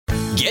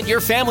Get your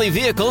family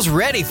vehicles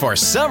ready for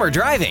summer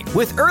driving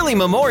with early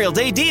Memorial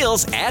Day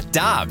deals at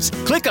Dobbs.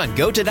 Click on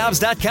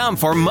GoToDobbs.com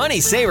for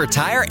money saver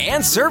tire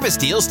and service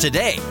deals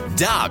today.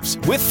 Dobbs,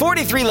 with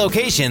 43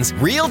 locations,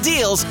 real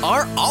deals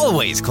are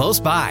always close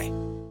by.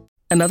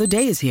 Another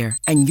day is here,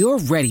 and you're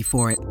ready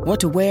for it. What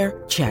to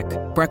wear? Check.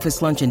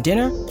 Breakfast, lunch, and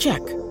dinner? Check.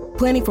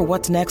 Planning for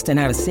what's next and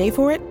how to save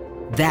for it?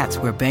 That's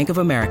where Bank of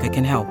America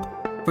can help.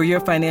 For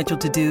your financial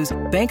to-dos,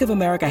 Bank of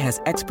America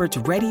has experts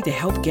ready to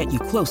help get you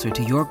closer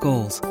to your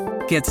goals.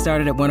 Get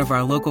started at one of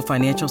our local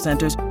financial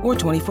centers or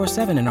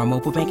 24/7 in our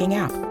mobile banking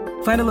app.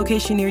 Find a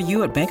location near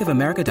you at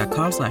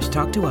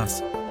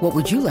bankofamerica.com/talktous. What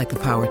would you like the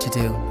power to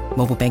do?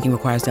 Mobile banking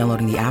requires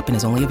downloading the app and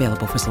is only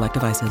available for select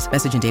devices.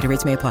 Message and data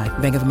rates may apply.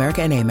 Bank of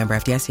America N.A., member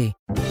FDIC.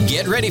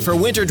 Get ready for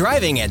winter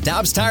driving at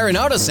Dobbs Tire and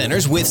Auto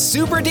Centers with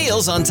super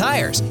deals on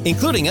tires,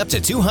 including up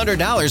to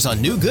 $200 on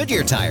new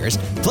Goodyear tires,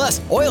 plus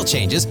oil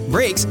changes,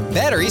 brakes,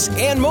 batteries,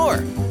 and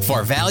more.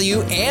 For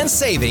value and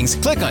savings,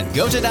 click on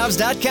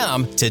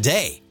GoToDobbs.com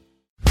today.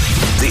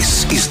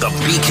 This is the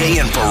BK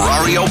and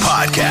Ferrario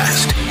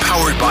podcast,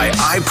 powered by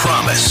I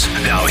Promise.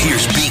 Now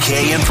here's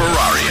BK and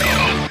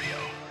Ferrario.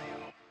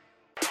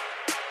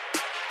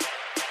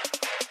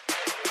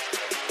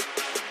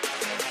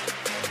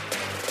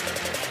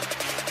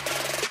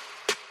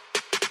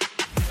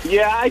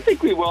 Yeah, I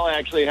think we will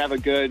actually have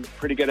a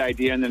pretty good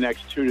idea in the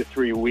next 2 to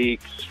 3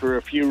 weeks for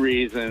a few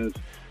reasons.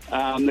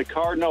 The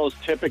Cardinals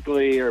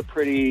typically are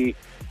pretty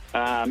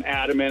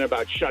adamant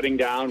about shutting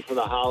down for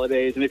the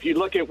holidays. And if you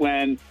look at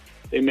when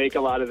they make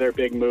a lot of their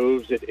big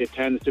moves, it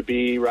tends to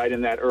be right in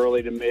that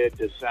early to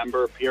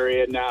mid-December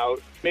period. Now,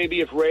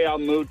 maybe if Real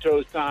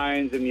Muto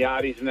signs and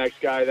Yadi's the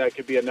next guy, that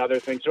could be another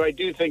thing. So I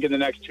do think in the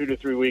next 2 to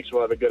 3 weeks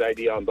we'll have a good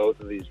idea on both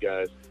of these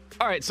guys.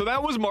 All right, so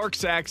that was Mark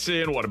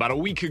Saxon, about a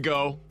week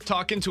ago,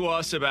 talking to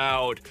us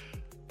about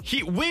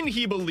when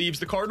he believes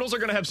the Cardinals are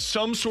going to have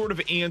some sort of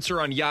answer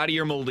on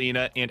Yadier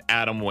Molina and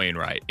Adam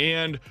Wainwright.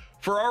 And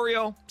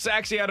Ferrario,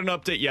 Saxy had an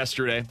update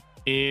yesterday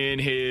in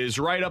his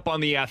write-up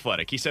on The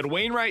Athletic. He said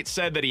Wainwright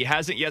said that he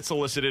hasn't yet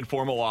solicited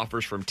formal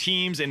offers from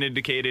teams and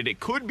indicated it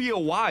could be a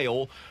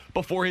while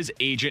before his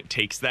agent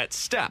takes that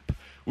step.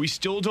 We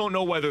still don't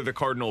know whether the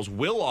Cardinals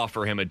will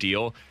offer him a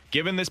deal.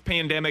 Given this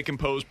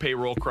pandemic-imposed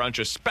payroll crunch,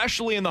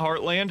 especially in the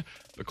Heartland,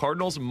 the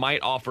Cardinals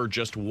might offer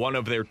just one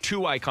of their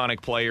two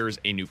iconic players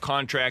a new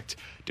contract.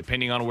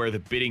 Depending on where the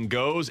bidding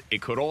goes,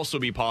 it could also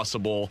be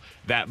possible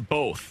that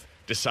both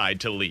decide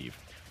to leave.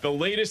 The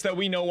latest that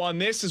we know on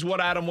this is what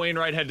Adam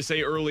Wainwright had to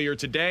say earlier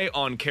today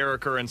on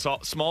Carricker and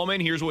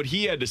Smallman. Here's what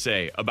he had to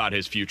say about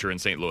his future in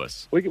St.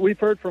 Louis. We've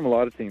heard from a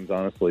lot of teams,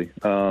 honestly.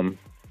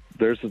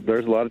 There's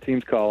a lot of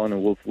teams calling,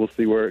 and we'll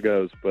see where it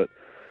goes. But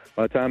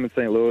my time in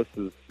St. Louis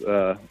is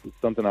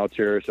something I'll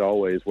cherish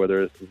always,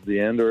 whether it's the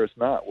end or it's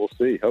not. We'll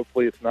see.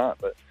 Hopefully it's not,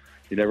 but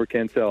you never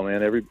can tell,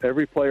 man.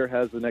 Every player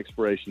has an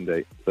expiration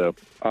date. So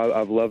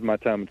I've loved my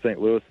time in St.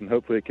 Louis, and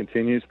hopefully it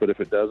continues. But if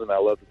it doesn't, I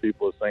love the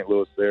people of St.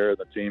 Louis there,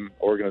 the team,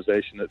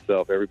 organization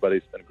itself.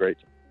 Everybody's been great.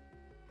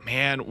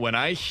 Man, when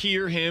I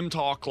hear him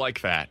talk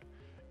like that,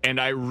 and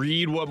I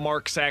read what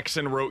Mark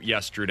Saxon wrote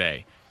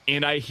yesterday,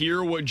 and I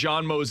hear what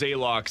John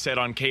Mozeliak said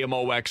on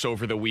KMOX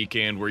over the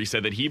weekend, where he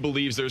said that he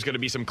believes there's going to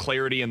be some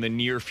clarity in the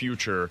near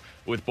future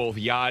with both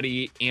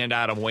Yadi and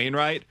Adam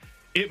Wainwright,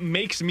 it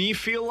makes me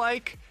feel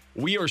like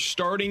we are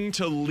starting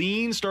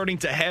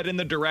to head in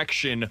the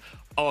direction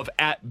of,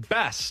 at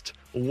best,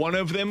 one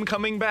of them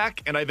coming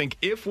back. And I think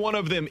if one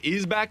of them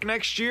is back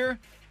next year,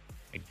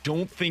 I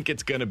don't think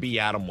it's going to be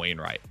Adam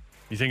Wainwright.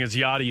 You think it's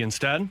Yadi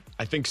instead?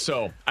 I think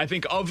so. I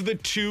think of the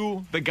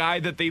two, the guy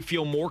that they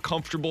feel more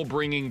comfortable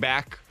bringing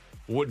back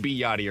would be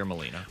Yadier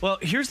Molina. Well,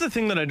 here's the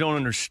thing that I don't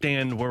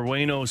understand, where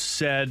Waino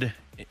said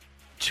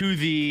to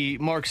the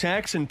Mark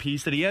Saxon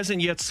piece that he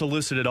hasn't yet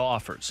solicited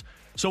offers.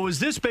 So is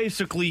this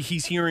basically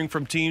he's hearing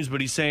from teams,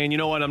 but he's saying, you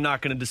know what, I'm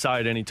not going to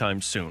decide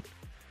anytime soon?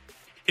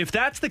 If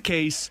that's the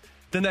case,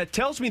 then that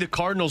tells me the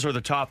Cardinals are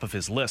the top of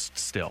his list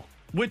still,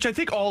 which I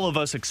think all of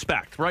us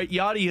expect, right?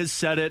 Yadi has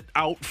said it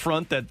out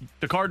front that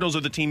the Cardinals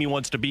are the team he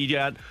wants to be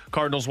at.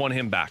 Cardinals want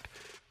him back.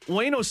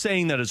 Waino's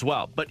saying that as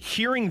well. But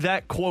hearing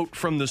that quote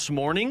from this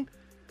morning,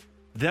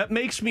 that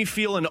makes me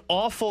feel an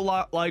awful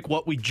lot like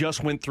what we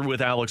just went through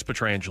with Alex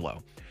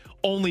Pietrangelo.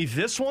 Only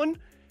this one,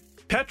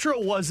 Petra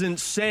wasn't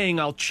saying,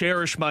 I'll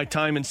cherish my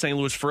time in St.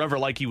 Louis forever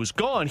like he was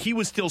gone. He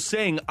was still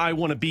saying, I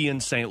want to be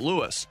in St.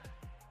 Louis.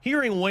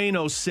 Hearing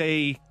Waino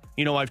say,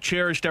 you know, I've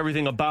cherished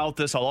everything about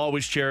this. I'll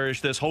always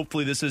cherish this.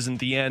 Hopefully this isn't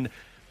the end.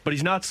 But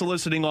he's not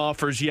soliciting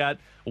offers yet.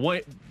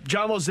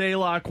 John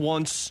Mozeliak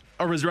wants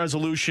a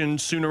resolution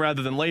sooner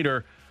rather than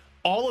later.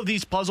 All of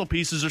these puzzle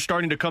pieces are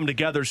starting to come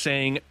together,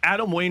 saying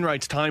Adam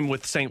Wainwright's time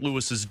with St.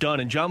 Louis is done,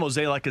 and John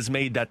Mozeliak has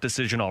made that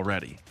decision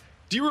already.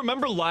 Do you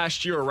remember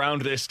last year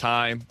around this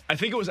time? I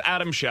think it was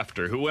Adam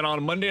Schefter who went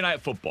on Monday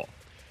Night Football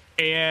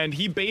And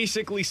he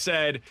basically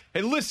said,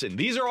 hey, listen,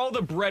 these are all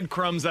the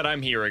breadcrumbs that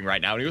I'm hearing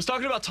right now. And he was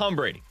talking about Tom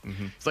Brady.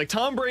 It's like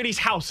Tom Brady's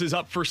house is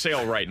up for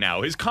sale right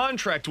now. His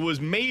contract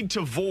was made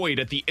to void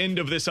at the end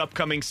of this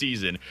upcoming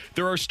season.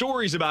 There are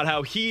stories about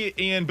how he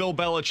and Bill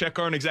Belichick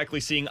aren't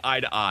exactly seeing eye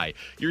to eye.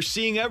 You're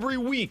seeing every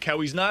week how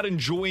he's not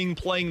enjoying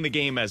playing the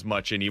game as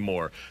much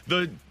anymore.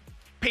 The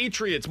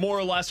Patriots, more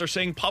or less, are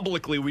saying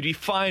publicly we'd be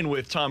fine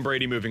with Tom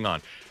Brady moving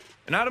on.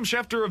 And Adam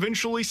Schefter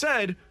eventually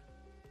said,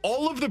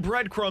 all of the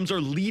breadcrumbs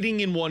are leading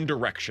in one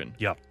direction.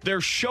 Yep.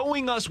 They're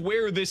showing us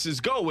where this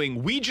is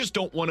going. We just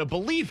don't want to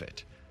believe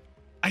it.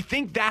 I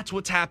think that's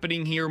what's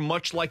happening here,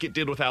 much like it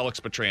did with Alex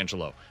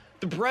Pietrangelo.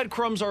 The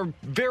breadcrumbs are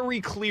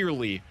very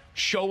clearly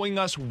showing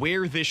us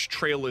where this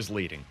trail is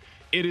leading.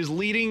 It is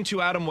leading to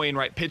Adam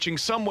Wainwright pitching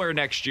somewhere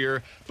next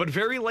year, but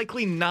very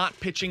likely not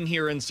pitching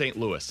here in St.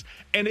 Louis.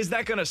 And is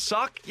that going to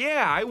suck?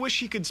 Yeah, I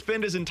wish he could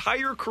spend his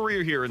entire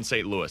career here in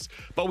St. Louis.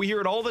 But we hear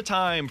it all the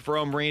time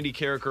from Randy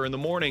Carricker in the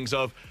mornings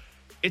of,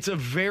 it's a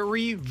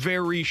very,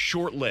 very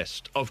short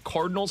list of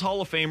Cardinals Hall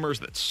of Famers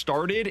that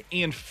started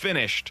and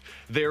finished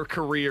their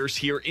careers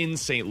here in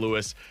St.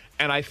 Louis.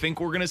 And I think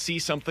we're going to see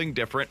something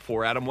different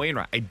for Adam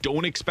Wainwright. I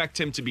don't expect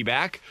him to be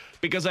back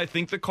because I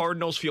think the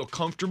Cardinals feel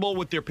comfortable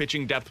with their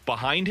pitching depth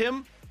behind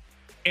him.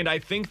 And I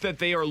think that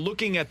they are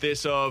looking at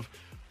this of,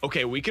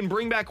 okay, we can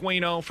bring back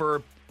Waino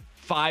for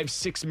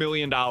 $5-6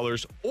 million,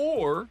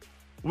 or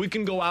we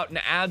can go out and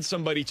add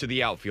somebody to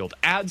the outfield,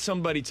 add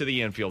somebody to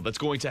the infield that's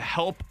going to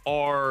help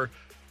our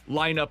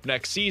lineup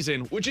next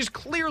season, which is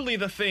clearly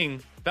the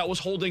thing that was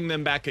holding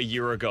them back a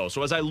year ago.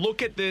 So as I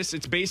look at this,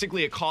 it's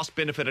basically a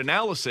cost-benefit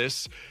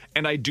analysis,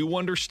 and I do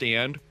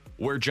understand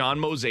where John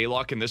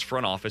Mozeliak in this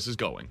front office is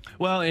going.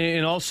 Well,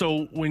 and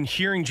also when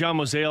hearing John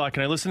Mozeliak,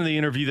 and I listened to the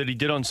interview that he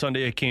did on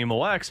Sunday at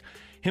KMOX,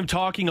 him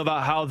talking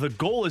about how the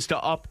goal is to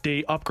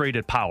upgrade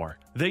at power.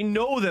 They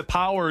know that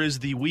power is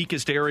the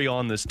weakest area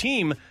on this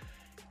team,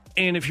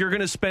 and if you're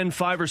going to spend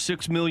 $5 or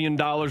 $6 million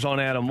on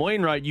Adam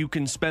Wainwright, you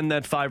can spend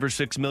that $5 or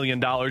 $6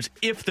 million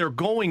if they're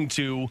going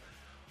to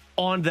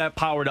on that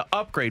power to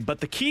upgrade.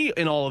 But the key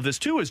in all of this,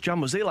 too, is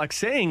John Mozeliak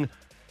saying,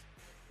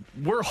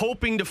 we're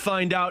hoping to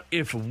find out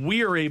if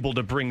we're able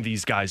to bring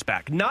these guys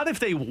back. Not if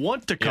they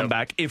want to come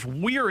back, if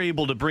we're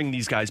able to bring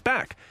these guys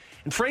back.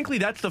 And frankly,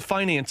 that's the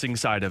financing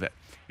side of it.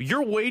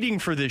 You're waiting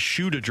for this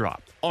shoe to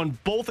drop on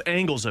both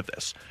angles of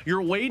this.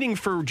 You're waiting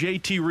for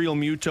JT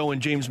Realmuto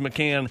and James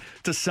McCann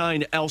to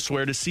sign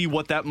elsewhere to see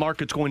what that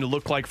market's going to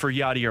look like for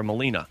Yadier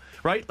Molina,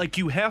 right? Like,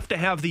 you have to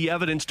have the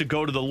evidence to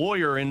go to the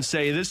lawyer and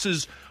say, this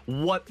is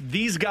what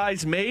these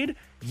guys made.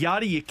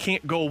 Yadi, you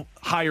can't go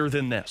higher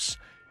than this.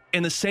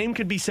 And the same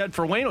could be said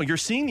for Waino. You're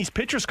seeing these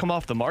pitchers come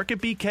off the market,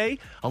 BK.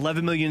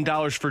 $11 million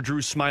for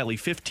Drew Smyly,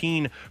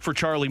 15 for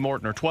Charlie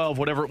Morton, or 12,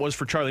 whatever it was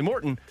for Charlie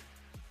Morton.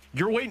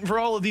 You're waiting for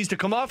all of these to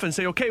come off and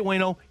say, okay,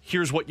 Waino,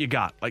 here's what you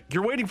got. Like,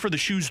 you're waiting for the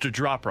shoes to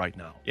drop right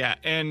now. Yeah,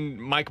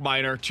 and Mike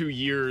Minor, 2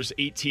 years,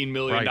 $18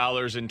 million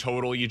in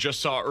total. You just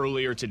saw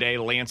earlier today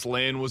Lance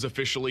Lynn was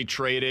officially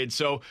traded.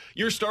 So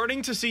you're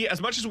starting to see, as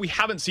much as we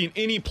haven't seen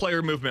any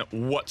player movement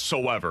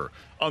whatsoever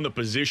on the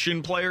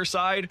position player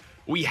side,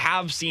 we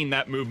have seen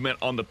that movement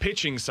on the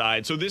pitching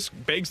side. So this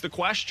begs the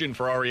question,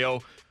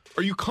 Ferrario,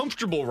 are you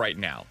comfortable right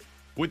now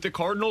with the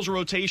Cardinals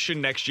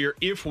rotation next year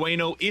if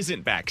Waino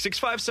isn't back?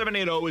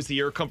 65780 is the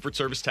Air Comfort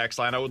Service text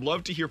line. I would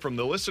love to hear from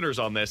the listeners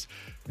on this.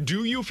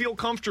 Do you feel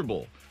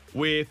comfortable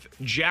with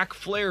Jack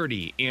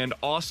Flaherty and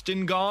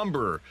Austin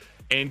Gomber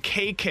and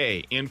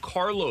KK and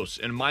Carlos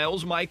and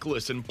Miles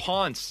Michaelis and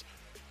Ponce?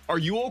 Are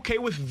you okay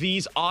with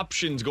these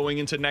options going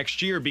into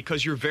next year?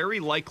 Because you're very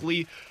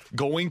likely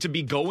going to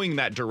be going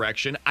that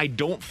direction. I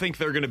don't think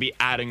they're going to be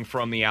adding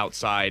from the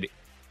outside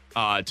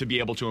to be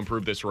able to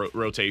improve this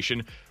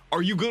rotation.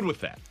 Are you good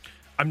with that?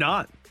 I'm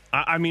not.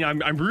 I mean,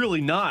 I'm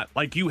really not.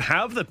 Like, you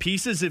have the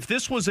pieces. If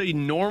this was a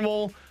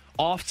normal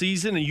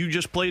offseason and you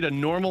just played a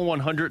normal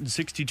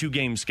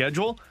 162-game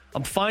schedule,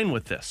 I'm fine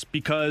with this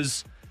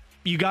because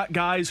you got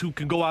guys who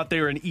can go out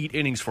there and eat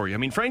innings for you. I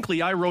mean,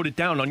 frankly, I wrote it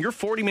down. On your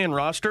 40-man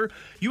roster,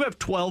 you have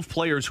 12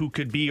 players who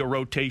could be a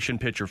rotation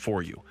pitcher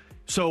for you.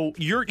 So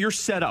you're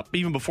set up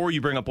even before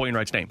you bring up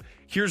Wainwright's name.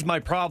 Here's my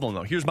problem,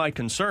 though. Here's my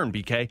concern,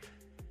 BK.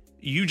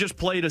 You just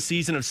played a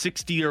season of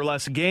 60 or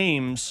less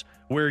games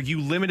where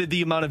you limited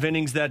the amount of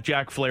innings that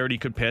Jack Flaherty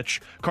could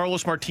pitch.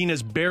 Carlos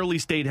Martinez barely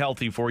stayed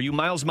healthy for you.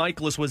 Miles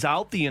Michaelis was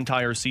out the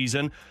entire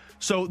season.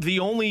 So the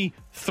only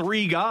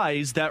three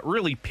guys that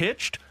really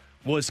pitched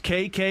was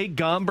KK,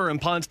 Gomber,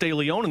 and Ponce de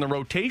Leon in the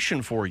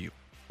rotation for you,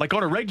 like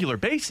on a regular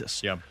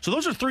basis. Yeah. So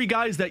those are three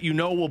guys that you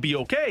know will be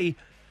okay.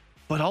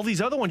 But all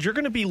these other ones, you're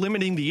going to be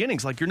limiting the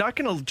innings. Like, you're not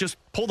going to just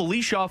pull the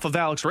leash off of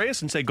Alex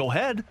Reyes and say, go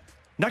ahead.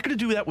 Not going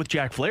to do that with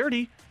Jack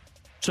Flaherty.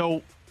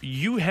 So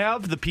you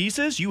have the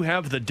pieces, you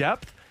have the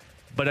depth,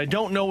 but I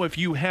don't know if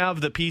you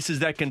have the pieces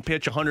that can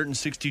pitch a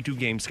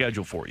 162-game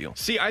schedule for you.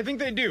 See, I think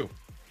they do.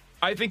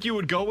 I think you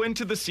would go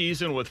into the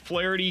season with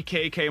Flaherty,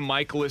 KK,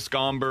 Michaelis,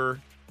 Gomber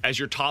as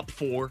your top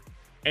four,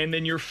 and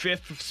then your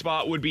fifth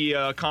spot would be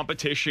a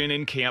competition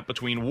in camp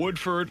between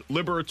Woodford,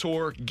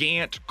 Liberator,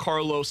 Gant,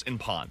 Carlos, and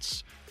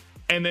Ponce.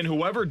 And then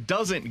whoever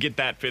doesn't get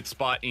that 5th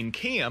spot in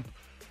camp,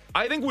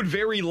 I think would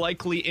very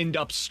likely end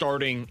up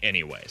starting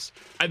anyways.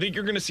 I think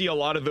you're going to see a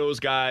lot of those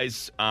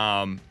guys,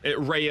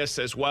 Reyes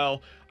as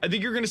well. I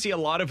think you're going to see a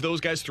lot of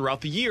those guys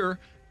throughout the year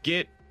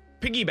get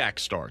piggyback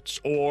starts,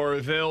 or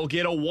they'll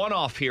get a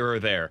one-off here or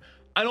there.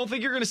 I don't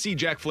think you're going to see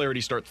Jack Flaherty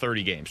start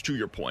 30 games, to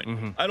your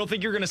point. I don't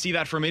think you're going to see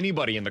that from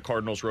anybody in the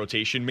Cardinals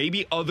rotation,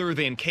 maybe other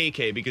than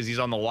KK, because he's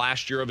on the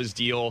last year of his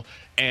deal.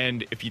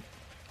 And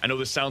I know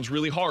this sounds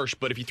really harsh,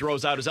 but if he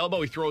throws out his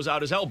elbow, he throws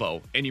out his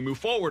elbow, and you move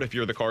forward if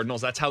you're the Cardinals.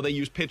 That's how they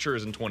use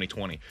pitchers in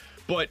 2020.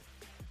 But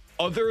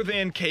other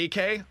than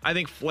KK, I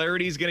think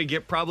Flaherty's going to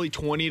get probably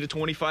 20 to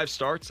 25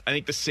 starts. I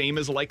think the same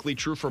is likely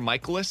true for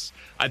Michaelis.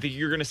 I think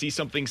you're going to see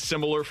something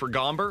similar for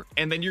Gomber.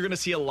 And then you're going to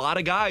see a lot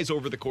of guys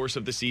over the course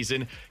of the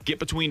season get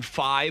between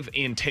 5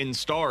 and 10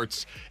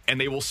 starts, and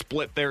they will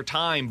split their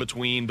time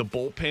between the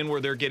bullpen where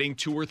they're getting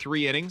 2 or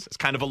 3 innings. It's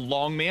kind of a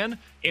long man,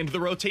 and the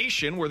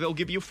rotation where they'll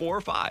give you 4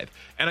 or 5.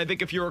 And I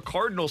think if you're a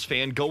Cardinals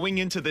fan going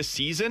into this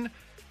season,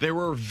 there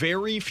are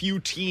very few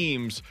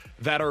teams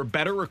that are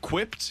better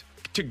equipped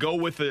to go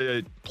with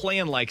a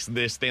plan like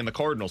this than the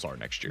Cardinals are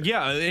next year.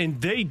 Yeah,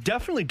 and they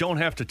definitely don't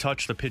have to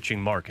touch the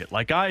pitching market.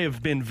 Like, I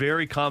have been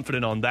very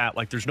confident on that.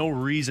 Like, there's no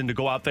reason to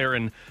go out there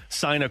and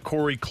sign a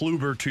Corey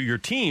Kluber to your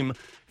team.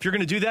 If you're going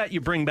to do that,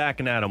 you bring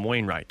back an Adam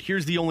Wainwright.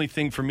 Here's the only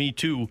thing for me,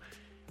 too.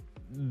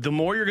 The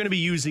more you're going to be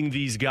using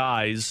these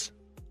guys,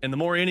 and the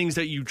more innings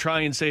that you try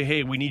and say,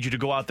 hey, we need you to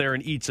go out there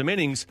and eat some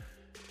innings,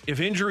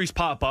 if injuries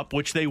pop up,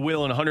 which they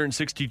will in a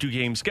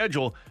 162-game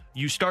schedule,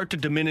 you start to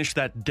diminish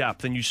that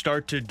depth, and you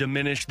start to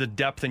diminish the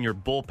depth in your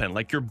bullpen.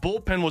 Like, your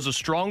bullpen was a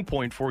strong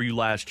point for you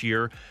last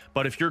year,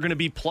 but if you're going to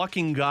be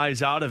plucking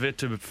guys out of it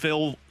to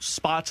fill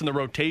spots in the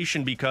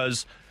rotation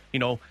because, you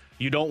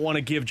don't want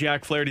to give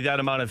Jack Flaherty that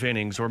amount of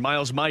innings, or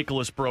Miles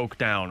Michaelis broke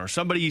down, or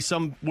somebody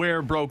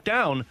somewhere broke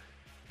down,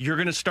 you're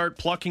going to start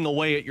plucking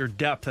away at your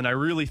depth. And I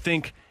really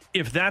think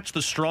if that's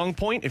the strong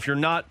point, if you're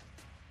not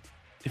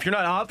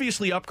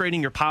obviously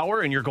upgrading your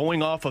power and you're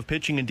going off of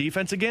pitching and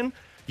defense again,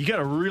 you got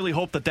to really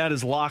hope that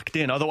is locked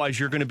in. Otherwise,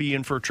 you're going to be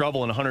in for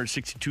trouble in a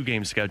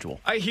 162-game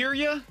schedule. I hear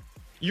you.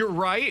 You're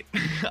right.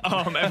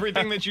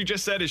 Everything that you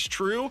just said is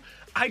true.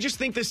 I just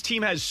think this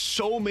team has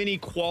so many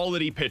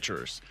quality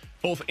pitchers,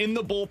 both in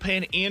the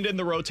bullpen and in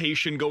the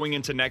rotation going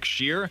into next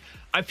year.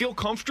 I feel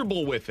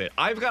comfortable with it.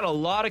 I've got a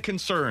lot of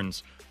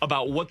concerns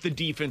about what the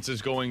defense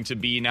is going to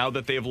be now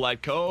that they've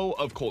let go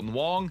of Colton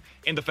Wong,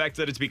 and the fact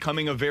that it's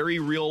becoming a very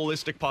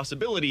realistic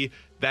possibility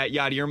that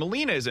Yadier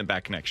Molina isn't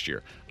back next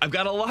year. I've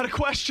got a lot of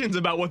questions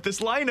about what this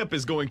lineup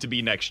is going to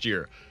be next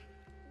year.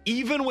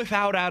 Even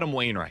without Adam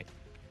Wainwright,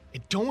 I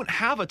don't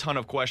have a ton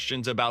of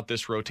questions about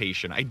this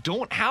rotation. I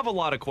don't have a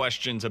lot of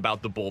questions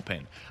about the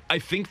bullpen. I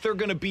think they're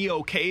going to be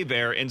okay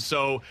there. And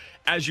so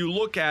as you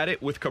look at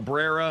it with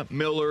Cabrera,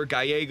 Miller,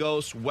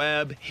 Gallegos,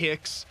 Webb,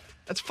 Hicks,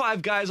 that's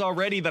 5 guys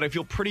already that I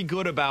feel pretty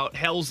good about.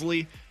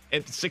 Helsley,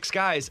 and 6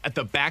 guys at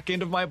the back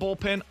end of my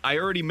bullpen. I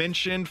already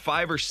mentioned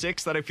 5 or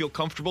 6 that I feel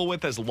comfortable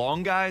with as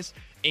long guys,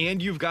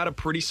 and you've got a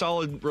pretty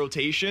solid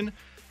rotation.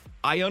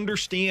 I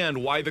understand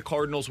why the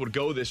Cardinals would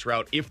go this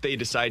route if they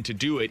decide to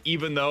do it,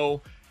 even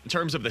though in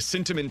terms of the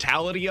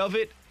sentimentality of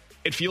it,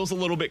 it feels a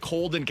little bit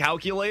cold and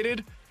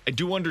calculated. I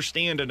do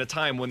understand in a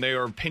time when they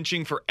are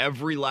pinching for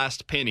every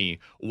last penny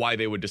why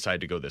they would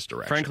decide to go this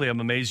direction. Frankly, I'm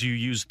amazed you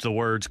used the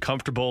words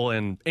comfortable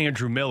and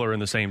Andrew Miller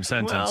in the same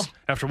sentence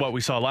after what we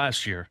saw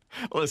last year.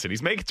 Listen,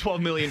 he's making $12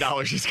 million.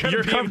 He's going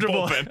to be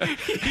comfortable.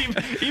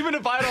 Even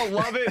if I don't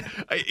love it,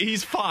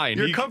 he's fine.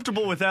 You're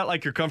comfortable with that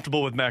like you're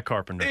comfortable with Matt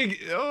Carpenter.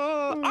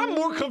 I'm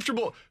more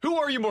comfortable. Who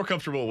are you more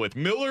comfortable with,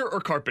 Miller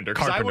or Carpenter?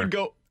 Because I would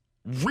go,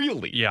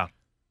 really? Yeah.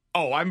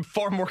 Oh, I'm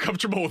far more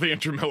comfortable with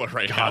Andrew Miller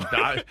right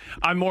now.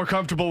 I'm more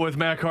comfortable with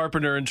Matt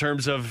Carpenter in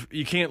terms of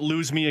you can't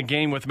lose me a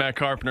game with Matt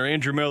Carpenter.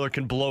 Andrew Miller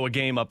can blow a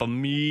game up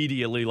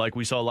immediately like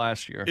we saw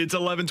last year. It's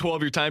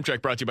 11:12, your time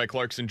check brought to you by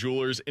Clarkson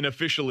Jewelers, an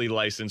officially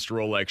licensed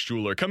Rolex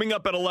jeweler. Coming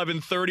up at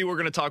 11:30, we're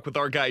going to talk with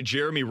our guy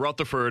Jeremy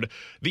Rutherford.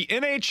 The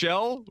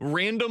NHL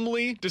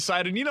randomly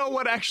decided, you know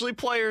what, actually,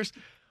 players,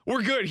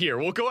 we're good here.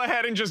 We'll go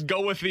ahead and just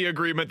go with the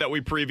agreement that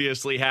we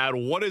previously had.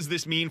 What does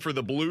this mean for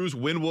the Blues?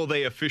 When will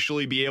they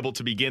officially be able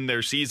to begin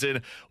their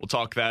season? We'll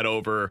talk that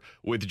over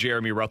with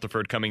Jeremy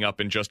Rutherford coming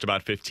up in just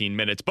about 15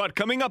 minutes. But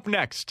coming up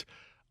next,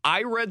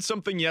 I read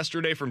something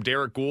yesterday from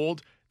Derek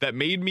Gould that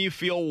made me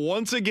feel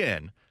once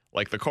again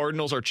like the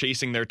Cardinals are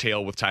chasing their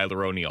tail with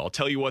Tyler O'Neill. I'll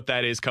tell you what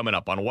that is coming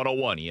up on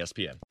 101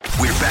 ESPN.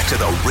 We're back to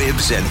the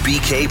Ribs and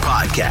BK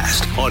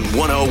podcast on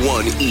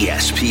 101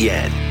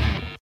 ESPN.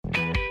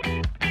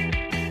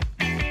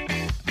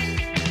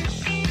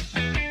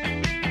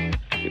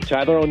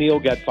 Tyler O'Neill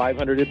got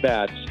 500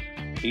 at-bats.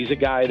 He's a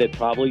guy that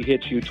probably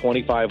hits you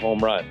 25 home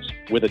runs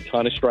with a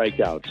ton of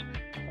strikeouts.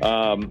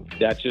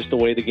 That's just the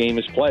way the game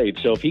is played.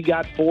 So if he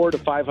got 400 to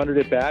 500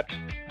 at-bats,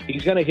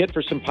 he's going to hit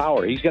for some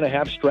power. He's going to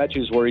have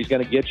stretches where he's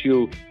going to get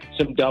you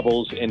some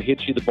doubles and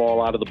hit you the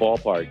ball out of the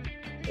ballpark.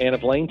 And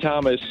if Lane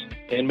Thomas,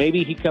 and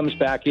maybe he comes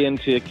back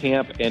into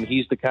camp and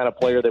he's the kind of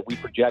player that we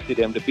projected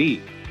him to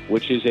be,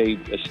 which is a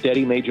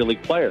steady major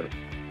league player.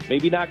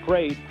 Maybe not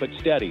great, but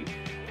steady.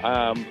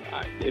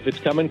 If it's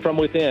coming from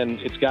within,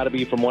 it's got to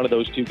be from one of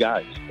those two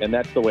guys, and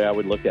that's the way I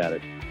would look at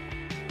it.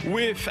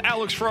 With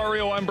Alex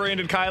Ferrario, I'm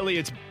Brandon Kiley.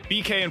 It's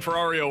BK and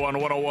Ferrario on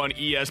 101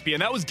 ESPN.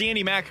 That was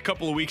Danny Mac a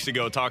couple of weeks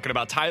ago talking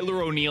about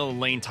Tyler O'Neill and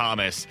Lane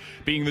Thomas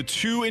being the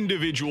two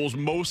individuals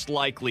most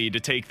likely to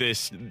take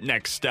this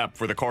next step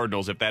for the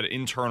Cardinals if that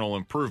internal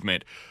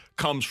improvement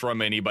comes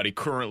from anybody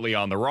currently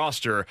on the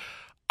roster.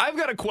 I've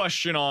got a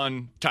question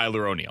on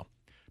Tyler O'Neill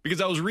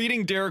because I was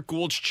reading Derek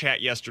Gould's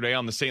chat yesterday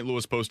on the St.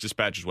 Louis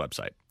Post-Dispatch's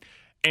website,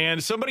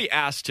 and somebody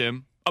asked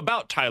him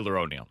about Tyler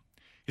O'Neill.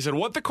 He said,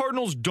 what the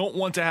Cardinals don't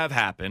want to have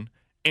happen,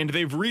 and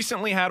they've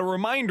recently had a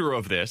reminder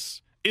of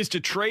this, is to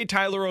trade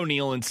Tyler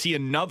O'Neill and see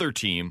another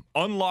team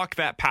unlock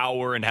that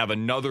power and have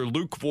another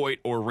Luke Voit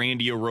or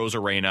Randy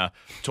Arozarena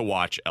to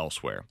watch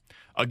elsewhere.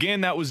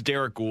 Again, that was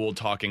Derek Gould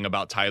talking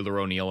about Tyler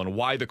O'Neill and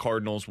why the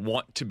Cardinals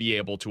want to be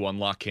able to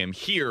unlock him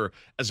here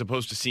as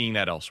opposed to seeing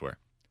that elsewhere.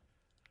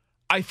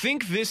 I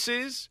think this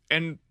is,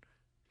 and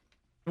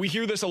we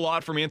hear this a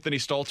lot from Anthony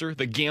Stalter,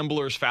 the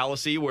gambler's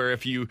fallacy, where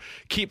if you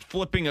keep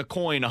flipping a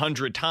coin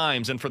 100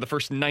 times and for the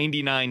first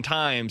 99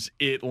 times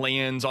it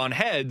lands on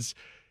heads,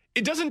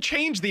 it doesn't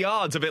change the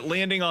odds of it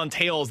landing on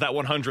tails that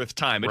 100th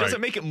time. It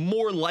doesn't make it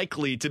more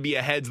likely to be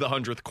a heads the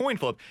 100th coin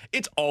flip.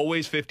 It's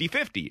always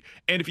 50-50.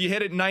 And if you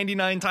hit it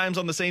 99 times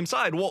on the same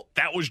side, well,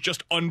 that was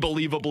just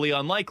unbelievably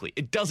unlikely.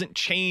 It doesn't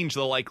change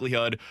the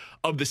likelihood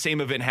of the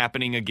same event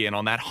happening again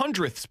on that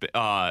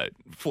 100th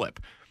flip.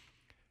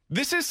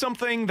 This is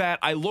something that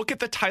I look at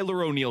the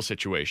Tyler O'Neill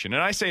situation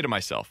and I say to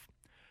myself,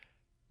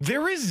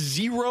 there is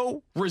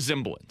zero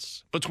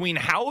resemblance between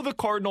how the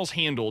Cardinals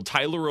handled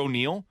Tyler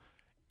O'Neill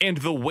and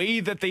the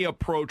way that they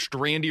approached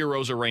Randy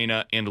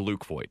Arozarena and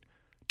Luke Voit.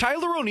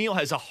 Tyler O'Neill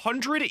has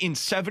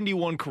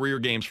 171 career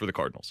games for the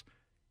Cardinals.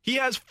 He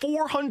has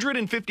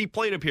 450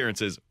 plate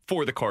appearances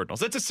for the Cardinals.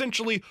 That's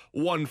essentially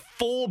one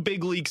full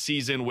big league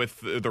season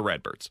with the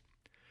Redbirds.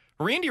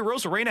 Randy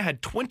Arozarena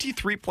had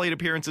 23 plate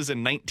appearances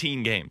in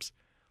 19 games.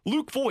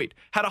 Luke Voit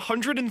had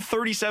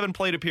 137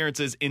 plate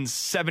appearances in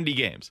 70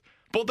 games.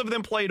 Both of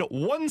them played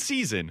one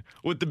season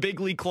with the big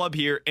league club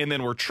here and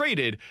then were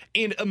traded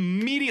and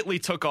immediately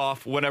took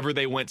off whenever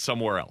they went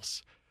somewhere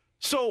else.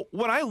 So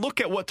when I look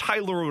at what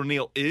Tyler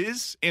O'Neill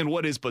is and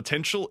what his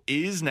potential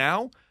is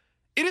now,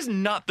 it is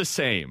not the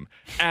same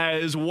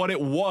as what it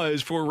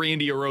was for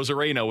Randy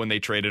Arozarena when they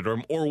traded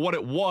him or what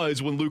it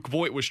was when Luke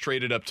Voit was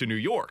traded up to New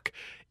York.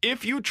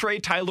 If you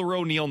trade Tyler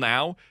O'Neill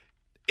now,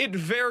 it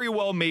very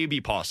well may be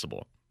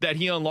possible that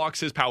he unlocks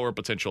his power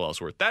potential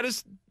elsewhere. That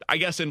is, I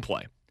guess, in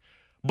play.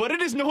 But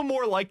it is no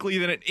more likely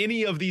than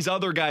any of these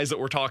other guys that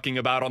we're talking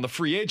about on the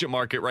free agent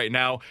market right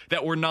now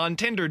that were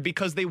non-tendered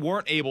because they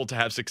weren't able to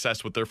have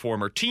success with their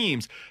former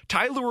teams.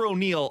 Tyler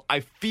O'Neill,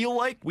 I feel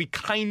like we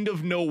kind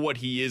of know what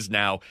he is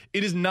now.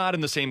 It is not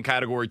in the same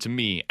category to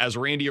me as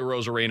Randy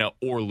Arozarena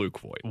or Luke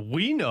Voit.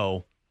 We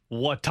know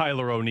what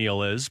Tyler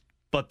O'Neill is,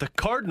 but the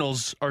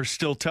Cardinals are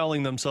still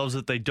telling themselves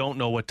that they don't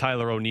know what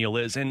Tyler O'Neill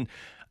is. And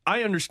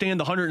I understand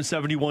the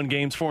 171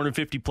 games,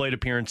 450 plate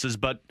appearances,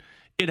 but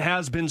it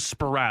has been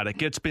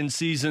sporadic. It's been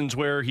seasons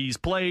where he's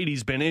played,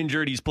 he's been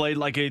injured, he's played.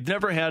 Like, they've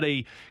never had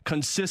a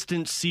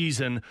consistent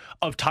season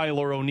of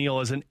Tyler O'Neill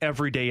as an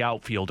everyday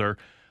outfielder.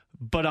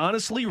 But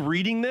honestly,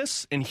 reading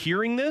this and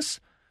hearing this,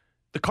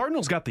 the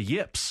Cardinals got the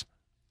yips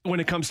when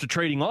it comes to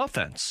trading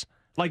offense.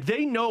 Like,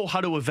 they know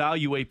how to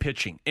evaluate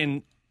pitching.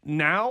 And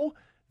now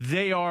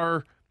they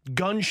are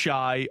gun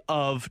shy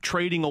of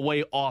trading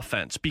away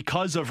offense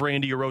because of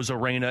Randy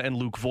Arozarena and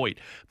Luke Voit.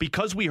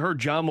 Because we heard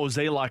John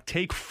Mozeliak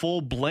take full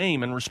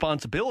blame and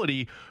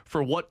responsibility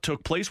for what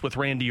took place with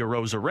Randy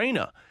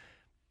Arozarena.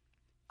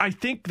 I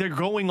think they're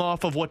going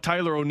off of what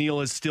Tyler O'Neill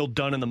has still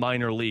done in the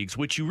minor leagues,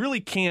 which you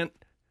really can't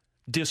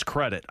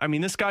discredit. I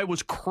mean, this guy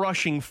was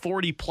crushing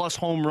 40-plus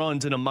home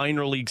runs in a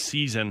minor league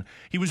season.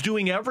 He was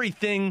doing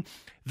everything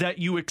that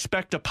you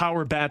expect a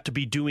power bat to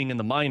be doing in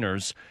the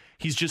minors.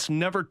 He's just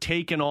never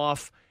taken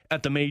off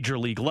at the major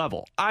league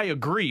level. I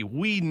agree.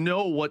 We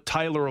know what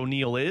Tyler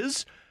O'Neill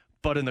is,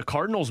 but in the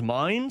Cardinals'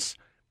 minds,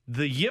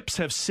 the yips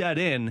have set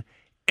in,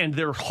 and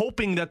they're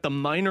hoping that the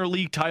minor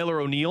league Tyler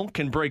O'Neill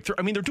can break through.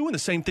 I mean, they're doing the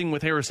same thing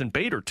with Harrison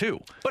Bader, too.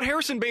 But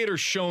Harrison Bader's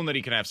shown that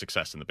he can have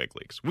success in the big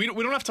leagues. We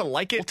don't have to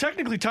like it. Well,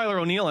 technically, Tyler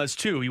O'Neill has,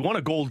 too. He won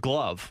a Gold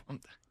Glove.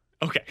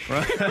 Okay.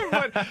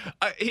 But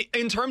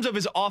in terms of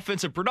his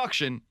offensive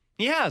production,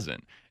 he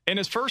hasn't. In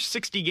his first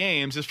 60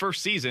 games, his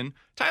first season,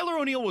 Tyler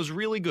O'Neill was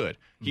really good.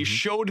 He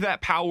showed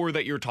that power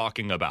that you're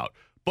talking about.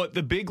 But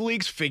the big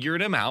leagues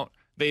figured him out.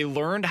 They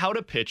learned how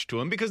to pitch to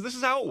him because this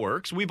is how it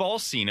works. We've all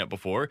seen it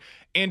before.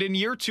 And in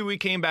year 2, he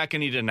came back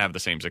and he didn't have the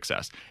same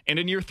success. And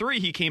in year 3,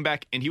 he came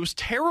back and he was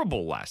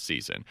terrible last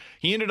season.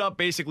 He ended up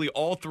basically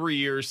all 3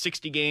 years,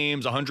 60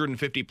 games,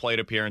 150 plate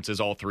appearances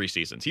all 3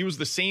 seasons. He was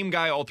the same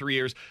guy all 3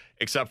 years,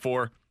 except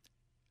for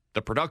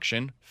the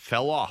production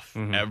fell off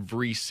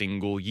every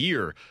single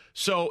year.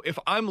 So if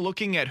I'm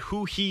looking at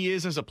who he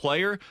is as a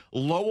player,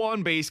 low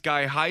on base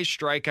guy, high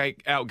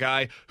strikeout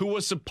guy who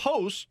was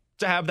supposed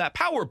to have that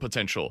power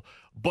potential,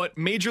 but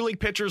major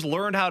league pitchers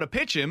learned how to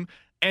pitch him,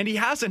 and he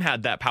hasn't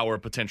had that power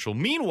potential.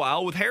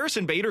 Meanwhile, with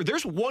Harrison Bader,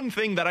 there's one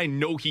thing that I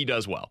know he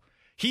does well.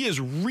 He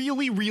is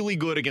really, really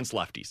good against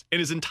lefties. In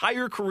his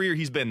entire career,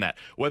 he's been that.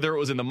 Whether it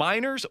was in the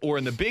minors or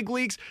in the big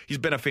leagues, he's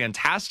been a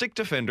fantastic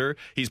defender.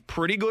 He's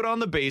pretty good on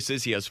the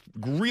bases. He has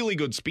really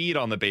good speed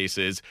on the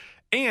bases.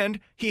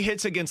 And he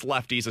hits against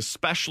lefties,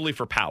 especially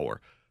for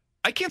power.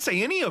 I can't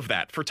say any of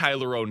that for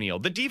Tyler O'Neill.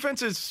 The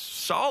defense is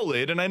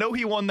solid, and I know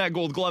he won that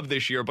Gold Glove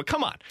this year, but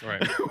come on.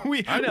 Right.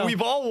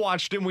 We've all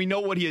watched him. We know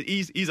what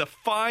he's a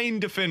fine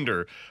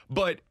defender,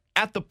 but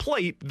at the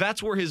plate,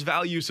 that's where his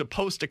value is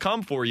supposed to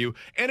come for you,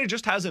 and it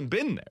just hasn't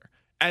been there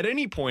at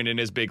any point in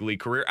his big league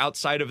career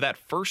outside of that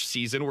first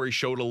season where he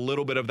showed a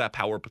little bit of that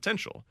power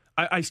potential.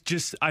 I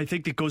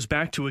think it goes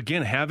back to,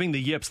 again, having the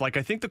yips. Like,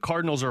 I think the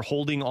Cardinals are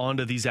holding on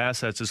to these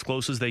assets as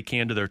close as they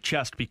can to their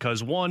chest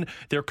because, one,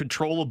 they're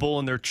controllable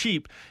and they're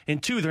cheap,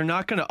 and two, they're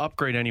not going to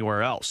upgrade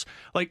anywhere else.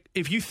 Like,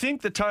 if you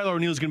think that Tyler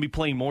O'Neill is going to be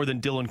playing more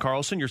than Dylan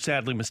Carlson, you're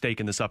sadly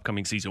mistaken this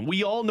upcoming season.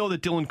 We all know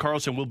that Dylan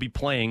Carlson will be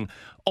playing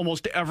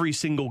almost every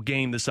single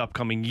game this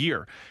upcoming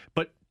year,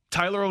 but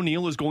Tyler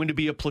O'Neill is going to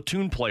be a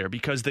platoon player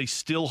because they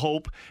still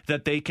hope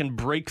that they can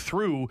break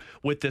through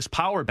with this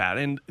power bat.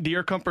 And the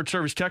Air Comfort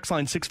Service text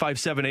line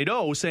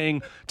 65780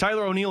 saying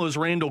Tyler O'Neill is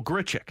Randall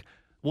Grichuk.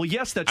 Well,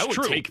 yes, that's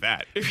true. I would take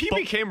that. If he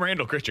became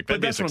Randall Grichuk,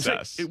 that'd be a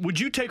success. Would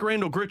you take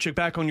Randall Grichuk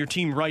back on your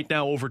team right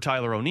now over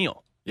Tyler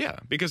O'Neill? Yeah,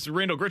 because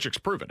Randall Grichuk's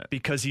proven it.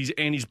 Because he's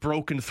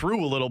broken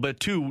through a little bit,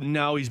 too.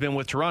 Now he's been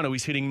with Toronto.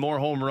 He's hitting more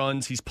home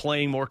runs. He's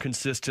playing more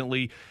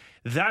consistently.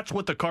 That's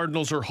what the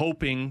Cardinals are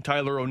hoping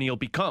Tyler O'Neill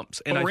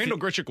becomes. And Randall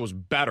Grichuk was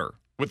better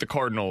with the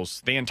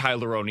Cardinals than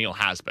Tyler O'Neill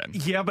has been.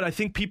 Yeah, but I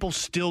think people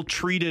still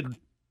treated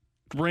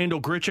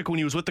Randall Grichuk when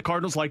he was with the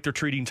Cardinals like they're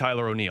treating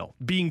Tyler O'Neill.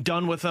 Being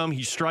done with him,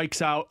 he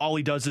strikes out. All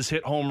he does is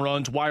hit home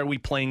runs. Why are we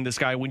playing this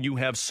guy when you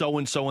have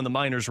so-and-so in the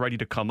minors ready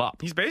to come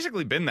up? He's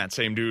basically been that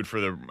same dude for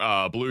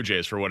the Blue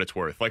Jays for what it's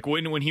worth. Like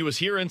when he was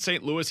here in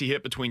St. Louis, he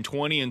hit between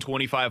 20 and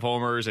 25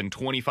 homers and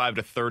 25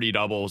 to 30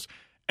 doubles.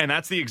 And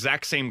that's the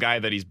exact same guy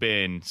that he's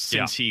been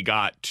since he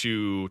got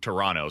to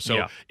Toronto.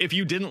 So if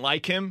you didn't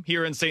like him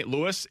here in St.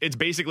 Louis, it's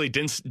basically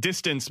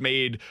distance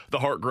made the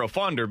heart grow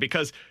fonder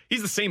because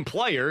he's the same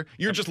player.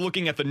 You're just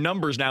looking at the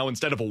numbers now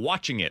instead of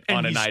watching it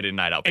on a night in,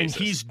 night out basis.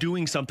 And he's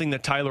doing something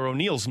that Tyler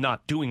O'Neill's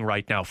not doing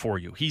right now for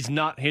you. He's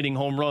not hitting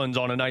home runs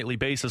on a nightly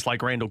basis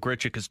like Randall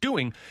Grichuk is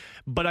doing.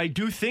 But I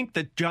do think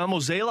that John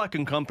Mozeliak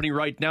and company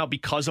right now,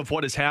 because of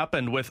what has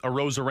happened with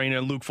Arozarena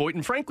and Luke Voit,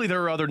 and frankly,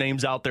 there are other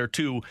names out there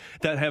too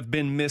that have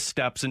been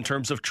missteps in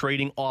terms of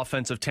trading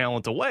offensive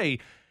talent away.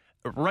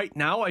 Right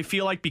now, I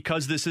feel like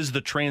because this is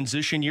the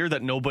transition year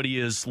that nobody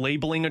is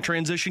labeling a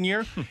transition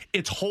year,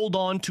 it's hold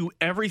on to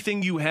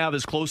everything you have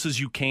as close as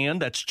you can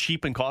that's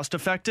cheap and cost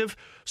effective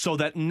so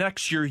that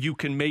next year you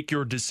can make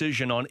your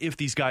decision on if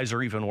these guys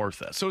are even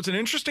worth it. So it's an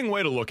interesting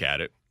way to look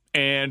at it.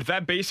 And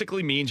that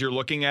basically means you're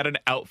looking at an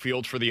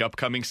outfield for the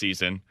upcoming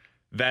season.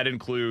 That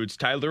includes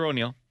Tyler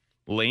O'Neill,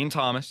 Lane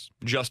Thomas,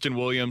 Justin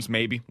Williams,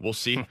 maybe. We'll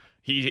see.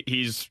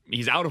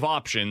 He's out of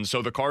options,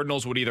 so the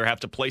Cardinals would either have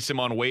to place him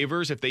on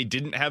waivers if they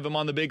didn't have him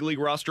on the big league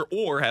roster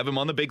or have him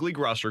on the big league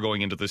roster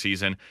going into the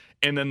season.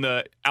 And then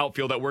the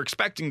outfield that we're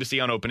expecting to see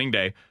on opening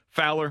day,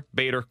 Fowler,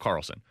 Bader,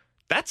 Carlson.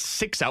 That's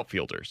 6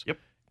 outfielders. Yep.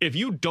 If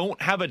you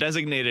don't have a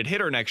designated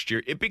hitter next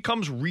year, it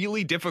becomes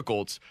really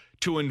difficult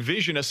to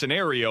envision a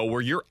scenario where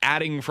you're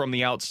adding from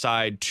the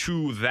outside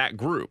to that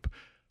group.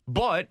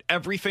 But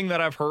everything that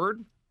I've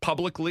heard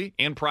publicly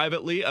and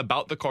privately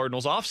about the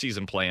Cardinals'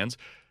 offseason plans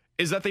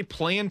is that they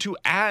plan to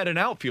add an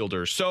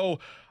outfielder. So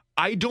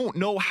I don't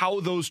know how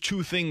those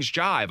two things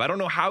jive. I don't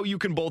know how you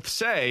can both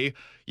say,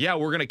 yeah,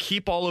 we're going to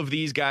keep all of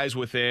these guys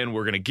within,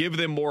 we're going to give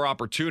them more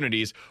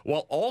opportunities,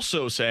 while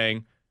also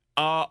saying,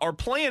 our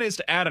plan is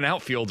to add an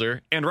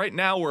outfielder, and right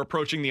now we're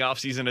approaching the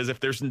offseason as if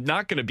there's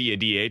not going to be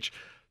a DH.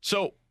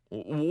 So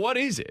what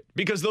is it?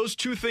 Because those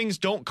two things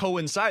don't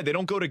coincide. They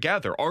don't go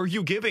together. Are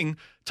you giving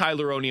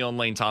Tyler O'Neill and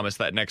Lane Thomas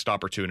that next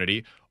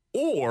opportunity?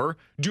 Or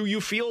do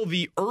you feel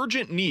the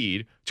urgent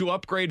need to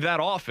upgrade that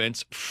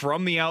offense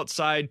from the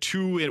outside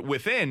to it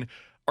within?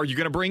 Are you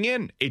going to bring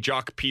in a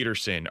Jock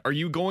Peterson? Are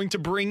you going to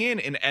bring in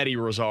an Eddie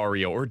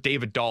Rosario or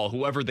David Dahl,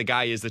 whoever the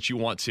guy is that you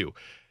want to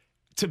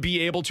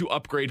be able to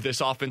upgrade this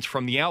offense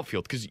from the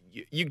outfield? Because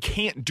you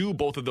can't do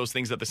both of those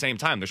things at the same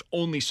time. There's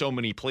only so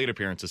many plate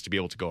appearances to be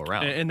able to go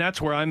around. And that's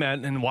where I'm at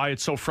and why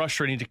it's so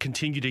frustrating to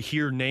continue to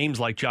hear names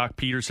like Jock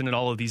Peterson and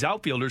all of these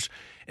outfielders.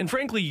 And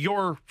frankly,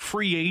 your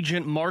free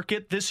agent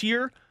market this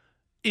year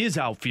is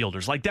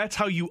outfielders. Like, that's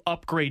how you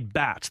upgrade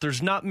bats.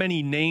 There's not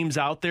many names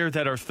out there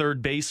that are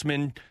third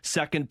baseman,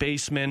 second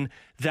baseman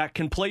that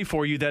can play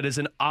for you that is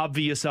an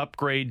obvious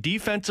upgrade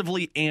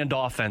defensively and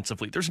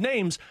offensively. There's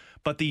names,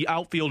 but the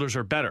outfielders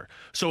are better.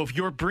 So if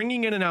you're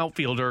bringing in an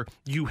outfielder,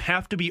 you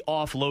have to be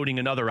offloading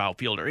another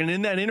outfielder. And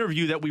in that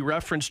interview that we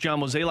referenced,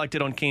 John Mozeliak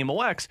did on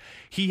KMOX,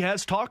 he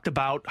has talked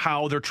about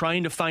how they're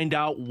trying to find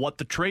out what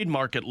the trade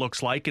market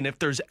looks like and if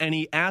there's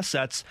any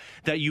assets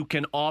that you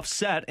can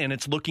offset, and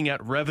it's looking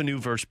at revenue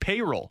versus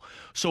payroll.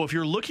 So if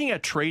you're looking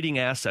at trading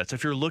assets,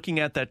 if you're looking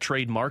at that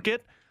trade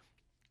market,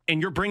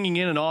 and you're bringing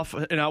in an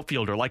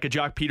outfielder like a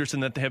Jock Peterson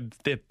that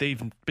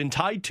they've been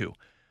tied to,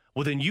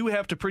 well, then you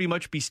have to pretty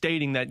much be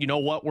stating that, you know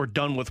what, we're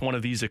done with one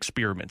of these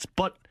experiments.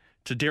 But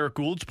to Derek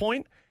Gould's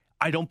point,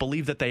 I don't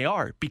believe that they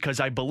are,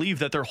 because I believe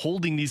that they're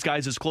holding these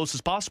guys as close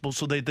as possible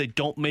so they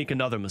don't make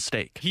another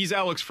mistake. He's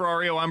Alex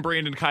Ferrario. I'm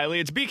Brandon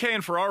Kiley. It's BK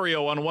and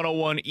Ferrario on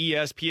 101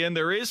 ESPN.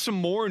 There is some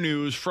more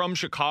news from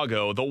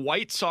Chicago. The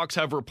White Sox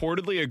have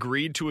reportedly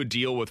agreed to a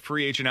deal with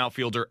free agent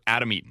outfielder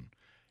Adam Eaton.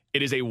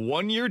 It is a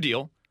one-year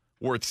deal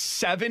worth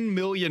 $7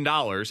 million.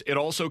 It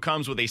also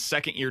comes with a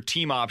second-year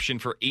team option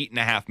for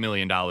 $8.5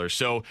 million.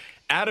 So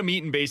Adam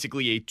Eaton,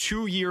 basically a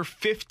 2-year,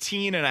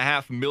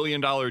 $15.5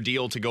 million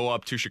deal to go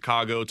up to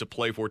Chicago to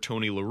play for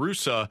Tony La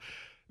Russa.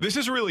 This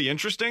is really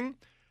interesting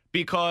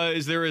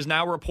because there is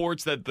now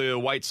reports that the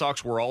White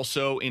Sox were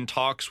also in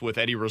talks with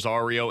Eddie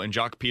Rosario and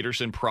Jock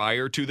Peterson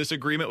prior to this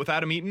agreement with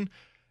Adam Eaton.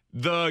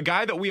 The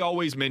guy that we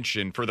always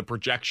mention for the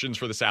projections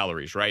for the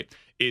salaries, right,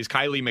 is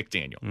Kiley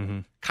McDaniel. Mm-hmm.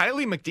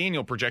 Kiley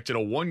McDaniel projected a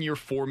 1-year,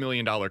 $4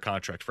 million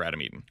contract for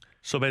Adam Eaton.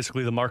 So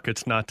basically the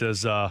market's not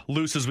as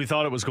loose as we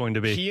thought it was going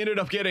to be. He ended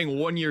up getting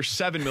 1 year,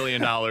 $7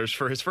 million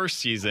for his first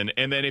season.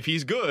 And then if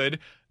he's good,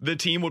 the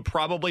team would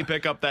probably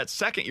pick up that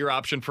second-year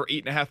option for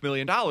 $8.5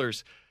 million.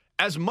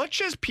 As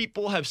much as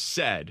people have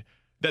said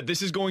that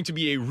this is going to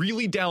be a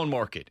really down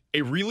market,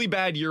 a really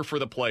bad year for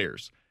the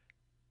players,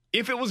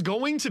 if it was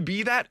going to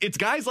be that, it's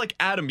guys like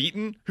Adam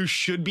Eaton who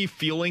should be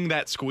feeling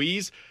that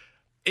squeeze.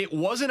 It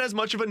wasn't as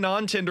much of a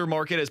non-tender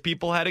market as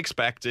people had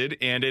expected,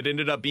 and it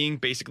ended up being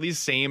basically the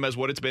same as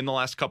what it's been the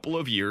last couple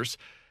of years.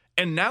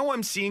 And now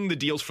I'm seeing the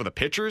deals for the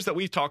pitchers that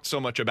we've talked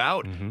so much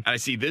about, and I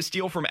see this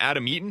deal from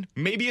Adam Eaton.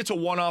 Maybe it's a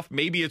one-off.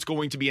 Maybe it's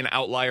going to be an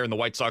outlier, and the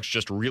White Sox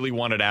just really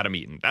wanted Adam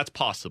Eaton. That's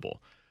possible.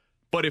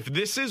 But if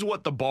this is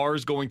what the bar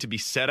is going to be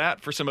set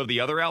at for some of the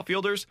other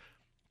outfielders,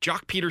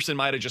 Jock Peterson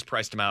might have just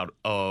priced him out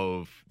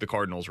of the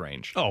Cardinals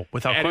range. Oh,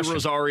 without Eddie question.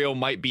 Rosario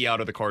might be out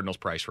of the Cardinals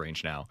price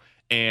range now.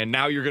 And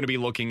now you're going to be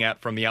looking at,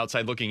 from the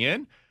outside looking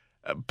in,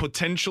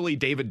 potentially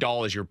David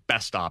Dahl is your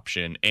best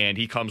option, and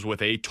he comes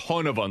with a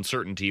ton of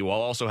uncertainty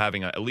while also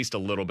having at least a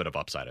little bit of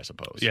upside, I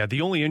suppose. Yeah,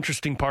 the only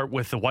interesting part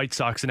with the White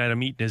Sox and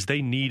Adam Eaton is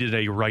they needed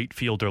a right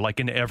fielder, like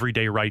an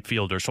everyday right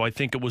fielder. So I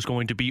think it was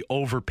going to be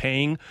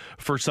overpaying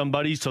for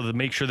somebody so to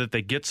make sure that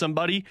they get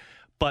somebody.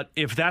 But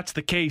if that's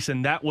the case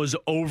and that was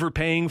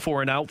overpaying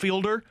for an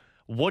outfielder,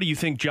 what do you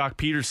think Jock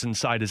Peterson's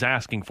side is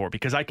asking for?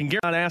 Because I can guarantee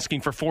not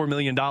asking for $4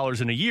 million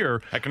in a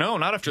year. Heck no,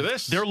 not after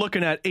this. They're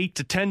looking at $8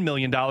 to $10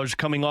 million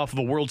coming off of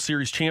a World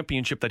Series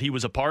championship that he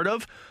was a part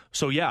of.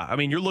 So, yeah, I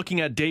mean, you're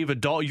looking at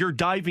David Dahl. You're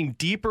diving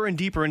deeper and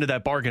deeper into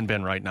that bargain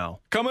bin right now.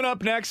 Coming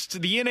up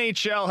next, the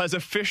NHL has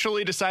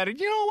officially decided,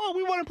 you know what,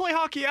 we want to play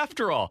hockey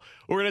after all.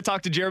 We're going to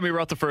talk to Jeremy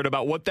Rutherford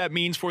about what that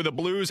means for the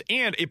Blues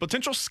and a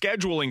potential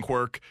scheduling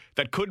quirk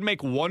that could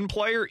make one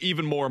player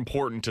even more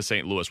important to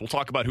St. Louis. We'll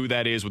talk about who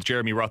that is with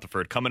Jeremy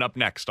Rutherford coming up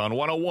next on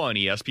 101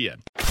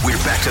 ESPN. We're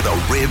back to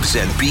the Ribs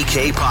and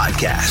BK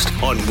podcast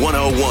on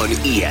 101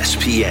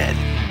 ESPN.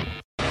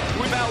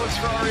 With Alex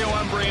Ferrario,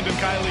 I'm Brandon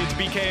Kiley. It's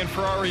BK and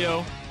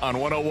Ferrario on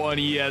 101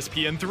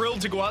 ESPN.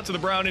 Thrilled to go out to the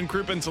Brown and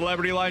Crouppen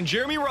Celebrity Line.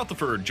 Jeremy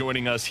Rutherford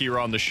joining us here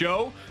on the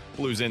show.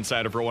 Blues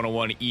insider for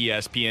 101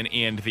 ESPN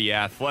and The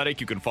Athletic.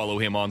 You can follow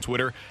him on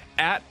Twitter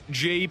at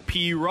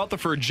JP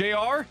Rutherford.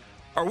 JR,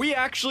 are we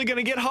actually going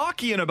to get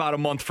hockey in about a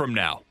month from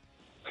now?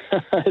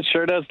 It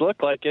sure does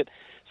look like it.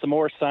 Some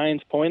more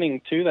signs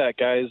pointing to that,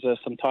 guys.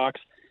 Some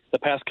talks the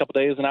past couple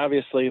days, and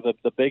obviously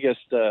the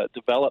biggest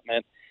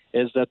development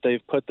is that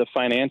they've put the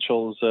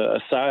financials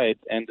aside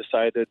and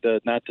decided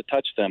not to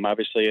touch them.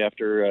 Obviously,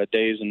 after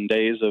days and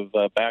days of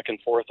back and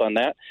forth on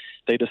that,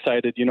 they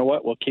decided, you know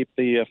what, we'll keep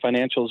the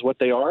financials what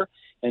they are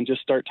and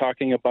just start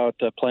talking about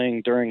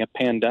playing during a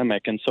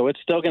pandemic. And so it's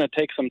still going to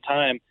take some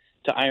time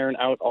to iron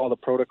out all the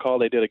protocol.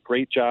 They did a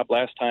great job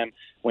last time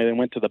when they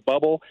went to the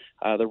bubble.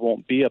 There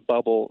won't be a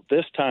bubble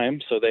this time,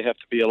 so they have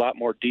to be a lot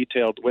more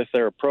detailed with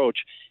their approach.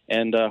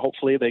 And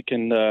hopefully they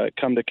can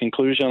come to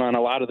conclusion on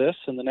a lot of this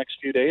in the next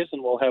few days,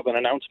 and we'll have an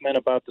announcement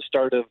about the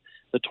start of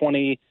the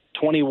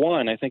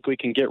 2021. I think we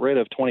can get rid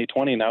of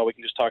 2020 now. We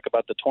can just talk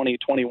about the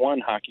 2021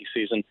 hockey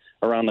season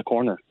around the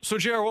corner. So,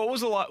 Jared, what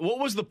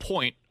was the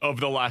point of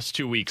the last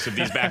 2 weeks of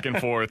these back and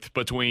forth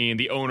between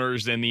the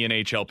owners and the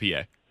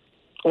NHLPA?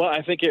 Well,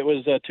 I think it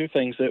was two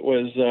things. It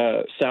was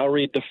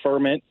salary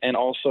deferment, and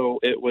also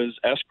it was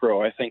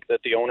escrow. I think that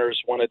the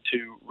owners wanted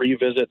to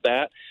revisit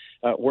that.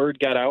 Word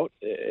got out.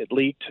 It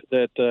leaked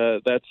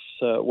that that's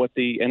what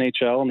the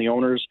NHL and the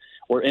owners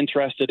were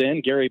interested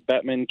in. Gary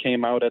Bettman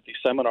came out at the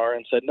seminar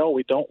and said, no,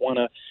 we don't want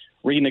to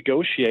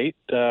renegotiate,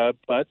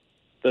 but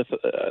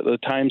the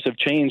times have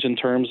changed in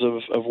terms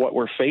of what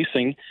we're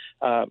facing.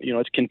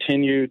 It's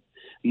continued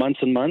months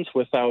and months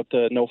without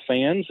no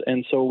fans,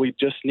 and so we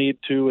just need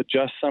to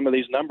adjust some of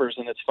these numbers.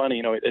 And it's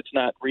funny, it's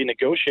not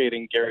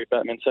renegotiating. Gary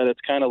Bettman said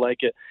it's kind of like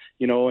it,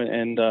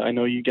 and I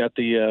know you got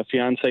the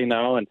fiance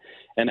now,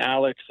 and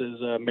Alex is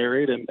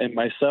married, and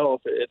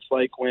myself. It's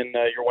like when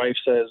your wife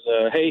says,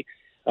 "Hey,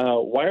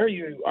 why are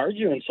you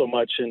arguing so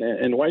much,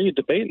 and why are you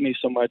debating me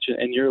so much?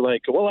 And you're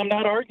like, well, I'm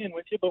not arguing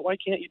with you, but why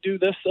can't you do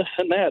this, this,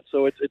 and that?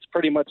 So it's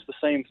pretty much the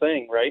same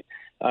thing, right?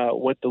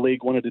 What the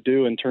league wanted to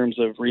do in terms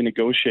of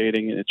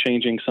renegotiating and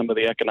changing some of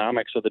the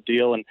economics of the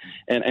deal.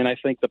 And I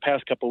think the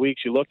past couple of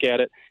weeks you look at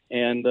it,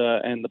 and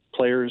the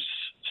players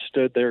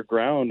stood their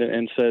ground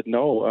and said,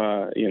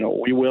 no,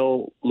 we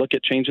will look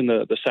at changing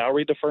the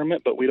salary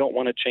deferment, but we don't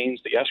want to change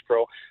the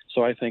escrow.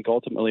 So I think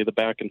ultimately the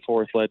back and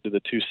forth led to the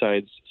two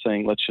sides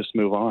saying, let's just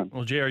move on.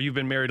 Well, JR, you've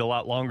been married a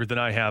lot longer than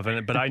I have,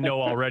 but I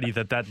know already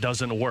that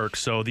doesn't work.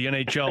 So the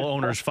NHL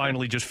owners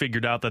finally just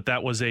figured out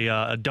that was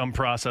a dumb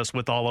process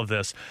with all of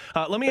this.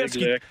 Let me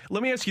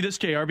ask you this,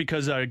 JR,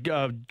 because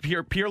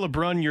Pierre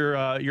LeBrun,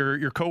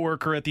 your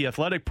coworker at The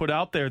Athletic, put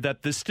out there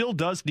that this still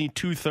does need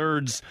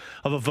 2/3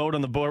 of a vote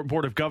on the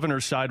Board of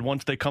Governors side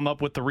once they come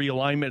up with the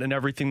realignment and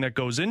everything that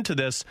goes into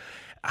this.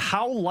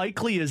 How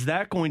likely is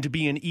that going to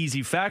be an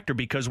easy factor?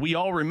 Because we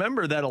all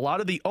remember that a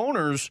lot of the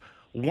owners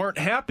weren't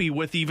happy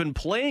with even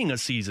playing a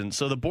season.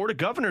 So the Board of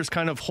Governors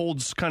kind of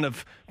holds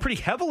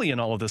pretty heavily in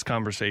all of this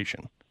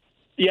conversation.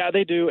 Yeah,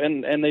 they do,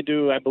 and they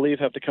do, I believe,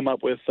 have to come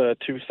up with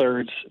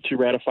 2/3 to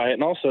ratify it,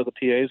 and also the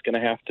PA is going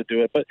to have to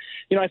do it. But,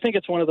 I think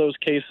it's one of those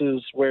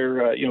cases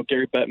where,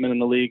 Gary Bettman and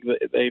the league,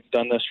 they've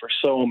done this for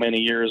so many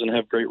years and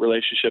have great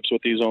relationships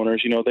with these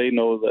owners. They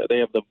know that they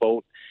have the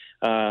vote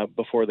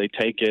before they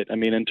take it. I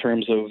mean, in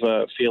terms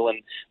of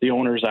feeling the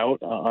owners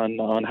out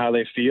on how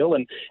they feel.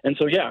 And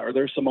so, are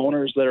there some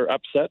owners that are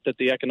upset that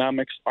the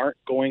economics aren't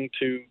going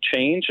to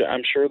change?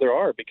 I'm sure there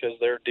are, because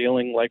they're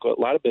dealing, like a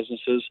lot of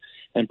businesses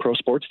and pro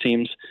sports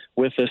teams,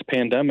 with this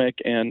pandemic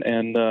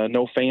and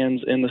no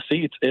fans in the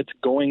seats. It's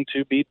going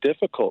to be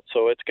difficult.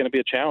 So it's going to be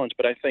a challenge.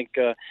 But I think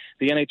the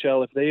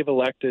NHL, if they've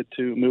elected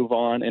to move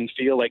on and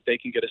feel like they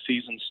can get a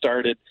season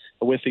started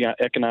with the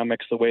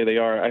economics the way they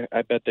are,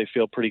 I bet they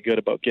feel pretty good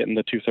about getting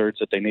the 2/3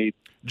 that they need.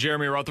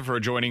 Jeremy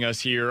Rutherford joining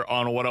us here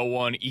on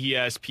 101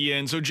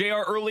 ESPN. So,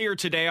 JR, earlier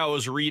today I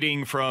was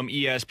reading from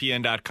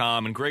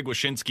ESPN.com, and Greg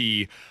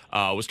Wyshynski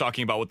was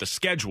talking about what the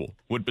schedule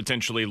would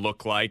potentially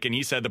look like. And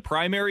he said the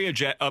primary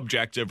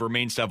objective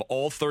remains to have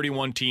all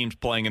 31 teams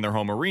playing in their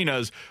home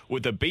arenas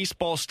with a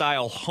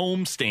baseball-style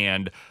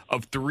homestand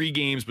of 3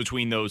 games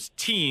between those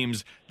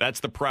teams. That's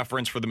the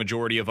preference for the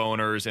majority of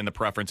owners and the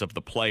preference of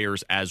the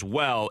players as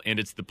well. And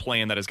it's the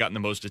plan that has gotten the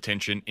most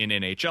attention in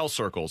NHL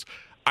circles.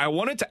 I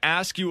wanted to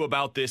ask you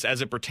about this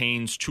as it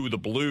pertains to the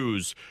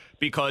Blues,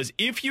 because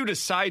if you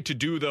decide to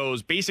do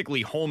those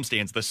basically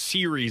homestands, the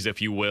series,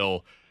 if you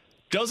will,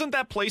 doesn't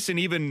that place an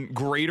even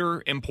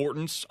greater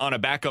importance on a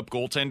backup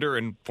goaltender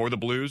and for the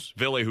Blues,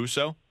 Ville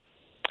Husso?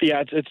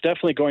 Yeah, it's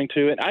definitely going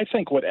to. And I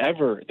think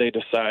whatever they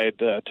decide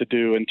to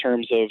do in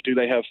terms of, do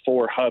they have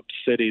 4 hub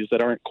cities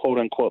that aren't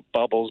quote-unquote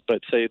bubbles,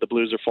 but say the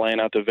Blues are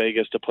flying out to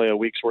Vegas to play a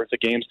week's worth of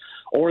games,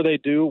 or they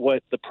do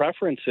what the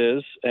preference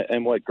is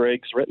and what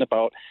Greg's written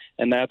about,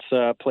 and that's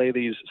play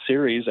these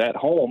series at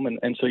home,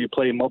 and so you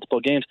play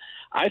multiple games.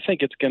 I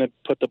think it's going to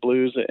put the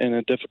Blues in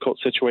a difficult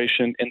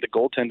situation in the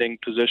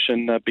goaltending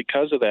position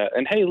because of that.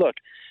 And, hey, look,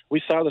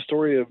 we saw the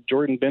story of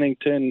Jordan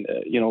Binnington.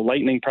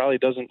 Lightning probably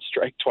doesn't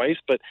strike twice,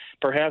 but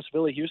perhaps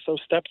Ville Husso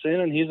steps in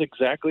and he's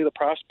exactly the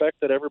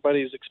prospect that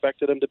everybody's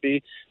expected him to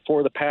be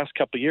for the past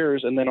couple of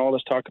years. And then all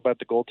this talk about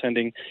the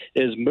goaltending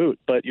is moot.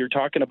 But you're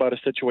talking about a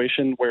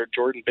situation where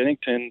Jordan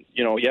Binnington,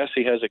 yes,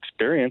 he has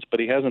experience, but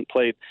he hasn't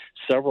played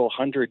several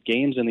hundred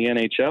games in the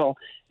NHL.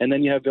 And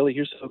then you have Ville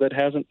Husso that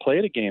hasn't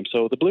played a game.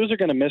 So the Blues are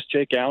going to miss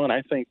Jake Allen,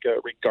 I think,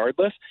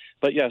 regardless.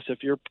 But, yes,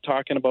 if you're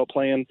talking about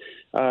playing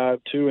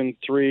 2 and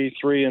 3,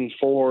 3 and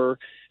 4,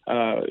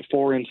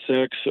 4 and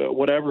 6,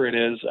 whatever it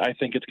is, I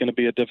think it's going to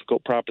be a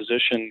difficult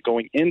proposition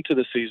going into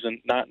the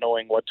season, not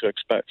knowing what to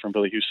expect from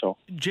Ville Husso.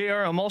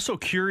 JR, I'm also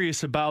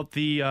curious about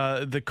the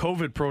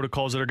COVID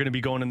protocols that are going to be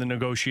going in the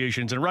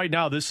negotiations. And right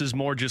now, this is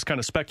more just kind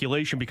of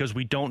speculation because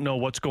we don't know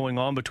what's going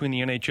on between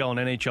the NHL and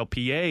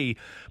NHLPA.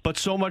 But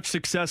so much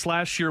success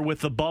last year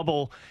with the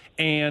bubble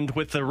and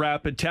with the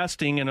rapid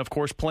testing and, of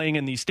course, playing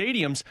in these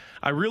stadiums,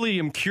 I really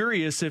am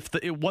curious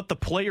what the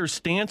players'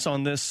 stance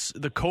on this,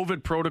 the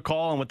COVID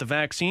protocol and with the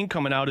vaccine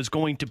coming out is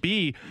going to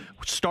be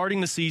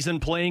starting the season,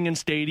 playing in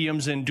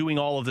stadiums and doing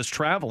all of this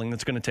traveling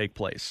that's going to take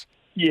place.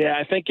 Yeah,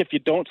 I think if you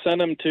don't send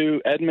them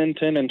to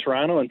Edmonton and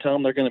Toronto and tell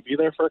them they're going to be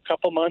there for a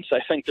couple months, I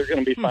think they're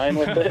going to be fine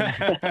with it.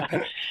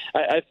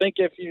 I think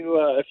if you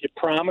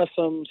promise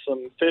them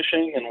some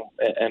fishing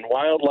and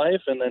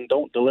wildlife and then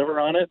don't deliver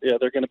on it, yeah,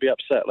 they're going to be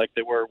upset like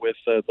they were with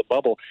the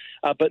bubble.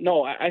 But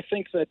no, I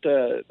think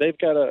that they've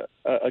got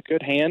a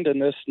good hand in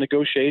this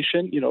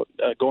negotiation.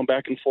 Going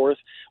back and forth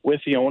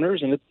with the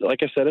owners, and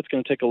like I said, it's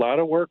going to take a lot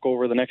of work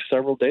over the next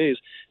several days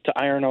to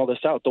iron all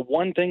this out. The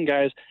one thing,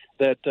 guys,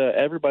 that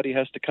everybody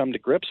has to come to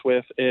grips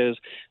with is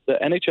the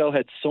NHL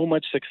had so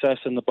much success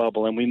in the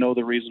bubble, and we know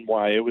the reason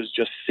why. It was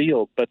just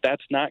sealed, but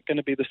that's not going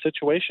to be the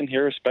situation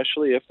here,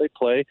 especially if they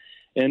play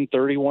in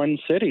 31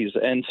 cities.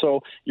 And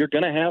so you're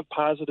going to have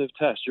positive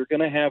tests. You're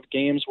going to have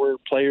games where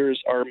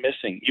players are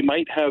missing. You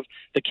might have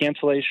the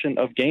cancellation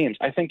of games.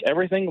 I think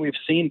everything we've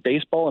seen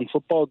baseball and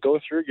football go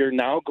through, you're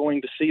now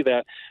going to see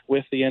that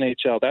with the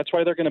NHL. That's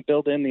why they're going to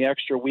build in the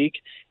extra week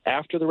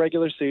after the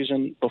regular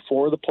season,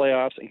 before the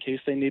playoffs, in case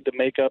they need to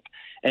make up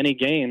any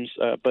games.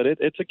 But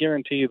it's a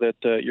guarantee that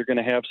you're going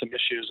to have some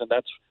issues, and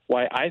that's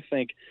why I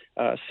think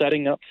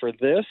setting up for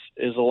this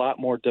is a lot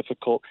more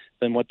difficult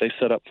than what they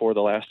set up for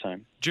the last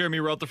time.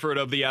 Jeremy Rutherford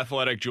of The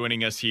Athletic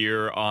joining us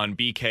here on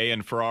BK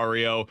and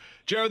Ferrario.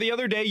 Jared, the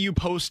other day you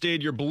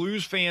posted your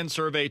Blues Fan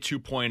Survey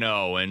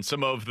 2.0, and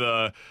some of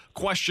the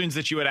questions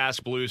that you had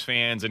asked Blues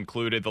fans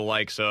included the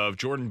likes of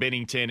Jordan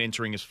Binnington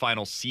entering his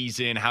final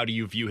season. How do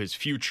you view his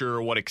future?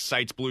 What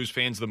excites Blues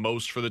fans the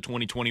most for the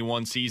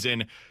 2021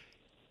 season?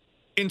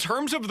 In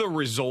terms of the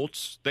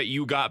results that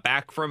you got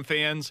back from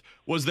fans,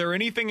 was there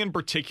anything in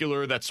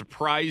particular that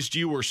surprised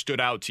you or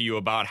stood out to you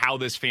about how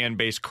this fan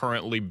base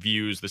currently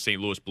views the St.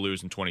 Louis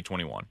Blues in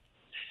 2021?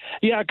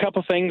 Yeah, a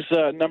couple things.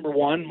 Number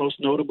one, most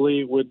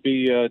notably, would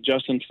be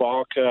Justin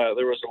Falk.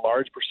 There was a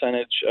large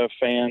percentage of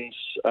fans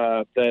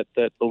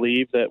that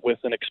believe that with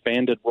an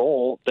expanded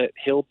role that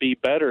he'll be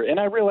better. And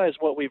I realize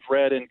what we've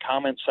read in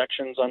comment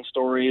sections on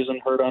stories and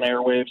heard on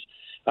airwaves.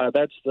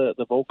 That's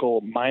the vocal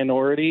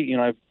minority. You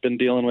know, I've been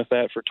dealing with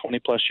that for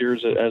 20-plus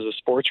years as a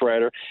sports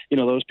writer. You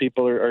know, those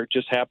people are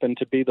just happen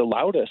to be the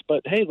loudest.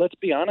 But, hey, let's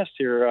be honest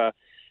here.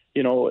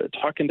 You know,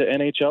 talking to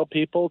NHL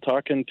people,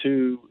 talking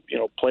to, you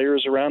know,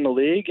 players around the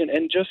league, and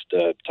just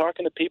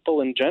talking to people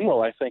in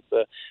general, I think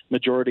the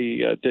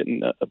majority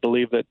didn't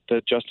believe that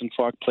Justin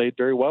Falk played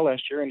very well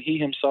last year, and he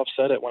himself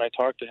said it when I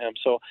talked to him.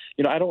 So,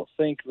 you know, I don't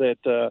think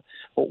that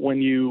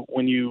when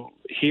you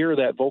hear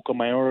that vocal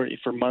minority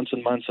for months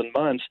and months and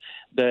months,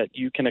 that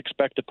you can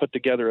expect to put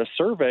together a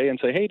survey and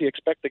say, hey, do you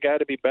expect the guy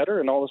to be better?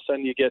 And all of a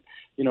sudden you get,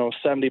 you know,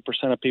 70%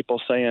 of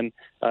people saying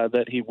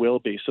that he will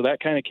be. So that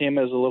kind of came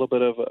as a little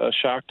bit of a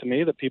shock to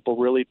me, that people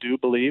really do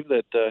believe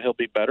that he'll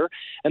be better.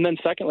 And then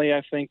secondly,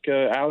 I think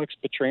Alex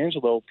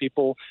Pietrangelo,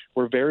 people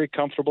were very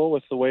comfortable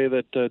with the way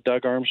that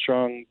Doug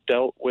Armstrong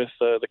dealt with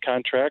the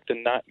contract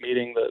and not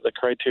meeting the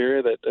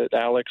criteria that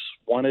Alex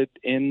wanted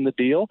in the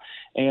deal.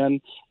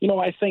 And, you know,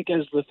 I think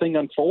as the thing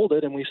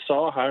unfolded and we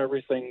saw how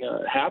everything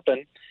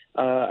happened,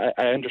 I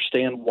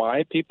understand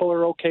why people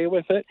are okay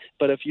with it.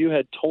 But if you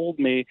had told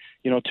me,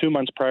 you know, 2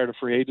 months prior to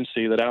free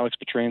agency that Alex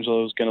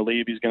Pietrangelo is going to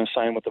leave, he's going to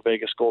sign with the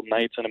Vegas Golden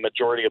Knights, and a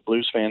majority of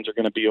Blues fans are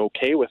going to be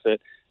okay with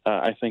it,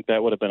 I think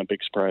that would have been a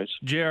big surprise.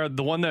 Jared,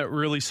 the one that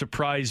really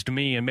surprised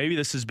me, and maybe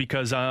this is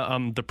because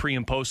I'm the pre-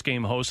 and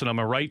post-game host and I'm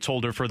a rights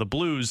holder for the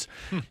Blues,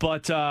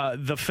 but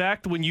the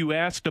fact when you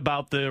asked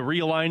about the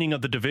realigning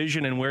of the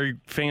division and where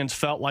fans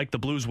felt like the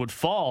Blues would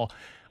fall,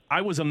 I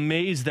was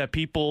amazed that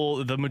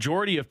the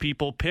majority of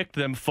people picked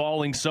them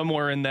falling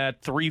somewhere in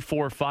that 3,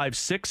 4, 5,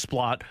 6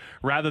 slot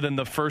rather than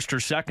the first or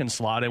second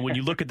slot. And when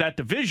you look at that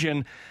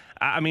division,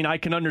 I mean, I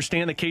can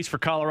understand the case for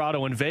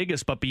Colorado and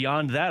Vegas, but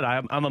beyond that,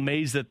 I'm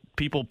amazed that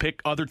people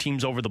pick other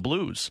teams over the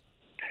Blues.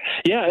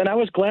 Yeah, and I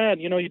was glad,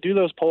 you know, you do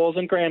those polls,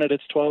 and granted,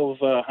 it's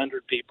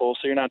 1,200 people,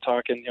 so you're not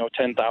talking, you know,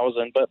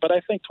 10,000, but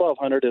I think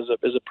 1,200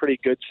 is a pretty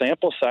good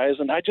sample size,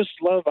 and I just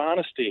love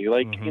honesty.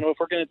 Like, you know, if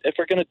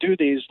we're gonna do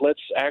these,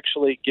 let's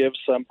actually give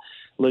some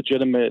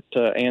legitimate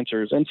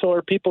answers. And so,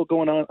 are people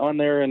going on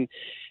there and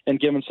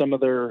giving some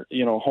of their,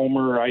 you know,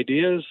 homer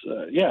ideas?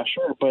 Yeah,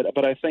 sure.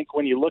 But I think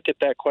when you look at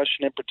that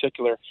question in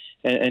particular,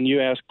 and you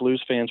ask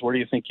Blues fans, where do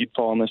you think you'd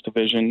fall in this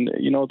division?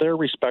 You know, they're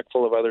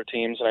respectful of other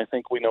teams, and I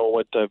think we know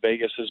what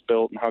Vegas has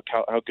built and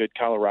how good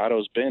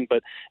Colorado's been.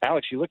 But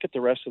Alex, you look at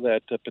the rest of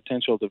that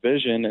potential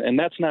division, and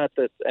that's not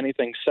that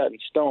anything's set in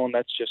stone.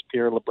 That's just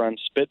Pierre LeBrun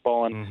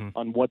spitballing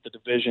on what the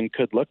division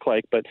could look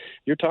like. But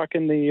you're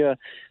talking the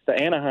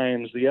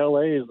Anaheims, the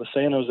LAs, the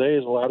San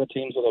Jose's, a lot of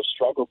teams that have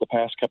struggled the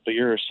past couple of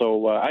years.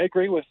 So I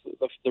agree with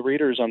the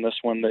readers on this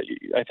one that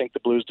I think the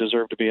Blues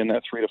deserve to be in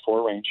that 3 to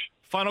 4 range.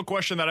 Final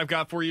question that I've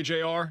got for you,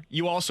 JR.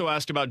 You also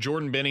asked about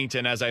Jordan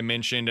Binnington, as I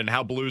mentioned, and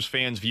how Blues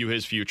fans view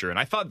his future. And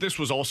I thought this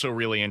was also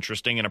really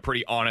interesting and a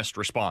pretty honest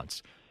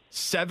response.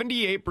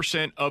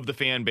 78% of the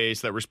fan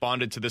base that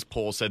responded to this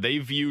poll said they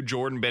view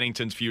Jordan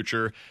Binnington's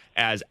future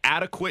as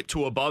adequate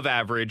to above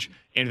average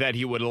and that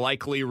he would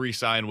likely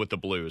re-sign with the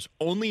Blues.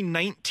 Only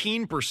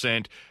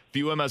 19%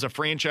 view him as a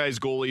franchise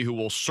goalie who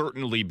will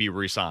certainly be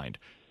re-signed.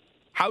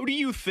 How do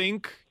you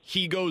think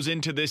he goes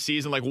into this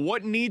season? Like,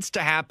 what needs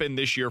to happen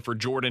this year for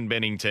Jordan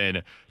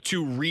Binnington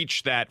to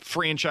reach that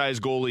franchise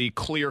goalie,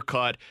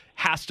 clear-cut,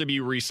 has to be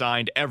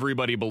re-signed?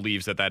 Everybody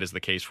believes that is the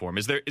case for him.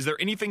 Is there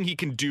anything he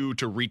can do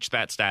to reach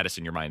that status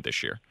in your mind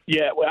this year?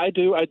 Yeah, well, I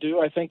do.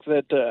 I think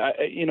that,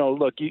 you know,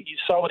 look, you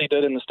saw what he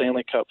did in the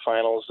Stanley Cup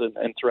Finals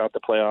and throughout the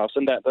playoffs,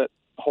 and that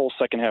whole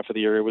second half of the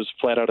year, it was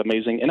flat out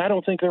amazing. And I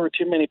don't think there were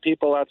too many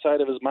people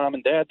outside of his mom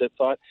and dad that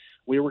thought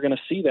we were going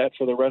to see that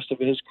for the rest of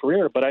his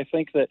career. But I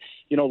think that,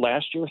 you know,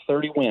 last year,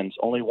 30 wins,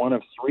 only one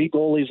of 3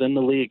 goalies in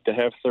the league to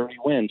have 30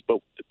 wins. But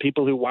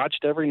people who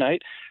watched every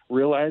night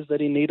realized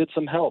that he needed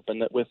some help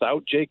and that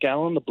without Jake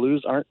Allen, the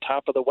Blues aren't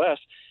top of the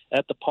West.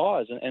 at the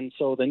pause. And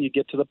so then you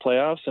get to the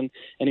playoffs, and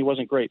he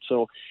wasn't great.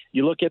 So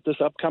you look at this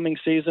upcoming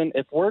season,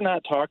 if we're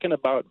not talking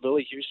about Ville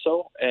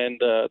Husso and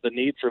the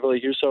need for Ville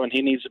Husso, and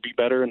he needs to be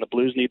better, and the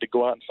Blues need to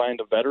go out and find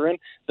a veteran,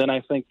 then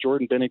I think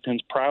Jordan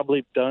Binnington's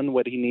probably done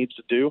what he needs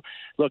to do.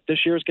 Look,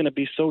 this year is going to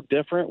be so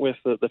different with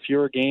the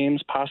fewer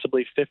games,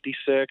 possibly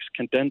 56,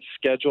 condensed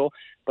schedule.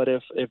 But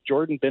if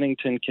Jordan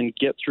Binnington can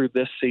get through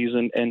this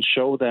season and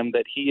show them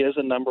that he is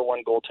a number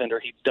one goaltender,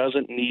 he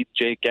doesn't need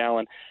Jake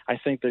Allen, I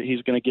think that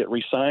he's going to get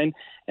re-signed.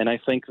 And I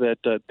think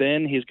that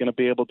then he's going to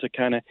be able to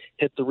kind of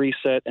hit the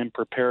reset and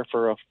prepare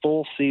for a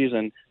full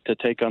season to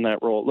take on that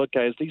role. Look,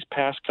 guys, these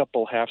past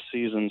couple half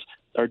seasons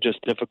are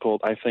just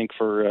difficult, I think,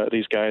 for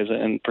these guys,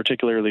 and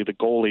particularly the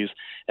goalies.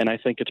 And I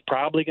think it's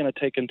probably going to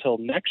take until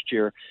next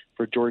year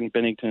for Jordan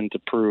Binnington to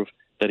prove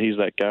that he's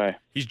that guy.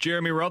 He's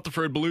Jeremy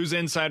Rutherford, Blues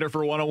insider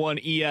for 101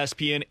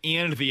 ESPN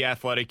and The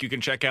Athletic. You can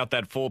check out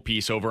that full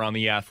piece over on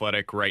The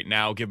Athletic right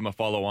now. Give him a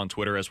follow on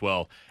Twitter as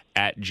well,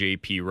 at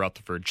JP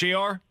Rutherford.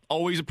 JR,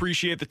 always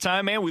appreciate the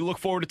time, man. We look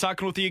forward to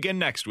talking with you again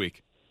next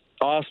week.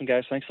 Awesome,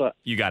 guys. Thanks a lot.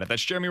 You got it.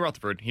 That's Jeremy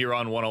Rutherford here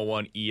on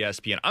 101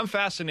 ESPN. I'm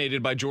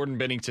fascinated by Jordan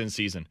Binnington's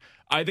season.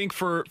 I think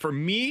for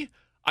me,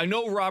 I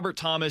know Robert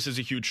Thomas is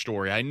a huge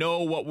story. I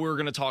know what we're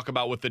going to talk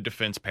about with the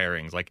defense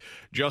pairings. Like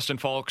Justin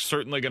Falk's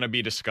certainly going to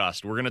be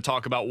discussed. We're going to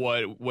talk about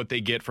what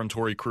they get from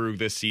Torrey Krug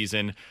this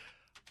season.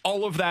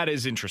 All of that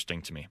is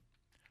interesting to me.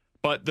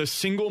 But the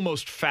single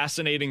most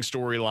fascinating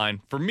storyline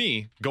for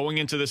me going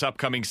into this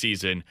upcoming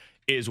season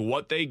is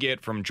what they get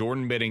from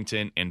Jordan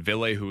Binnington and Ville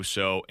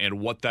Husso and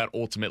what that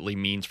ultimately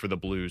means for the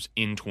Blues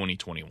in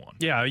 2021.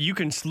 Yeah, you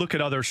can look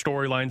at other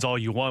storylines all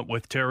you want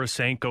with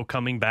Tarasenko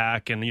coming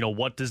back and,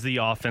 what does the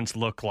offense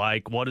look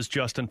like? What is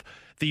Justin...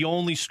 The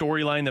only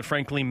storyline that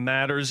frankly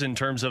matters in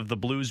terms of the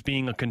Blues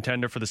being a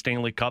contender for the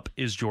Stanley Cup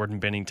is Jordan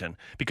Binnington,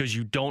 because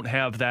you don't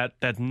have that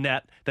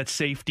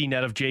safety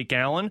net of Jake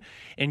Allen,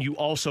 and you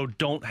also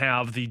don't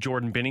have the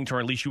Jordan Binnington,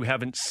 or at least you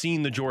haven't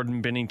seen the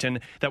Jordan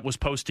Binnington that was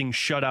posting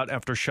shutout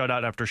after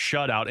shutout after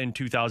shutout in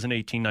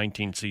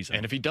 2018-19 season.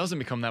 And if he doesn't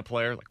become that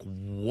player,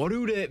 what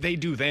do they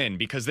do then?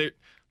 Because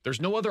there's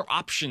no other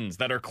options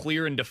that are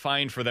clear and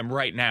defined for them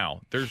right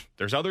now.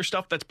 There's other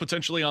stuff that's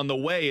potentially on the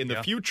way in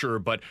the future,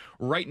 but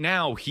right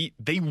now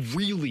they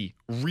really,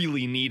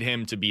 really need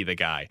him to be the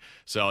guy.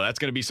 So that's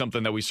going to be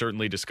something that we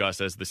certainly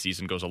discuss as the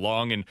season goes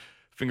along, and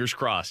fingers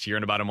crossed, here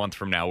in about a month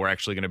from now, we're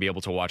actually going to be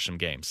able to watch some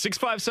games.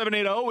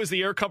 65780 is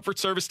the Air Comfort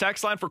Service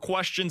text line for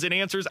questions and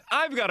answers.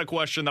 I've got a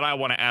question that I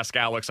want to ask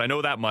Alex. I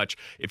know that much.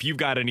 If you've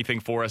got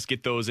anything for us,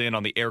 get those in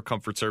on the Air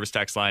Comfort Service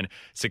text line,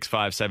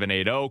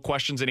 65780.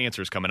 Questions and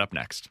answers coming up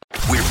next.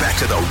 We're back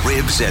to the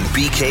Ribs and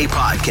BK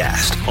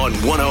podcast on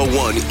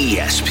 101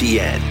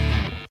 ESPN.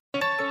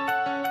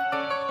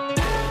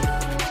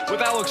 With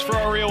Alex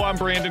Ferrario, I'm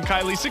Brandon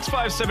Kiley.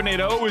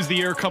 65780 is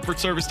the Air Comfort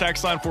Service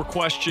text line for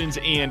questions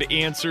and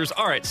answers.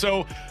 All right,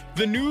 so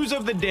the news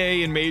of the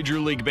day in Major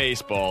League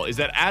Baseball is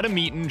that Adam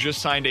Eaton just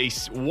signed a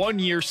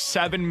one-year,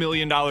 $7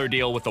 million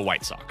deal with the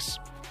White Sox.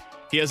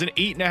 He has an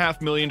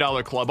 $8.5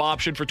 million club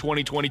option for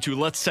 2022.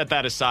 Let's set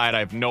that aside. I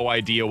have no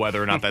idea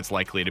whether or not that's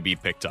likely to be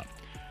picked up.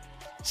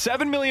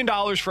 $7 million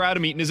for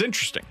Adam Eaton is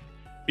interesting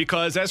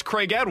because, as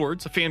Craig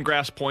Edwards, a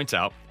Fangraphs, points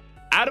out,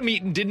 Adam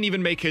Eaton didn't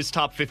even make his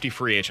top 50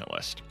 free agent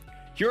list.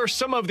 Here are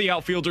some of the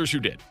outfielders who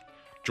did.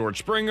 George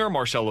Springer,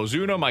 Marcell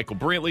Ozuna, Michael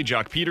Brantley,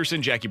 Jock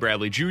Peterson, Jackie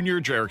Bradley Jr.,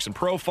 Jerickson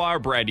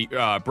Profar,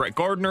 Brett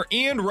Gardner,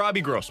 and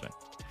Robbie Grossman.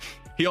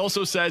 He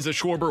also says that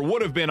Schwarber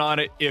would have been on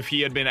it if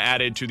he had been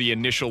added to the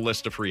initial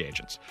list of free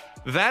agents.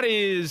 That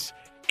is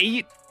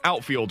 9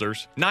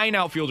 outfielders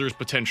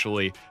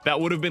potentially, that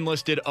would have been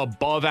listed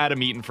above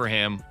Adam Eaton for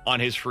him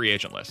on his free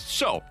agent list.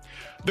 So,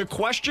 the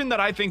question that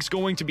I think is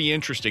going to be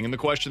interesting, and the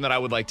question that I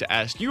would like to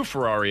ask you,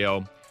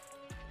 Ferrario,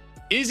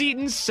 is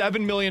Eaton's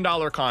 $7 million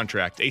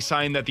contract a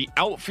sign that the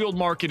outfield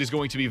market is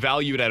going to be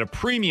valued at a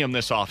premium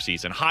this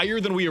offseason,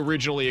 higher than we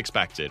originally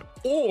expected?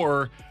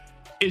 Or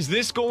is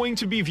this going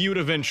to be viewed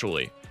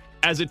eventually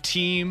as a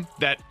team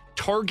that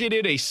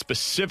targeted a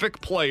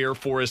specific player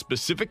for a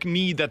specific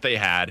need that they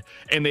had,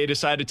 and they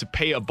decided to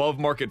pay above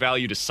market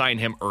value to sign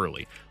him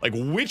early?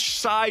 Which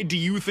side do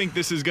you think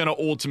this is going to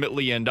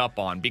ultimately end up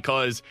on?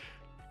 Because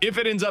if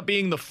it ends up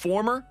being the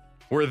former,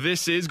 where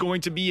this is going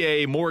to be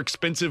a more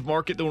expensive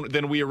market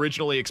than we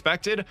originally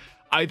expected,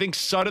 I think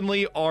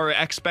suddenly our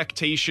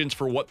expectations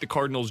for what the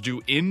Cardinals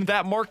do in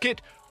that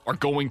market are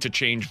going to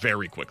change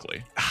very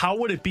quickly. How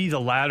would it be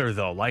the latter,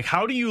 though?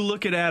 How do you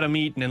look at Adam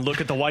Eaton and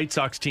look at the White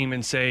Sox team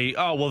and say,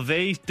 oh, well,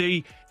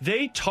 they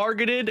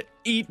targeted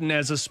Eaton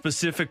as a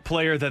specific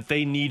player that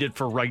they needed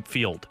for right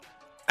field?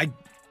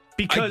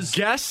 Because I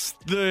guess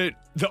the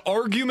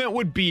argument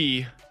would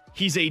be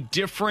he's a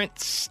different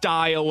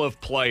style of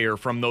player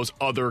from those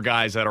other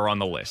guys that are on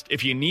the list.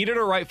 If you needed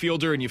a right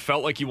fielder and you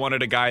felt like you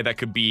wanted a guy that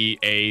could be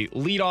a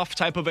leadoff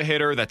type of a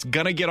hitter, that's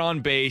going to get on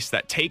base,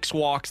 that takes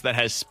walks, that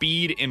has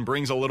speed and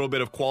brings a little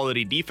bit of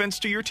quality defense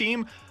to your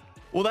team,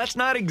 well, that's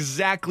not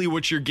exactly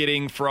what you're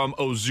getting from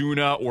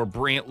Ozuna or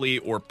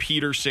Brantley or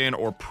Peterson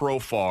or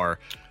Profar.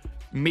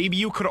 Maybe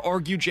you could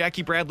argue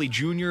Jackie Bradley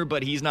Jr.,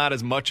 but he's not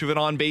as much of an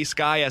on-base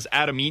guy as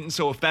Adam Eaton.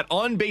 So if that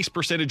on-base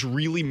percentage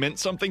really meant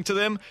something to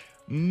them,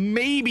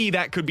 maybe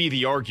that could be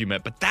the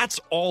argument, but that's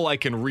all I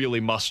can really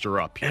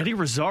muster up here. Eddie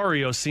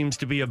Rosario seems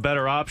to be a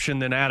better option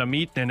than Adam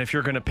Eaton, and if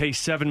you're going to pay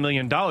 $7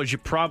 million, you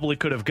probably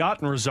could have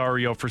gotten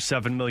Rosario for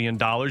 $7 million.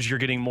 You're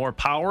getting more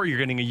power, you're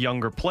getting a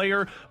younger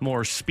player,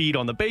 more speed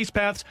on the base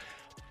paths.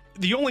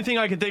 The only thing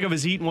I can think of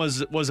is Eaton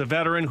was a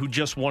veteran who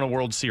just won a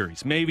World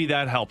Series. Maybe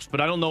that helps, but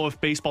I don't know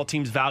if baseball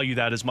teams value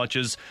that as much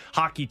as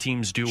hockey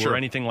teams do or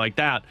anything like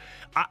that.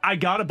 I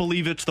got to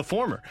believe it's the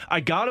former.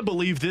 I got to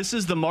believe this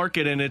is the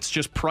market, and it's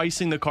just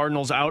pricing the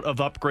Cardinals out of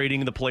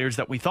upgrading the players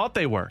that we thought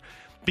they were.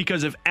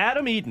 Because if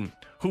Adam Eaton,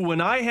 who when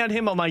I had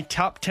him on my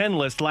top 10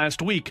 list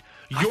last week,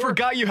 I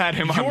forgot you had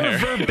him on there.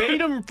 Your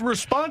verbatim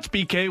response,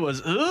 BK,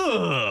 was,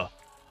 ugh.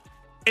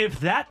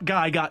 If that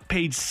guy got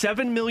paid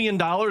 $7 million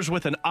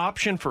with an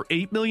option for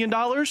 $8 million,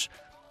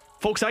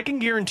 folks, I can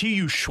guarantee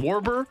you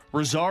Schwarber,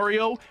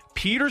 Rosario,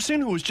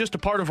 Peterson, who was just a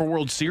part of a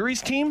World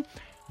Series team,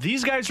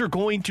 these guys are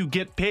going to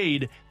get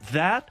paid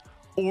that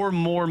or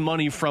more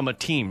money from a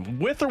team,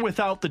 with or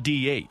without the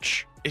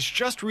DH. It's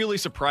just really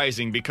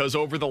surprising because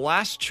over the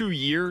last 2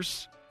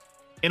 years,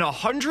 in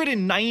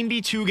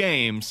 192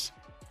 games,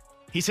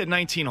 he's hit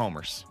 19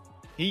 homers.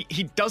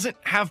 He doesn't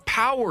have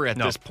power at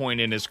this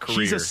point in his career.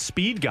 He's a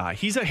speed guy.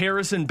 He's a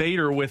Harrison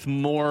Bader with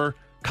more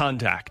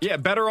contact. Yeah,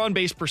 better on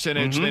base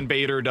percentage than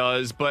Bader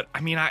does. But, I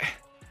mean,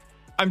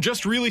 I'm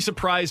just really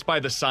surprised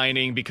by the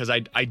signing because I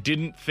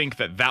didn't think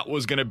that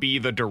was going to be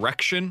the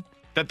direction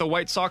that the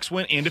White Sox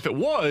went. And if it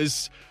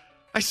was,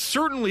 I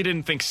certainly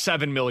didn't think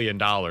 $7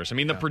 million. I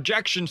mean, the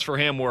projections for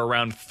him were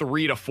around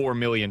 $3 to $4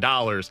 million.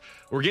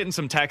 We're getting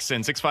some texts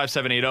in.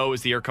 65780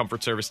 is the Air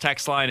Comfort Service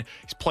text line.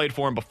 He's played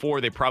for him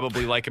before. They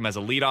probably like him as a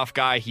leadoff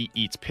guy. He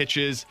eats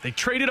pitches. They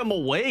traded him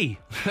away.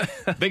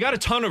 They got a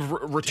ton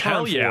of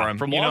return for him.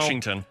 From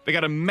Washington. They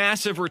got a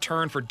massive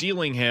return for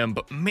dealing him.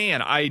 But,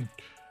 man,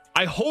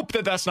 I hope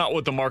that that's not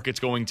what the market's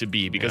going to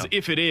be, because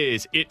if it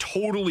is, it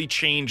totally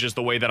changes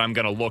the way that I'm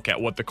going to look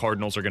at what the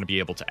Cardinals are going to be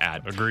able to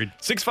add. Agreed.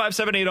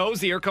 65780 is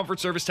the Air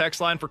Comfort Service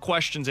text line for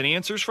questions and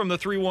answers from the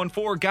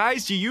 314.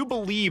 Guys, do you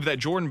believe that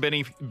Jordan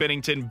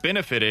Bennington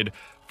benefited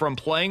from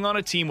playing on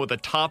a team with a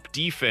top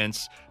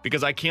defense?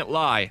 Because I can't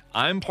lie,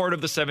 I'm part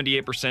of the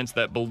 78%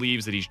 that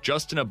believes that he's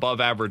just an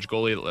above-average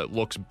goalie that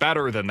looks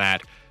better than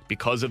that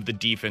because of the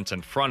defense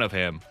in front of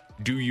him.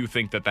 Do you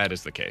think that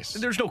is the case?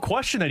 There's no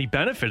question that he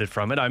benefited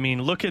from it. I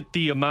mean, look at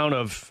the amount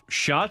of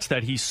shots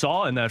that he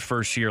saw in that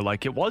first year.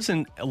 Like, it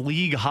wasn't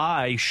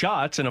league-high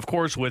shots. And, of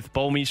course, with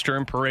Bouwmeester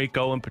and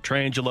Parayko and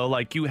Pietrangelo,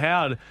 like, you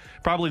had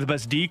probably the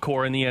best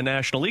D-core in the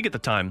National League at the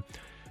time.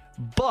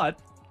 But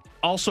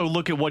also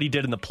look at what he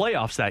did in the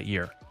playoffs that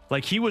year.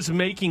 Like, he was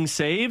making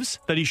saves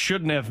that he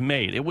shouldn't have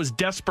made. It was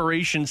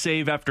desperation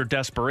save after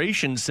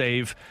desperation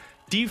save.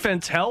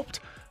 Defense helped.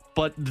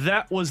 But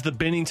that was the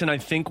Binnington I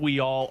think we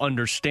all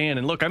understand.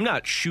 And look, I'm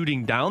not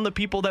shooting down the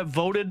people that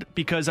voted,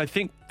 because I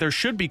think there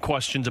should be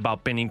questions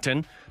about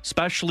Binnington,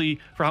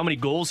 especially for how many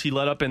goals he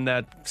let up in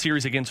that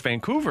series against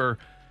Vancouver.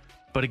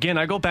 But again,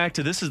 I go back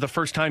to this is the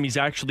first time he's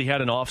actually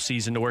had an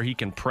offseason to where he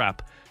can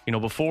prep. You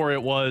know, before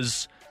it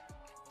was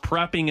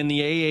prepping in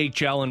the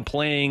AHL and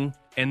playing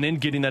and then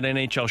getting that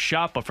NHL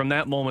shot. But from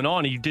that moment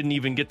on, he didn't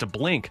even get to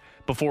blink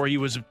before he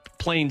was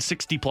playing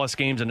 60-plus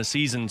games in a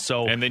season.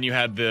 So, and then you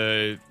had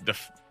the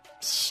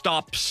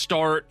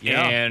stop-start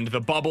and the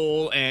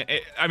bubble, and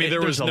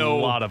there was no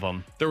a lot of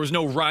them. There was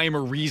no rhyme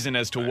or reason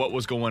as to what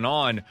was going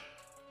on.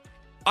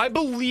 I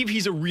believe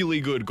he's a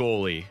really good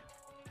goalie.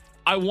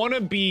 I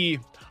want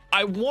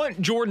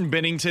Jordan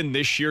Binnington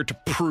this year to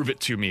prove it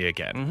to me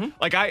again.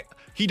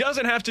 He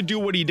doesn't have to do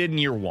what he did in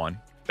year one.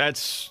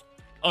 That's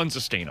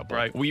unsustainable.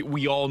 Right.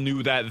 We all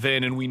knew that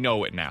then, and we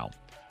know it now.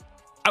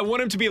 I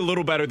want him to be a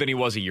little better than he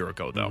was a year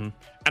ago, though.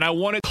 And I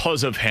want it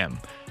because of him.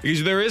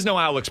 Because there is no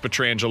Alex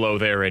Pietrangelo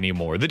there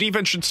anymore. The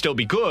defense should still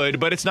be good,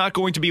 but it's not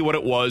going to be what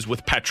it was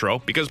with Petro,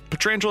 because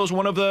Pietrangelo is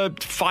one of the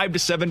 5 to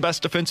 7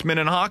 best defensemen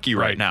in hockey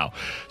right now.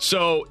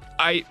 So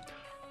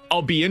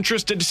I'll be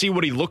interested to see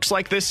what he looks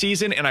like this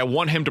season, and I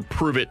want him to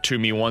prove it to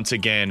me once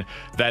again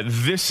that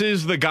this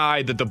is the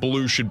guy that the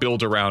Blues should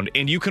build around,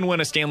 and you can win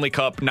a Stanley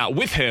Cup not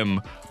with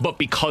him, but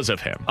because of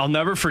him. I'll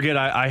never forget,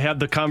 I had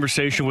the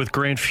conversation with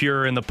Grant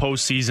Fuhr in the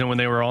postseason when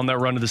they were on that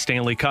run to the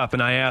Stanley Cup,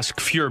 and I asked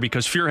Fuhr,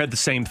 because Fuhr had the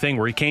same thing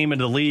where he came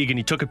into the league and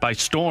he took it by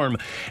storm,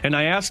 and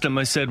I asked him,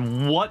 I said,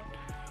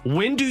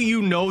 when do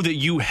you know that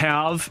you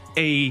have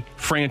a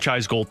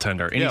franchise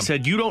goaltender? And he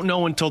said, you don't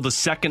know until the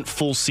second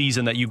full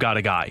season that you got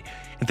a guy.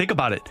 And think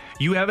about it.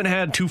 You haven't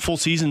had 2 full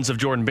seasons of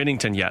Jordan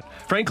Binnington yet.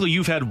 Frankly,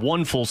 you've had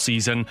 1 full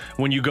season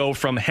when you go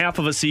from half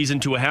of a season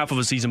to a half of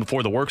a season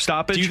before the work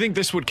stoppage. Do you think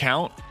this would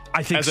count?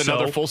 I think as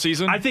another full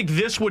season? I think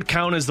this would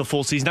count as the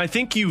full season. I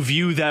think you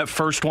view that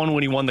first one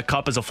when he won the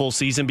Cup as a full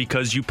season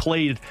because you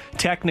played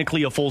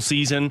technically a full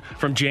season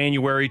from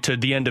January to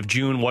the end of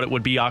June, what it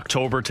would be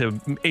October to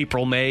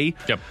April, May.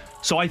 Yep.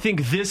 So I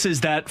think this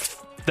is that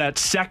that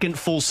second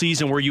full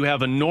season where you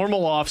have a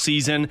normal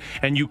offseason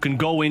and you can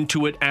go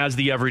into it as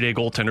the everyday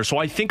goaltender. So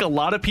I think a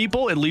lot of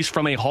people, at least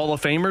from a Hall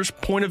of Famer's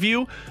point of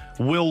view,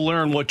 will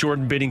learn what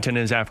Jordan Binnington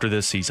is after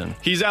this season.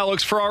 He's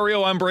Alex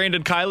Ferrario. I'm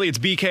Brandon Kiley. It's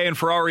BK and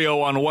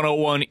Ferrario on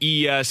 101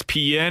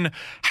 ESPN.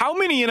 How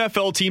many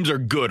NFL teams are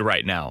good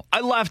right now?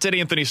 I laughed at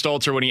Anthony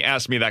Stalter when he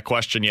asked me that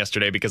question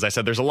yesterday because I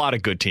said there's a lot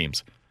of good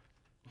teams.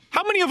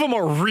 How many of them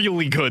are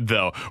really good,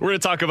 though? We're going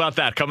to talk about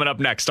that coming up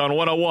next on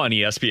 101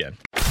 ESPN.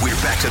 We're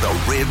back to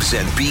the Ribs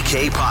and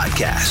BK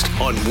podcast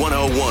on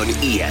 101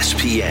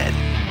 ESPN.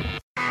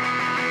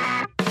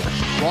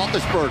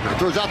 Roethlisberger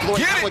throws out to the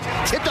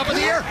right, tipped up in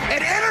the air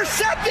and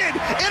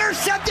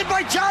intercepted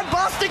by John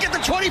Bostic at the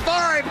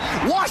 25.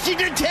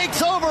 Washington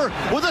takes over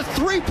with a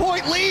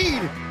 3-point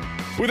lead.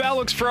 With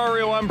Alex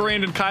Ferrario, I'm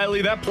Brandon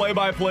Kiley. That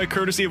play-by-play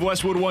courtesy of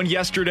Westwood One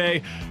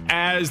yesterday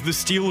as the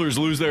Steelers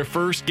lose their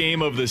first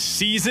game of the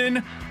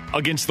season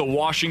against the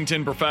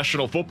Washington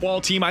professional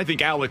football team. I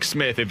think Alex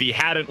Smith, if he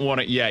hadn't won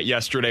it yet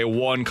yesterday,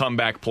 won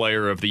comeback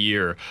player of the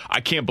year. I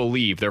can't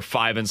believe they're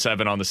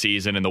 5-7 on the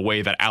season and the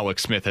way that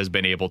Alex Smith has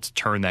been able to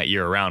turn that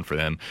year around for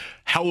them.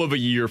 Hell of a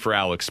year for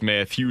Alex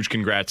Smith. Huge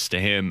congrats to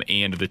him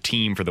and the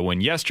team for the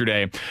win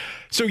yesterday.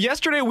 So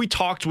yesterday we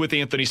talked with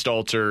Anthony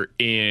Stalter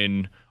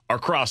in our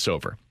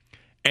crossover,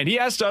 and he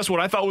asked us what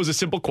I thought was a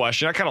simple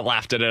question. I kind of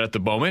laughed at it at the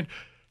moment.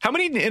 How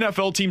many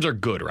NFL teams are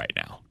good right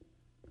now?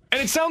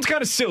 And it sounds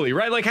kind of silly,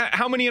 right? Like,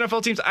 how many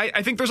NFL teams?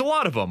 I think there's a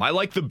lot of them. I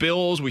like the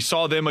Bills. We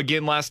saw them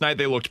again last night.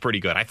 They looked pretty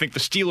good. I think the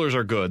Steelers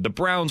are good. The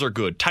Browns are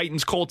good.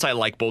 Titans, Colts, I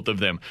like both of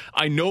them.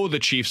 I know the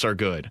Chiefs are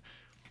good.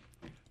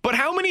 But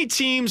how many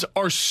teams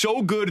are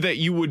so good that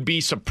you would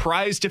be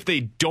surprised if they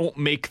don't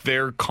make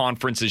their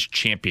conference's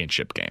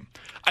championship game?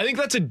 I think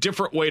that's a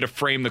different way to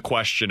frame the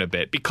question a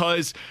bit,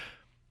 because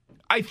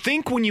I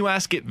think when you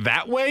ask it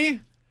that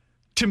way,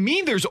 to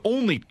me, there's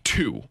only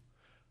two.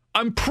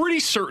 I'm pretty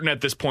certain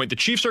at this point the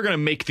Chiefs are going to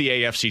make the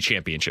AFC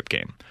championship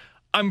game.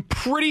 I'm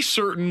pretty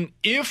certain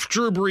if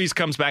Drew Brees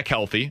comes back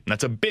healthy, and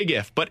that's a big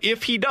if, but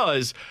if he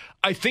does,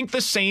 I think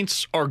the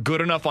Saints are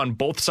good enough on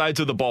both sides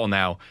of the ball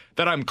now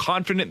that I'm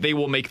confident they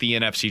will make the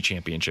NFC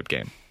championship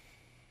game.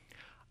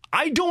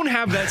 I don't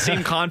have that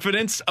same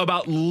confidence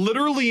about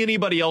literally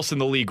anybody else in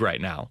the league right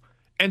now.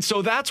 And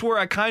so that's where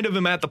I kind of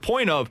am at the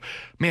point of,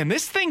 man,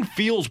 this thing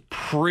feels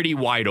pretty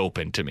wide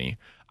open to me.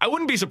 I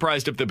wouldn't be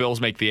surprised if the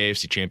Bills make the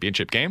AFC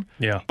championship game.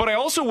 Yeah. But I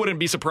also wouldn't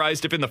be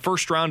surprised if in the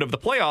first round of the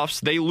playoffs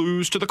they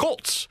lose to the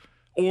Colts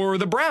or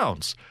the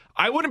Browns.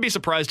 I wouldn't be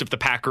surprised if the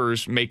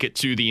Packers make it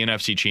to the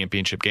NFC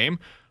championship game.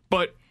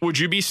 But would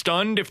you be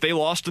stunned if they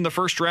lost in the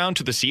first round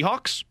to the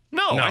Seahawks?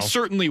 No, I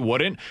certainly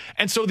wouldn't.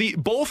 And so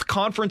both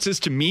conferences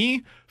to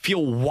me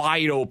feel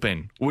wide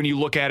open when you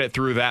look at it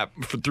through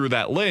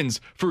that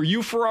lens. For you,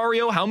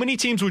 Ferrario, how many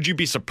teams would you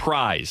be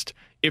surprised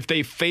if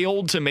they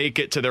failed to make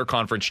it to their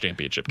conference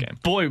championship game?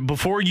 Boy,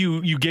 before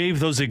you gave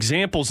those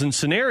examples and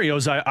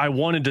scenarios, I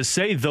wanted to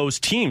say those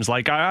teams.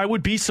 Like, I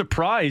would be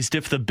surprised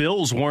if the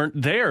Bills weren't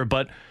there,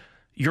 but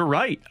you're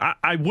right.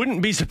 I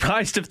wouldn't be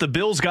surprised if the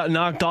Bills got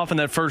knocked off in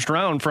that first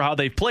round for how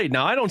they've played.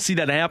 Now, I don't see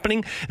that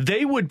happening.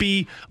 They would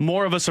be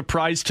more of a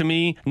surprise to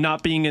me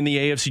not being in the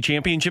AFC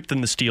championship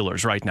than the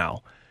Steelers right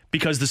now.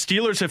 Because the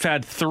Steelers have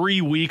had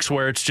 3 weeks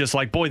where it's just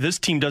like, boy, this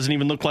team doesn't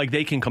even look like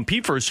they can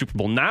compete for a Super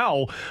Bowl.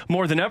 Now,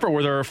 more than ever,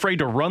 where they're afraid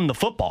to run the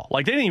football.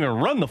 Like, they didn't even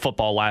run the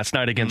football last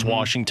night against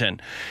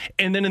Washington.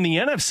 And then in the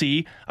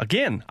NFC,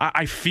 again,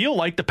 I feel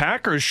like the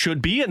Packers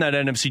should be in that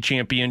NFC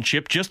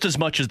championship just as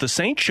much as the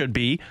Saints should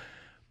be.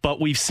 But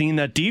we've seen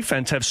that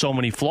defense have so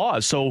many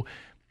flaws. So,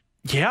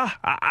 yeah,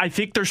 I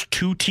think there's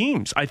two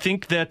teams. I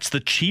think that's the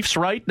Chiefs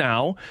right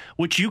now,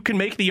 which you can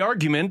make the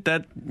argument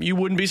that you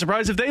wouldn't be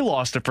surprised if they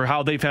lost it for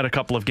how they've had a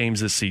couple of games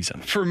this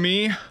season. For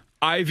me,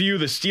 I view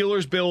the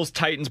Steelers, Bills,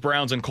 Titans,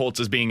 Browns, and Colts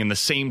as being in the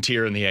same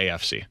tier in the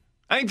AFC.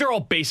 I think they're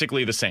all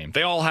basically the same.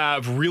 They all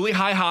have really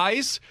high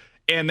highs,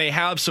 and they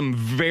have some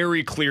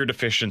very clear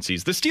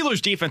deficiencies. The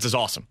Steelers' defense is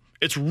awesome.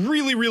 It's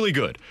really, really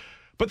good.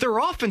 But their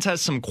offense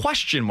has some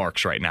question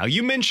marks right now.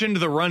 You mentioned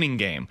the running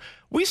game.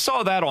 We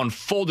saw that on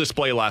full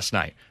display last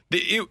night.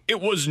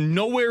 It was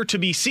nowhere to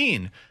be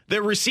seen.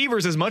 The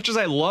receivers, as much as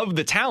I love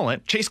the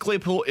talent, Chase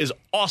Claypool is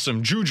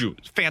awesome. Juju,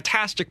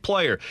 fantastic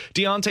player.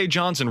 Deontay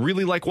Johnson,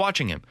 really like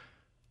watching him.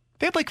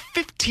 They had like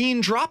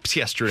 15 drops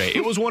yesterday.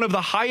 It was one of the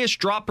highest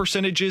drop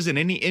percentages in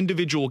any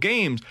individual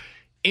games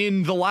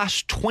in the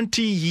last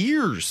 20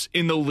 years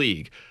in the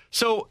league.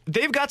 So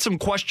they've got some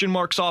question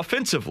marks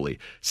offensively.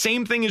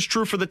 Same thing is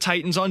true for the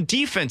Titans on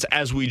defense,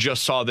 as we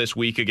just saw this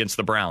week against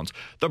the Browns.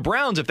 The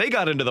Browns, if they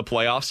got into the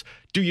playoffs,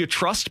 do you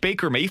trust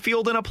Baker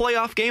Mayfield in a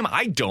playoff game?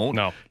 I don't.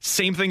 No.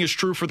 Same thing is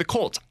true for the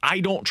Colts. I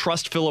don't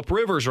trust Phillip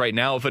Rivers right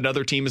now if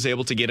another team is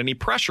able to get any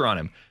pressure on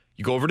him.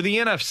 You go over to the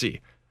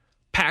NFC.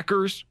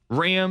 Packers,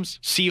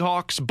 Rams,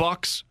 Seahawks,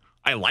 Bucks.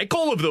 I like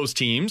all of those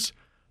teams,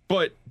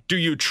 but do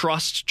you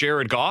trust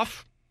Jared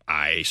Goff?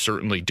 I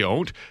certainly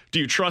don't. Do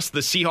you trust the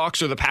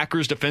Seahawks or the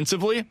Packers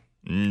defensively?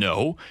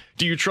 No.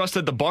 Do you trust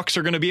that the Bucs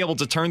are going to be able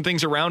to turn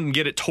things around and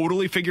get it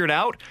totally figured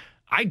out?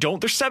 I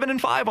don't. They're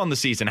 7-5 on the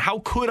season. How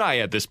could I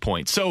at this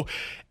point? So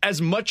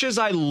as much as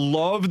I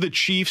love the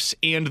Chiefs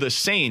and the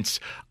Saints,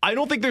 I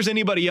don't think there's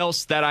anybody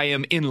else that I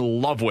am in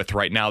love with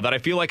right now that I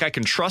feel like I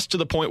can trust to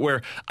the point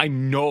where I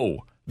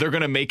know they're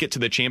going to make it to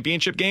the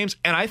championship games.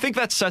 And I think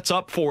that sets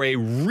up for a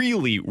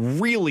really,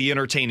 really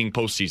entertaining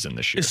postseason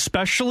this year.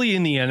 Especially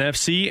in the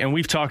NFC, and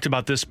we've talked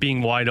about this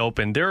being wide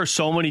open. There are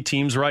so many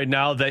teams right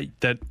now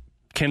that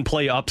can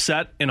play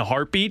upset in a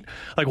heartbeat.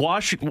 Like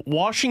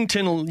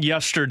Washington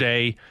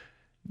yesterday,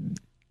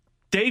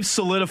 they've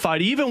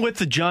solidified, even with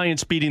the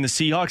Giants beating the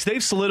Seahawks,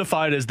 they've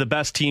solidified as the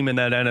best team in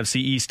that NFC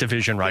East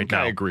division right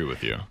now. I agree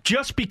with you.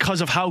 Just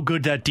because of how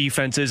good that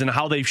defense is and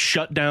how they've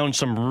shut down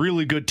some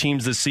really good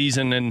teams this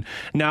season, and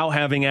now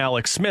having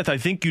Alex Smith, I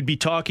think you'd be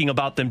talking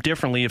about them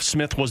differently if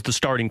Smith was the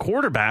starting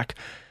quarterback.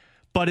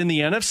 But in the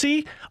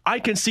NFC, I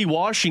can see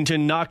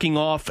Washington knocking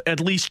off at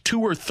least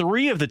 2 or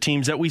 3 of the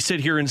teams that we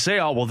sit here and say,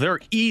 oh, well, they're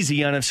easy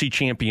NFC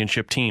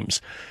championship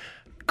teams.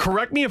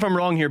 Correct me if I'm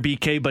wrong here,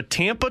 BK, but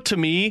Tampa, to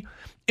me,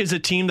 is a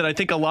team that I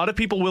think a lot of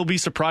people will be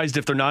surprised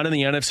if they're not in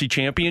the NFC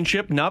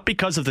championship, not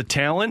because of the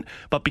talent,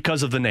 but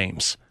because of the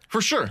names.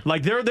 For sure.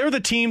 Like, they're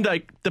the team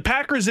that, the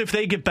Packers, if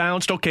they get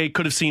bounced, okay,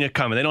 could have seen it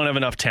coming. They don't have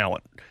enough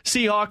talent.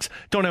 Seahawks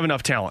don't have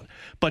enough talent.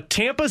 But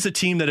Tampa's a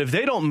team that if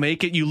they don't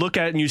make it, you look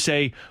at it and you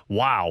say,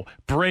 wow,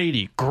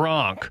 Brady,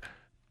 Gronk,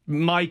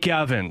 Mike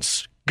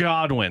Evans,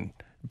 Godwin,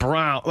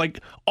 Brown, like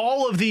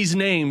all of these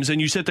names, and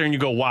you sit there and you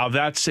go, wow,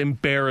 that's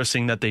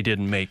embarrassing that they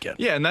didn't make it.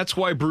 Yeah, and that's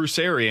why Bruce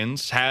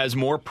Arians has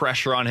more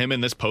pressure on him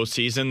in this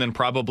postseason than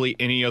probably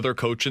any other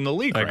coach in the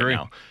league right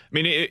now. I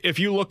mean, if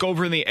you look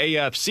over in the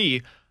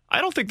AFC, I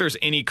don't think there's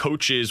any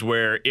coaches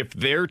where if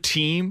their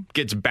team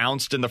gets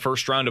bounced in the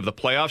first round of the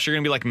playoffs, you're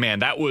going to be like, man,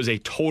 that was a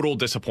total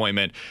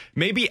disappointment.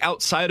 Maybe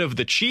outside of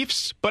the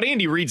Chiefs, but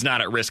Andy Reid's not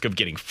at risk of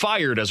getting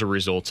fired as a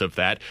result of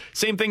that.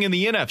 Same thing in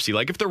the NFC.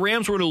 Like if the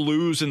Rams were to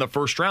lose in the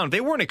first round,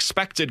 they weren't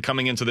expected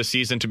coming into the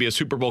season to be a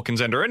Super Bowl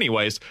contender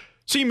anyways.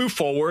 So you move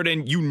forward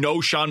and you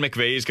know Sean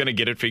McVay is going to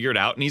get it figured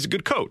out and he's a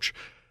good coach.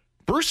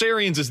 Bruce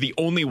Arians is the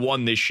only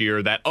one this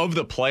year that of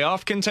the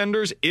playoff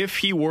contenders, if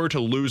he were to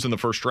lose in the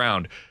first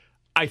round,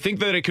 I think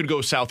that it could go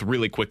south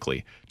really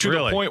quickly to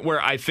the point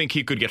where I think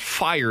he could get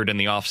fired in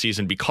the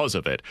offseason because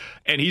of it.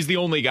 And he's the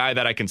only guy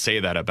that I can say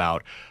that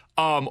about.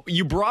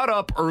 You brought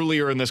up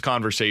earlier in this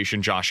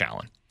conversation Josh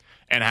Allen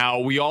and how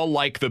we all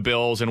like the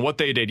Bills, and what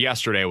they did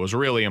yesterday was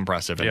really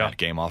impressive in that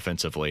game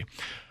offensively.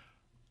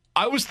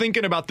 I was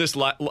thinking about this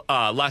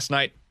last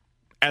night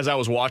as I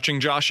was watching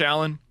Josh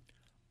Allen.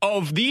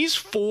 Of these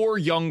 4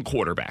 young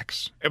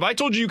quarterbacks, if I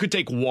told you could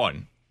take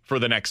one for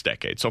the next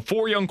decade, so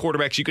 4 young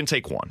quarterbacks, you can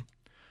take one.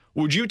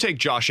 Would you take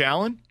Josh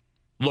Allen,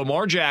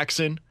 Lamar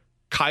Jackson,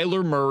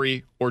 Kyler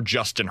Murray, or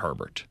Justin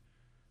Herbert?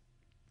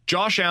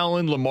 Josh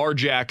Allen, Lamar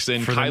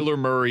Jackson, Kyler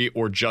Murray,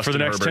 or Justin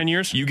Herbert. For the next 10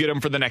 years? You get him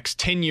for the next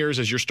 10 years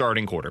as your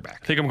starting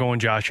quarterback. I think I'm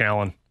going Josh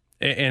Allen.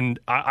 And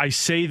I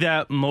say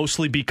that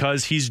mostly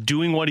because he's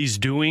doing what he's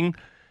doing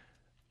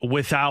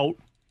without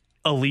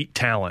elite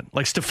talent.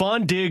 Like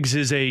Stephon Diggs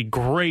is a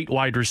great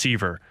wide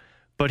receiver,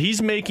 but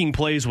he's making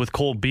plays with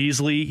Cole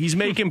Beasley. He's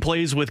making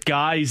plays with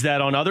guys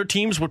that on other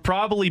teams would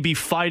probably be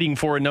fighting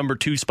for a number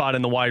 2 spot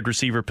in the wide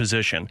receiver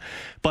position.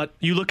 But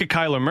you look at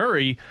Kyler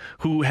Murray,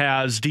 who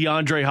has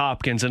DeAndre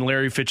Hopkins and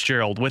Larry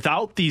Fitzgerald.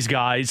 Without these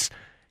guys,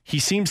 he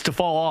seems to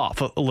fall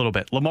off a little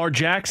bit. Lamar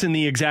Jackson,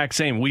 the exact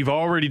same. We've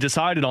already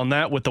decided on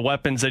that with the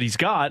weapons that he's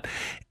got.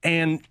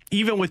 And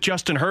even with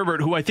Justin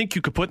Herbert, who I think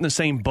you could put in the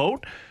same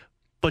boat,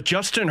 but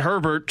Justin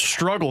Herbert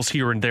struggles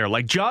here and there.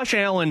 Like Josh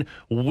Allen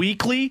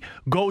weekly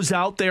goes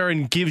out there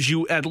and gives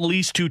you at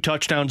least 2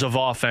 touchdowns of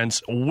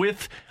offense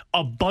with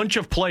a bunch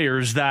of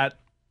players that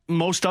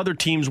most other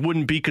teams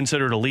wouldn't be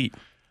considered elite.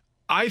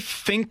 I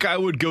think I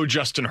would go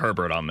Justin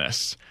Herbert on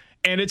this.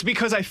 And it's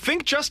because I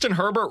think Justin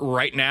Herbert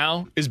right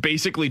now is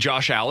basically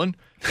Josh Allen.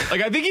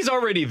 Like, I think he's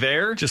already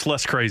there. Just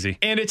less crazy.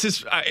 And it's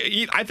his,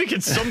 I think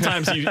it's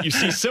sometimes you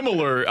see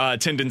similar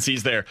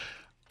tendencies there.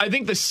 I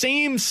think the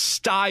same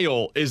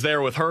style is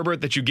there with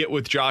Herbert that you get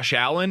with Josh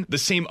Allen, the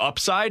same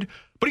upside,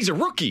 but he's a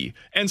rookie.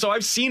 And so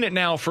I've seen it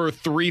now for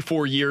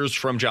 3-4 years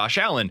from Josh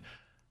Allen.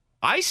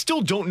 I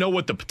still don't know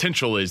what the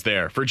potential is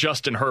there for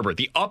Justin Herbert.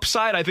 The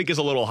upside, I think, is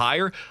a little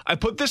higher. I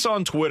put this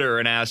on Twitter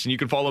and asked, and you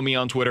can follow me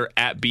on Twitter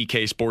at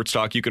BK Sports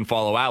Talk. You can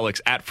follow Alex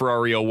at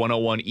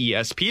Ferrario101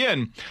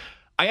 ESPN.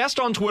 I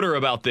asked on Twitter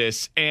about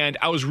this, and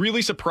I was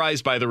really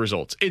surprised by the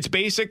results. It's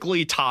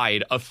basically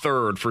tied a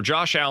third for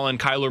Josh Allen,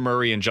 Kyler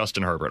Murray, and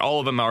Justin Herbert. All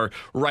of them are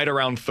right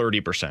around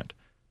 30%.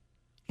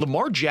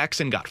 Lamar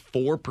Jackson got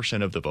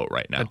 4% of the vote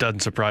right now. That doesn't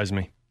surprise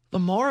me.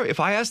 Lamar, if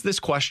I asked this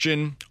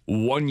question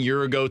 1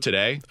 year ago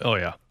today,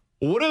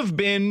 would have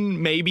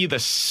been maybe the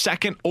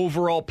 2nd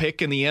overall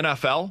pick in the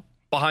NFL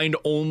behind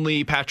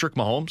only Patrick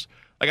Mahomes.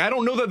 Like, I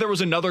don't know that there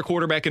was another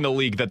quarterback in the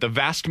league that the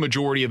vast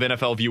majority of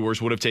NFL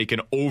viewers would have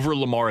taken over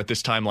Lamar at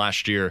this time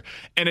last year.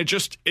 And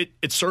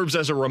it serves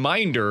as a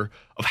reminder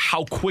of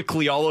how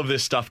quickly all of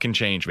this stuff can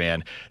change,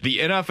 man. The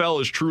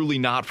NFL is truly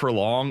not for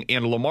long,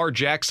 and Lamar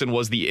Jackson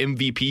was the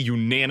MVP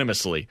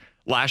unanimously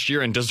last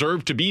year and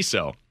deserved to be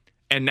so.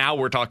 And now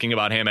we're talking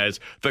about him as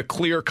the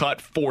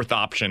clear-cut fourth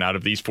option out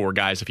of these four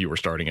guys if you were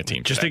starting a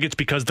team. Just think it's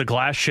because the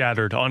glass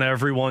shattered on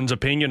everyone's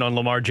opinion on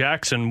Lamar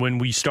Jackson when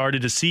we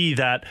started to see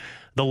that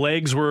the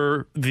legs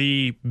were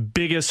the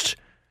biggest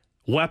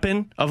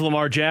weapon of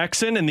Lamar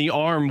Jackson and the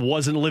arm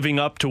wasn't living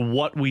up to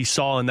what we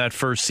saw in that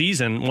first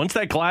season. Once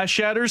that glass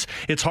shatters,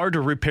 it's hard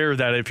to repair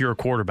that if you're a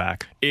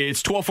quarterback.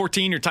 It's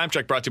 12:14. Your time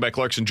check brought to you by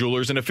Clarkson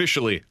Jewelers, an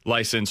officially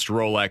licensed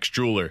Rolex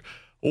jeweler.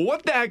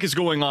 What the heck is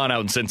going on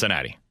out in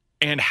Cincinnati?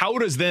 And how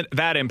does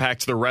that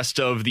impact the rest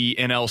of the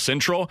NL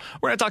Central?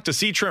 We're going to talk to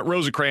C. Trent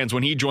Rosecrans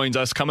when he joins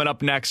us coming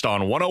up next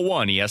on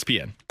 101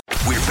 ESPN.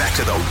 We're back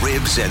to the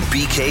Ribs and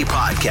BK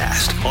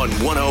podcast on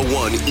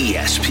 101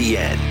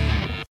 ESPN.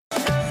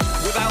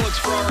 With Alex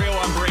Ferrario,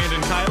 I'm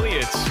Brandon Kiley.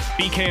 It's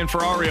BK and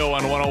Ferrario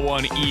on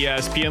 101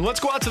 ESPN. Let's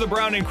go out to the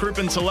Brown and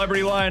Crouppen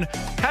Celebrity Line.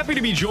 Happy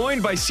to be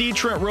joined by C.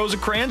 Trent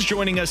Rosecrans,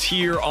 joining us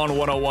here on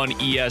 101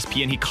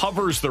 ESPN. He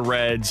covers the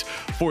Reds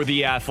for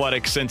the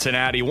Athletic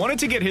Cincinnati. Wanted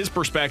to get his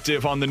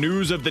perspective on the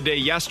news of the day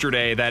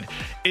yesterday that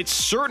it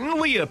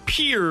certainly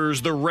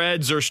appears the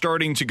Reds are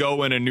starting to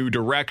go in a new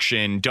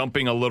direction,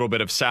 dumping a little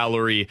bit of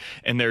salary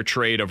in their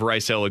trade of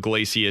Raisel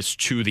Iglesias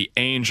to the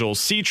Angels.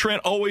 C.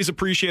 Trent, always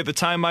appreciate the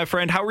time, my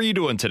friend. How are you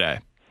doing today?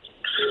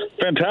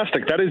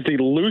 Fantastic. That is the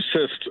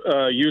loosest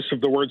use of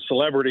the word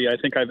celebrity I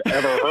think I've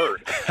ever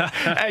heard.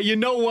 Hey, you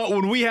know what?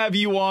 When we have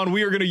you on,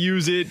 we are going to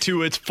use it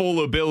to its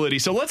full ability.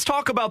 So let's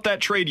talk about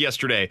that trade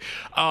yesterday.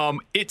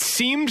 It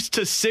seems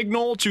to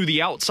signal to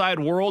the outside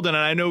world, and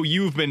I know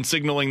you've been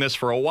signaling this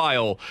for a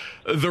while,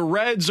 the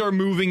Reds are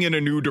moving in a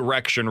new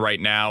direction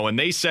right now, and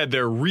they said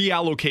they're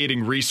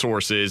reallocating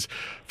resources.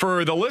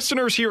 For the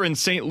listeners here in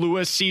St.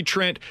 Louis, C.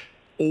 Trent,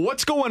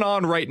 what's going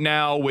on right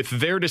now with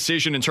their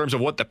decision in terms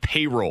of what the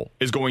payroll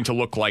is going to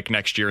look like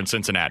next year in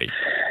Cincinnati?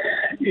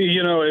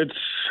 You know, it's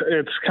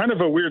kind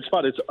of a weird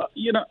spot. It's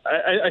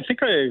I think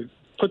I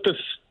put this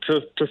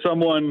to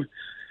someone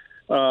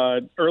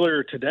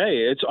earlier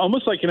today. It's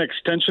almost like an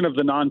extension of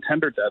the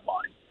non-tender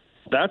deadline.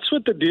 That's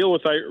what the deal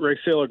with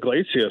Raisel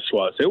Iglesias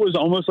was. It was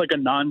almost like a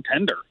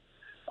non-tender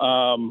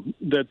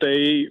that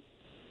they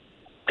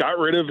got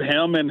rid of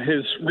him and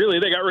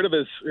they got rid of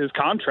his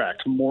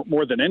contract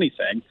more than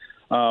anything.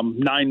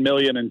 $9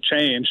 million and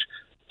change.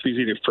 It's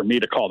easy for me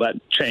to call that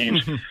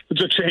change.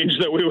 It's a change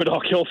that we would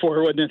all kill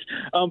for, wouldn't it?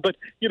 But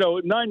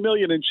 $9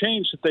 million and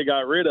change that they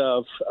got rid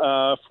of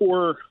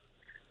for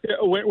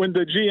when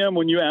the GM,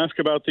 when you ask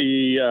about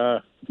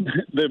the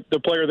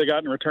player they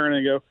got in return,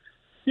 and go,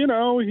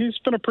 he's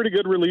been a pretty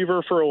good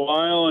reliever for a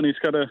while, and he's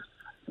got a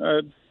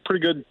pretty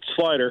good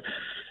slider.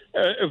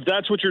 If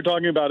that's what you're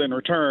talking about in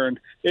return,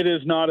 it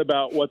is not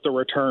about what the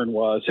return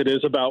was. It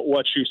is about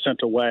what you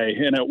sent away.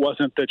 And it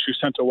wasn't that you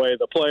sent away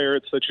the player,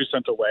 it's that you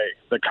sent away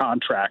the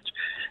contract.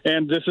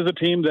 And this is a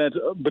team that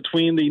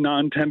between the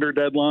non-tender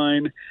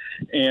deadline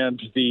and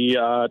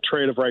the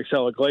trade of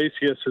Raisel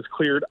Iglesias has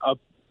cleared up,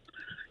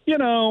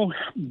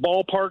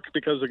 ballpark,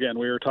 because, again,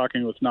 we were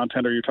talking with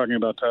non-tender, you're talking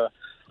about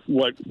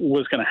what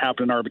was going to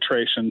happen in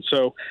arbitration.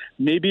 So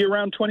maybe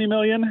around $20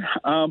 million,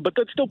 but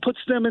that still puts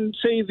them in,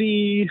 say,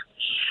 the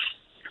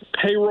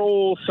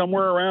payroll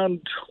somewhere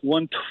around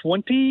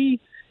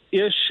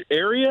 120-ish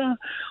area.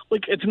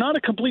 Like, it's not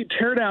a complete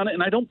teardown,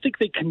 and I don't think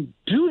they can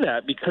do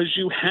that because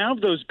you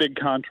have those big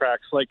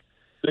contracts like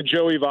the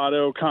Joey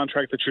Votto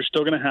contract that you're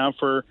still going to have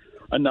for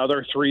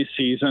another 3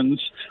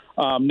 seasons,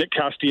 Nick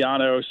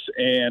Castellanos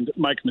and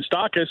Mike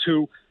Moustakas,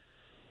 who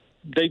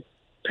they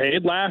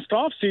paid last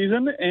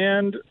offseason,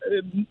 and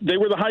they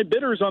were the high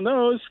bidders on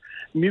those.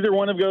 Neither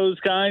one of those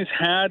guys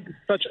had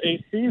such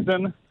a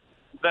season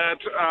that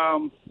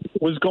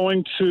was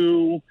going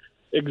to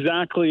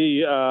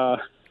exactly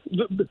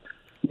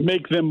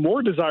make them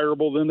more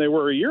desirable than they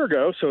were a year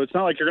ago. So it's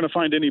not like you're going to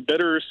find any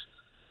bidders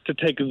to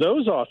take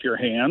those off your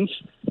hands.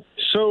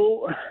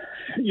 So,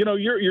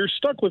 you're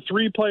stuck with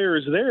 3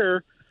 players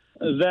there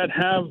that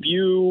have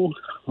you,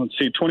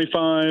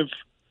 25,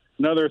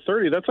 another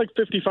 30, that's like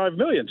 $55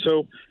 million.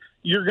 So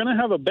you're going to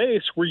have a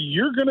base where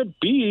you're going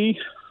to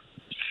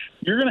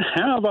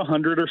have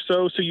 100 or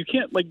so. So you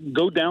can't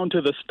go down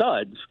to the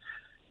studs.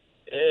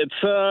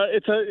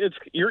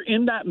 You're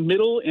in that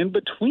middle in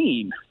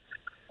between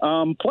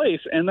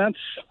place. And that's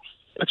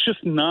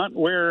just not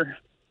where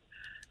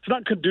it's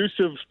not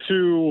conducive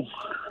to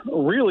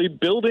really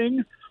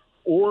building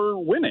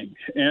or winning.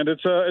 And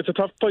it's a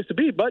tough place to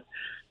be, but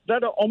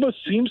that almost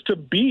seems to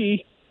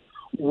be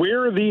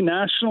where the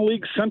National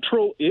League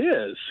Central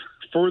is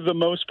for the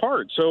most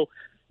part. So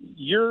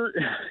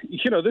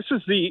this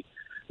is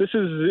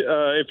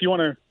if you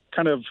want to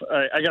kind of,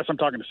 I guess I'm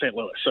talking to St.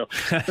 Louis. So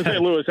in St.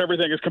 Louis,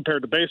 everything is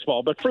compared to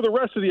baseball, but for the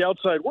rest of the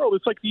outside world,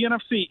 it's like the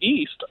NFC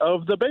East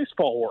of the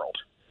baseball world.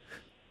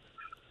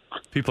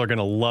 People are going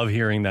to love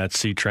hearing that,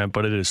 C. Trent,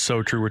 but it is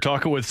so true. We're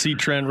talking with C.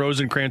 Trent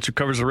Rosenkrantz, who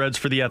covers the Reds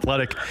for The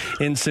Athletic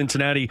in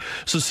Cincinnati.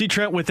 So, C.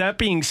 Trent, with that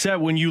being said,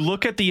 when you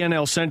look at the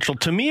NL Central,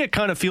 to me it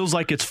kind of feels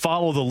like it's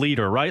follow the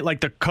leader, right?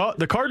 Like the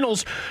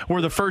Cardinals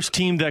were the first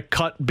team that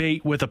cut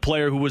bait with a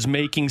player who was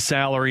making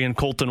salary in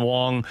Colton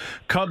Wong.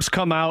 Cubs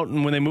come out,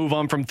 and when they move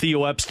on from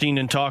Theo Epstein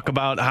and talk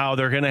about how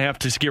they're going to have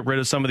to get rid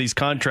of some of these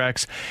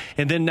contracts,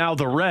 and then now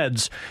the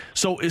Reds.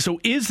 So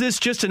is this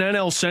just an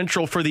NL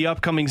Central for the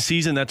upcoming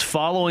season that's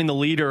following the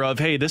leader of,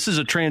 hey, this is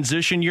a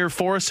transition year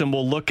for us, and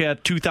we'll look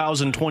at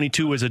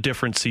 2022 as a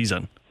different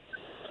season?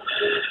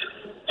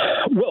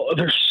 Well,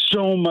 there's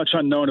so much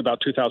unknown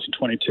about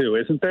 2022,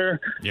 isn't there?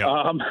 Yeah.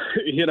 And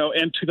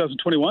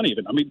 2021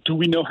 even. I mean, do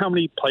we know how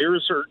many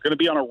players are going to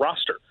be on a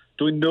roster?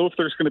 Do we know if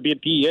there's going to be a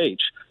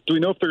DH? Do we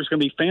know if there's going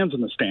to be fans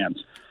in the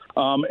stands?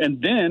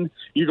 And then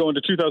you go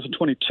into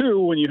 2022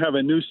 when you have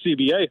a new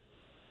CBA.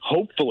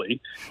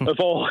 Hopefully, if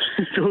all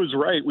goes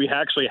right, we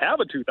actually have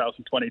a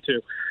 2022.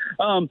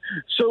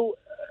 So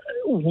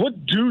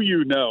what do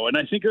you know? And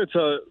I think it's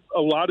a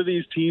lot of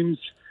these teams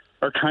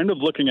are kind of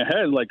looking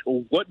ahead, like,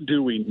 what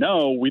do we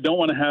know? We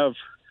want to have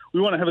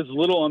as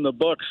little on the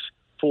books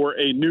for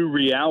a new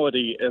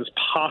reality as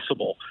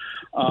possible.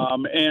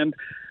 And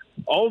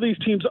all these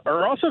teams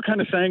are also kind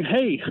of saying,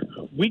 hey,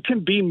 we can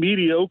be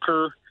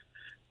mediocre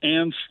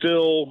and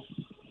still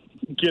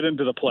get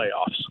into the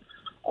playoffs.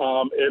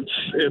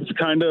 It's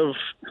kind of,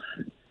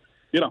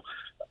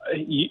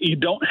 you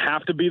don't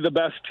have to be the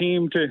best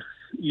team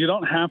you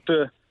don't have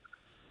to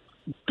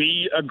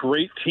be a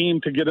great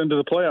team to get into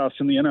the playoffs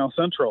in the NL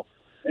Central.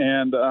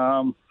 And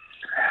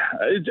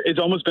it's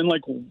almost been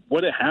like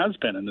what it has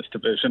been in this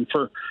division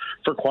for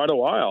quite a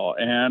while.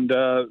 And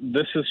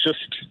this is just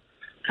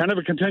kind of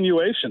a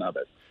continuation of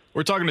it.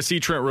 We're talking to C.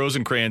 Trent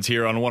Rosenkrantz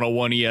here on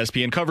 101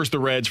 ESPN, covers the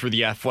Reds for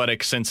The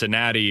Athletic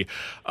Cincinnati.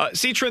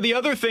 C. Trent, the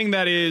other thing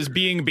that is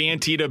being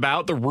bantied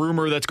about, the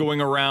rumor that's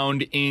going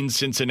around in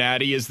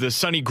Cincinnati, is the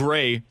Sonny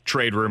Gray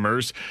trade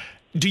rumors.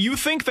 Do you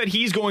think that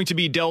he's going to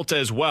be dealt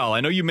as well?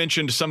 I know you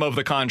mentioned some of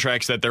the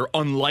contracts that they're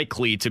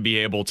unlikely to be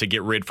able to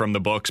get rid from the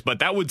books, but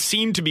that would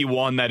seem to be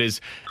one that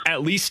is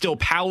at least still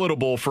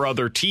palatable for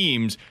other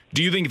teams.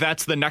 Do you think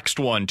that's the next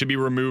one to be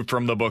removed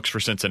from the books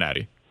for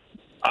Cincinnati?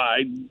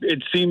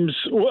 It seems,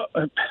 well,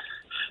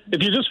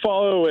 if you just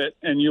follow it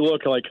and you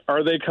look like,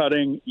 are they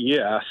cutting?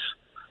 Yes.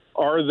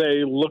 Are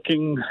they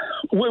looking,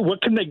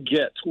 what can they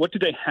get? What do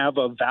they have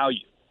of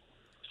value?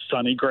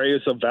 Sonny Gray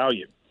is of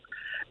value.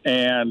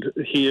 And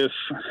he is,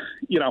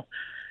 he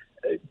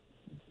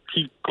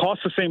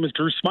costs the same as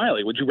Drew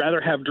Smyly. Would you rather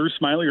have Drew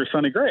Smyly or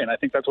Sonny Gray? And I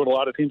think that's what a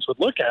lot of teams would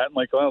look at.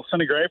 Like, well,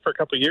 Sonny Gray for a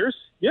couple of years?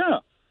 Yeah,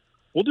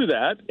 we'll do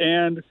that.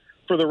 And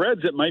for the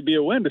Reds, it might be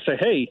a win to say,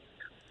 hey,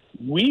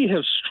 we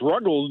have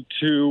struggled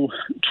to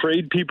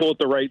trade people at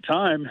the right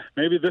time.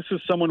 Maybe this is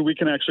someone we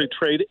can actually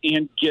trade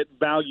and get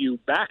value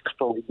back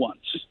for once.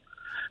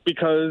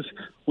 Because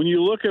when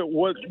you look at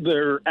what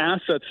their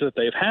assets that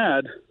they've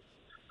had,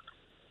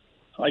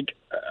 like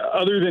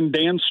other than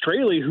Dan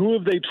Straley, who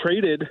have they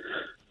traded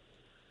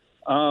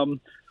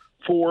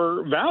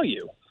for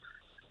value?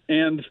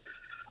 And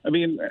I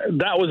mean,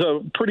 that was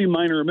a pretty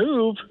minor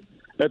move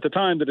at the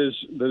time that has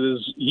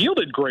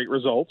yielded great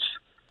results.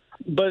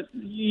 But,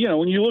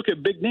 when you look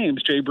at big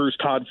names, Jay Bruce,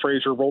 Todd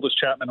Frazier, Roldis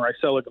Chapman,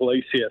 Raisel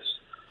Iglesias,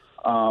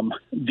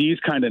 these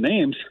kind of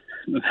names,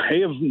 they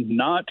have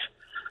not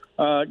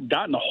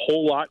gotten a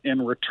whole lot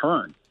in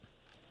return.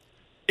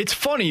 It's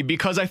funny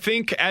because I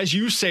think as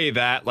you say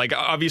that, like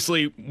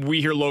obviously we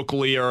here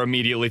locally are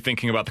immediately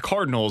thinking about the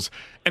Cardinals,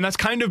 and that's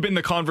kind of been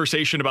the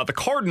conversation about the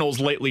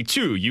Cardinals lately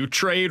too. You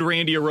trade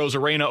Randy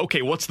Arozarena.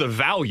 Okay, what's the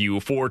value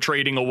for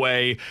trading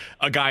away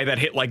a guy that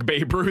hit like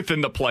Babe Ruth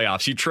in the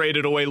playoffs? You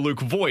traded away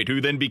Luke Voit,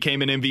 who then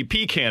became an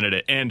MVP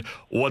candidate. And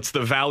what's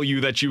the value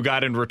that you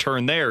got in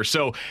return there?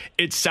 So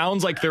it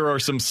sounds like there are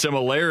some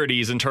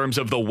similarities in terms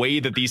of the way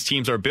that these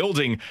teams are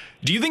building.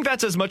 Do you think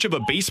that's as much of a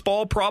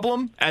baseball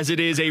problem as it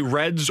is a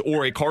Reds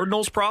or a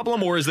Cardinals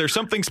problem? Or is there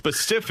something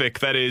specific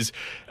that is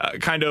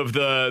kind of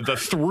the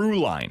through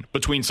line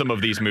between some of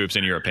these moves,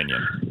 in your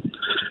opinion?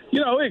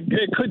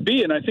 It could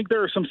be, and I think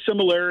there are some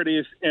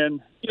similarities. And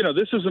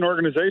this is an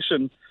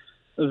organization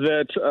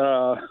that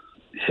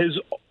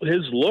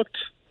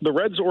the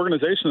Reds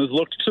organization has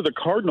looked to the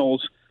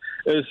Cardinals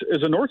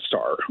as a North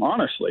Star.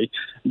 Honestly,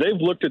 they've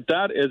looked at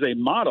that as a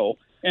model,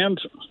 and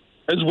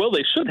as well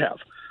they should have.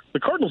 The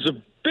Cardinals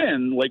have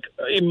been like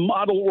a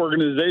model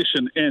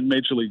organization in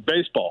Major League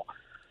Baseball.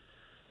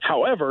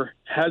 However,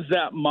 has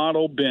that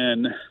model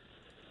been?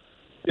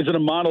 Is it a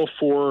model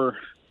for?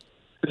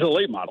 Is it a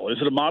late model?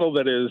 Is it a model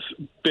that has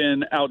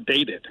been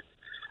outdated?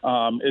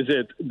 Is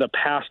it the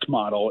past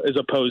model as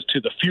opposed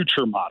to the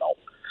future model?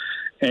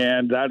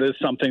 And that is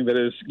something that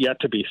is yet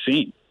to be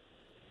seen.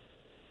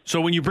 So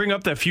when you bring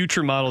up that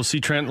future model, see,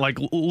 Trent, like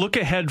look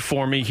ahead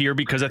for me here,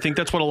 because I think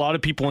that's what a lot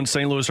of people in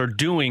St. Louis are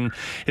doing,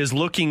 is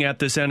looking at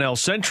this NL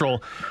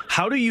Central.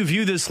 How do you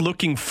view this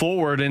looking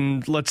forward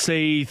in, let's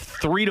say,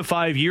 3 to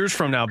 5 years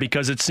from now?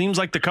 Because it seems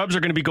like the Cubs are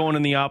going to be going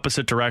in the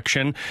opposite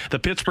direction. The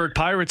Pittsburgh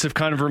Pirates have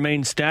kind of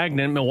remained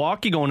stagnant.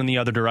 Milwaukee going in the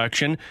other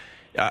direction.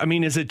 I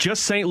mean, is it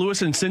just St.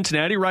 Louis and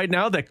Cincinnati right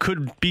now that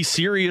could be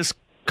serious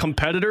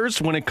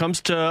competitors when it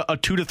comes to a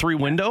 2 to 3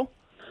 window?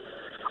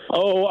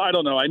 Oh, I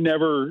don't know. I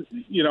never,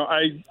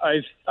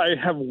 I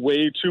have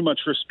way too much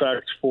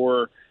respect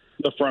for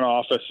the front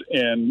office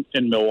in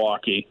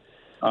Milwaukee.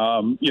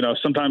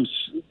 Sometimes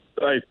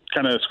I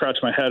kind of scratch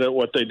my head at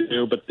what they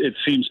do, but it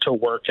seems to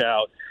work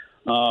out.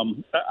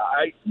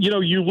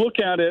 You look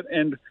at it,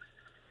 and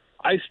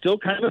I still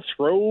kind of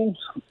throw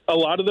a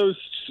lot of those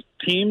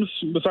teams,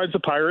 besides the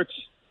Pirates,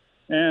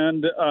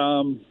 and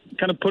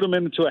kind of put them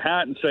into a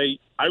hat and say,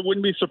 I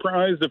wouldn't be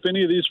surprised if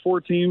any of these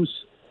 4 teams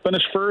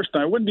finish first,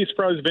 and I wouldn't be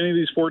surprised if any of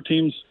these 4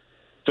 teams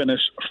finish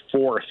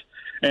fourth.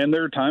 And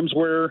there are times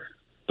where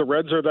the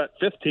Reds are that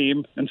 5th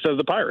team instead of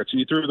the Pirates, and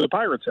you threw the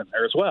Pirates in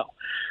there as well.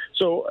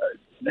 So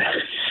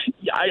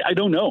I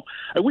don't know.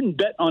 I wouldn't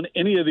bet on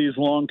any of these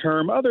long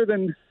term, other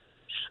than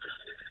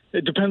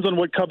it depends on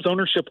what Cubs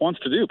ownership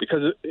wants to do,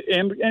 because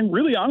and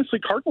really honestly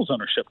Cardinals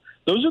ownership.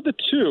 Those are the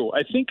two.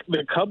 I think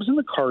the Cubs and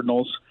the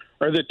Cardinals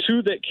are the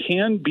two that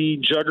can be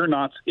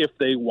juggernauts if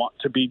they want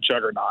to be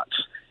juggernauts.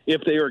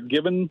 If they are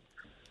given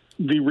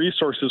the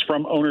resources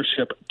from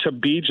ownership to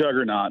be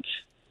juggernauts,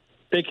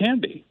 they can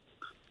be.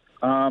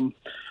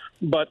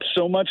 But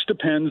so much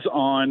depends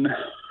on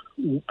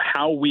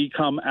how we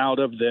come out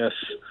of this,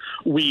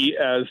 we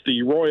as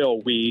the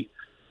royal we,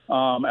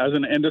 as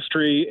an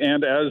industry,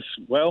 and as,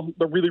 well,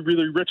 the really,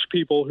 really rich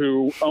people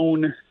who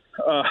own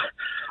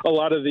a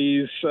lot of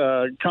these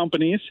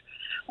companies,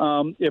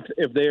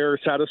 if they're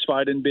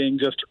satisfied in being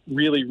just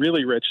really,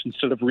 really rich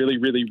instead of really,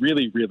 really,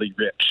 really, really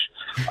rich,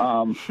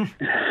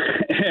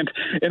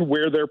 and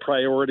where their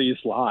priorities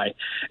lie.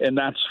 And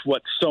that's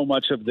what so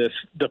much of this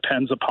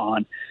depends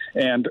upon.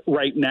 And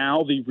right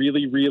now, the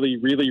really, really,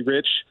 really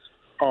rich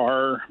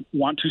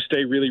want to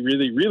stay really,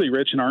 really, really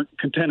rich and aren't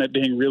content at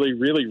being really,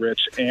 really rich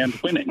and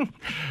winning.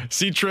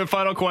 See, Trip,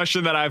 final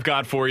question that I've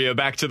got for you,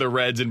 back to the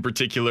Reds in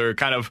particular,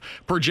 kind of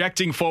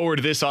projecting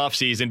forward this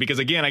offseason, because,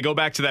 again, I go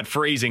back to that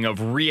phrasing of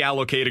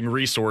reallocating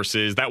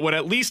resources. That would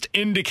at least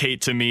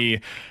indicate to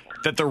me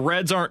that the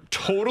Reds aren't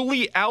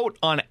totally out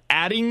on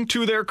adding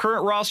to their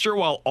current roster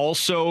while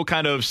also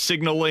kind of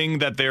signaling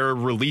that they're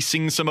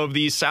releasing some of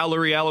these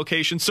salary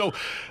allocations. So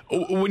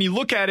when you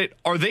look at it,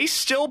 are they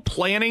still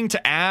planning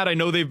to add? I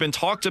know they've been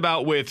talked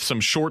about with some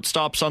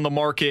shortstops on the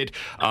market.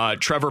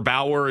 Trevor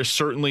Bauer is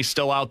certainly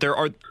still out there.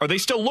 Are they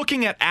still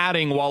looking at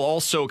adding while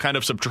also kind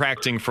of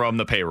subtracting from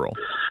the payroll?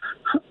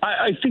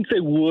 I think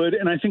they would,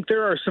 and I think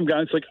there are some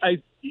guys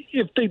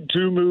if they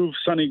do move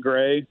Sonny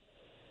Gray,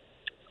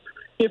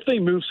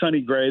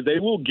 they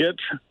will get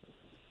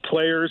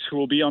players who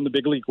will be on the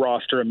big league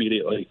roster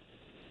immediately.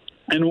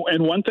 And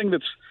one thing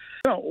that's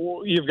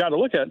you've got to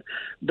look at,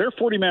 their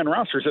 40-man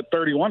roster is at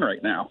 31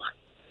 right now.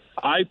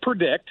 I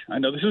predict, I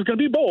know this is going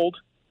to be bold,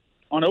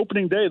 on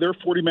opening day, their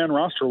 40-man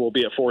roster will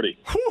be at 40.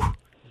 Whew.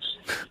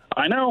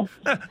 I know,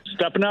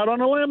 stepping out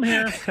on a limb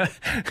here.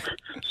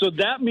 So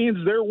that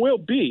means there will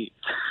be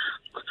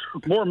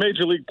more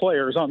major league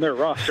players on their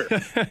roster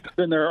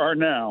than there are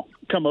now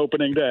come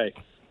opening day.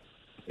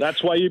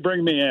 That's why you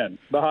bring me in,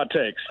 the hot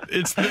takes.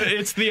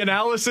 It's the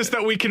analysis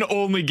that we can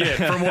only get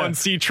from one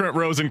C. Trent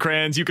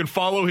Rosencrans. You can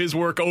follow his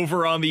work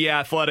over on The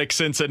Athletic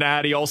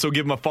Cincinnati. Also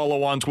give him a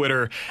follow on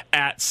Twitter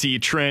at C.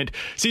 Trent.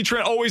 C.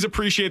 Trent, always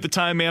appreciate the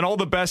time, man. All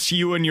the best to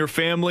you and your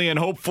family, and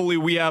hopefully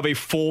we have a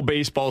full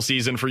baseball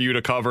season for you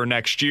to cover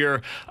next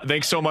year.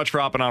 Thanks so much for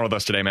hopping on with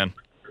us today, man.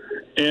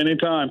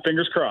 Anytime.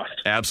 Fingers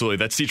crossed. Absolutely.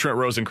 That's C. Trent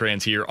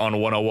Rosencrans here on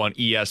 101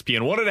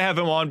 ESPN. Wanted to have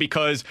him on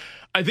because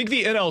I think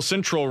the NL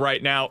Central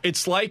right now,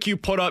 it's like you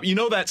put up,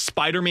 that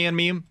Spider-Man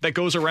meme that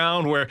goes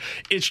around where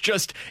it's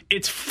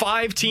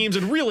 5 teams,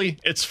 and really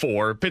it's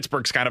 4.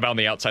 Pittsburgh's kind of on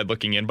the outside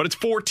looking in, but it's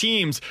 4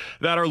 teams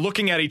that are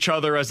looking at each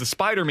other as the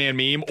Spider-Man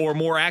meme, or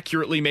more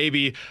accurately,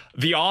 maybe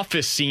the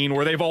Office scene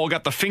where they've all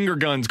got the finger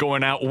guns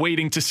going out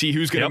waiting to see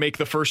who's going to make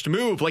the first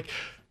move. Like,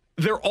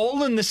 they're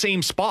all in the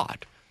same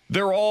spot.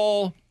 They're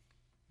all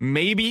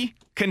maybe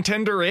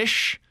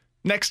contender-ish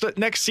next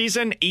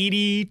season,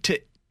 80 to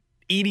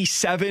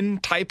 87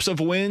 types of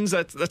wins.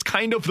 That's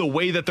kind of the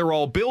way that they're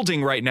all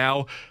building right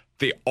now.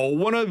 They all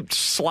want to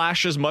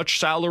slash as much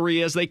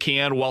salary as they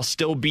can while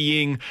still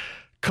being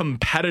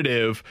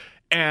competitive.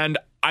 And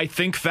I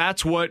think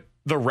that's what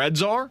the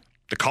Reds are,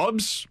 the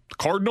Cubs, the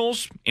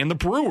Cardinals, and the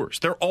Brewers.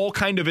 They're all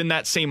kind of in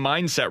that same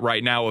mindset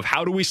right now of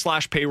how do we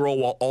slash payroll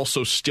while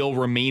also still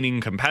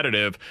remaining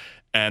competitive.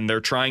 And they're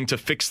trying to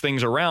fix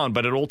things around,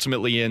 but it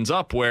ultimately ends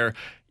up where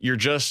you're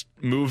just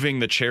moving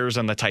the chairs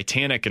on the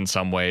Titanic in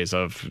some ways.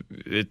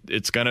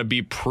 It's going to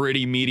be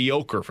pretty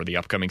mediocre for the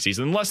upcoming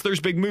season, unless there's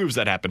big moves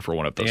that happen for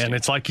one of those teams. And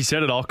it's like you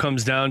said, it all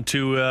comes down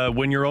to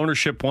when your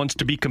ownership wants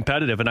to be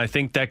competitive. And I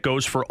think that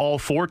goes for all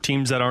 4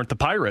 teams that aren't the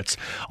Pirates.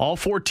 All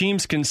 4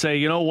 teams can say,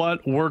 you know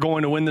what, we're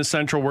going to win the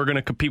Central. We're going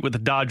to compete with the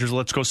Dodgers.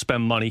 Let's go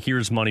spend money.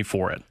 Here's money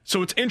for it.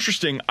 So it's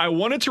interesting. I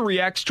wanted to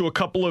react to a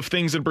couple of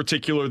things in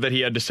particular that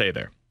he had to say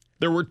there.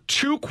 There were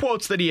 2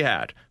 quotes that he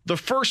had. The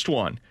first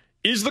one,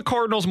 is the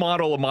Cardinals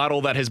model a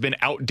model that has been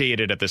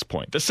outdated at this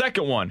point? The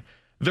second one,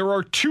 there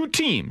are 2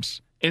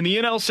 teams in the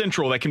NL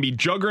Central that can be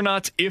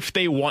juggernauts if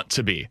they want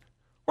to be.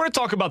 We're going to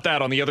talk about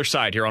that on the other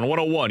side here on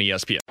 101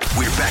 ESPN.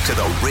 We're back to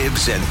the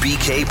Ribs and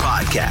BK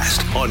podcast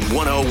on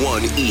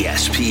 101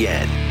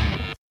 ESPN.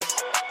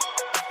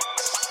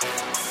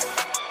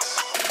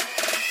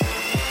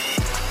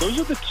 Those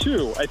are the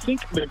 2. I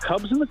think the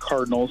Cubs and the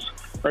Cardinals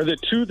are the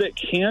 2 that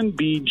can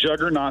be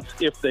juggernauts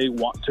if they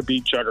want to be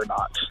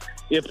juggernauts.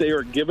 If they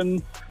are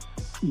given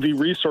the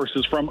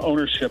resources from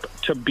ownership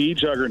to be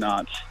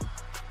juggernauts,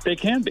 they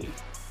can be.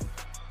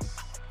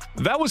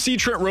 That was C.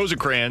 Trent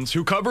Rosecrans,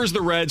 who covers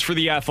the Reds for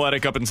The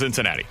Athletic up in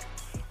Cincinnati.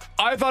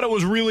 I thought it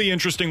was really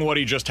interesting what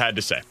he just had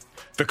to say.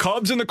 The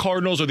Cubs and the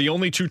Cardinals are the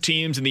only 2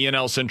 teams in the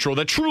NL Central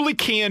that truly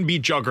can be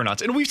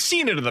juggernauts. And we've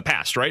seen it in the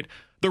past, right?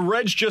 The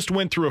Reds just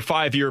went through a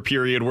 5-year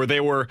period where they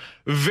were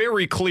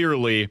very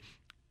clearly,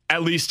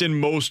 at least in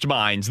most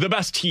minds, the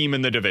best team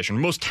in the division,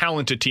 most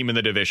talented team in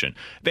the division.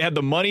 They had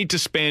the money to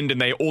spend,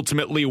 and they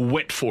ultimately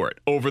went for it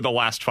over the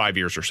last 5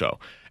 years or so.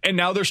 And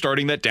now they're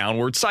starting that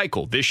downward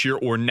cycle this year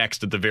or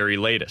next at the very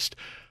latest.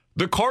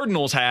 The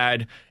Cardinals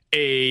had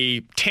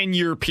a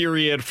 10-year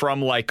period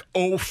from like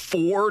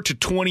 2004 to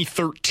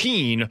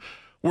 2013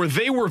 where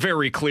they were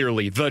very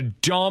clearly the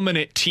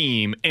dominant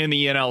team in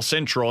the NL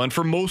Central. And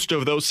for most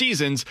of those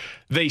seasons,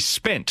 they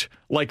spent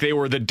like they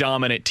were the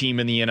dominant team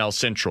in the NL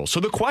Central. So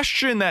the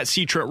question that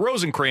C. Trent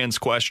Rosecrans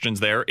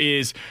questions there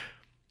is,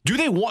 do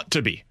they want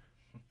to be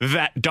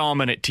that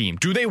dominant team?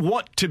 Do they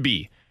want to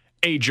be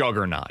a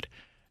juggernaut?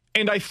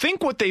 And I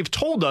think what they've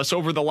told us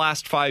over the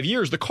last 5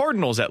 years, the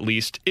Cardinals at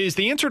least, is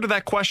the answer to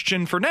that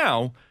question for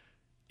now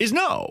is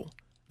no.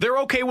 They're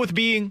okay with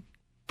being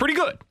pretty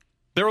good.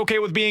 They're okay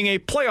with being a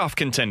playoff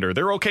contender.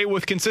 They're okay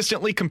with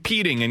consistently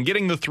competing and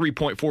getting the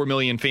 3.4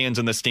 million fans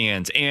in the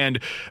stands and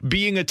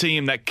being a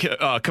team that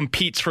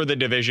competes for the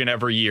division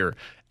every year.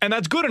 And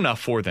that's good enough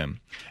for them.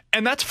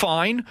 And that's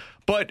fine.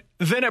 But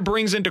then it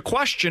brings into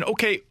question,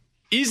 okay,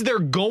 is there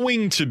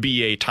going to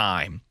be a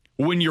time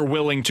when you're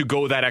willing to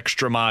go that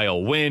extra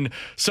mile, when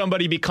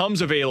somebody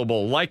becomes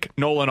available like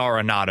Nolan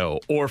Arenado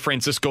or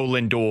Francisco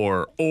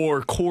Lindor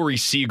or Corey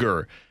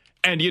Seager,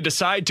 and you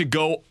decide to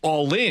go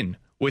all in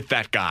with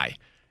that guy?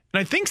 And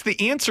I think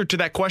the answer to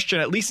that question,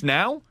 at least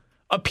now,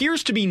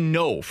 appears to be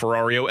no,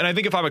 Ferrario. And I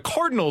think if I'm a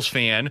Cardinals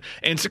fan,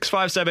 and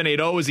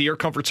 65780 is the Air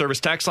Comfort Service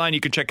text line, you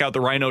can check out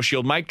the Rhino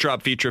Shield mic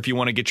drop feature if you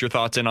want to get your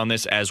thoughts in on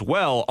this as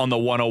well on the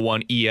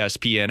 101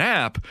 ESPN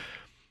app.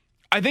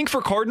 I think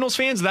for Cardinals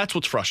fans, that's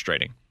what's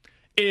frustrating,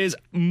 is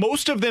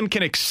most of them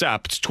can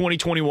accept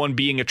 2021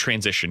 being a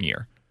transition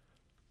year.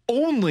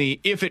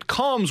 Only if it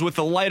comes with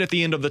the light at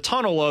the end of the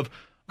tunnel of,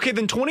 okay,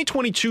 then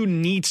 2022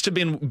 needs to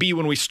be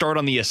when we start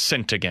on the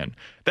ascent again.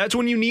 That's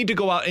when you need to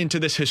go out into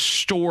this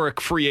historic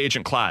free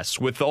agent class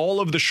with all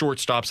of the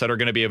shortstops that are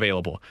going to be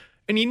available.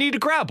 And you need to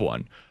grab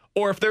one.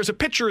 Or if there's a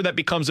pitcher that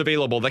becomes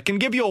available that can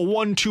give you a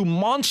 1-2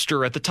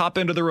 monster at the top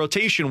end of the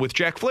rotation with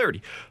Jack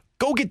Flaherty,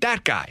 go get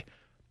that guy.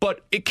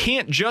 But it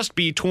can't just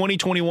be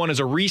 2021 as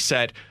a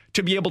reset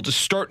to be able to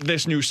start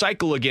this new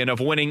cycle again of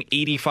winning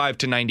 85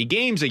 to 90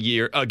 games a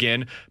year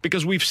again,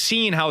 because we've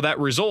seen how that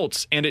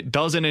results, and it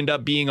doesn't end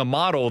up being a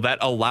model that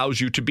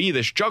allows you to be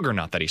this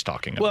juggernaut that he's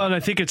talking about. Well, and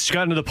I think it's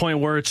gotten to the point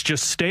where it's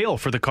just stale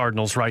for the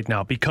Cardinals right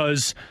now,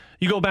 because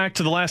you go back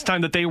to the last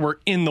time that they were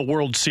in the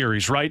World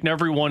Series, right? And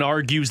everyone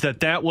argues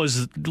that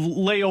was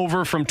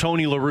layover from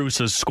Tony La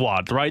Russa's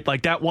squad, right?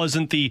 Like that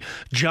wasn't the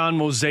John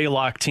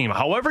Mozeliak team.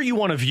 However you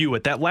want to view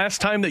it, that last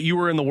time that you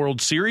were in the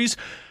World Series,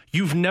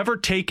 you've never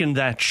taken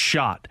that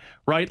shot,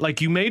 right? Like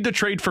you made the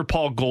trade for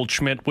Paul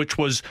Goldschmidt, which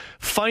was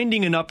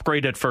finding an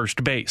upgrade at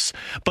first base,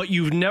 but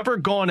you've never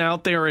gone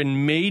out there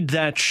and made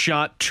that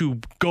shot to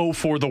go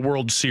for the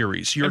World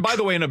Series. And by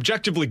the way, an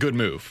objectively good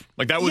move.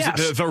 Like that was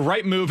the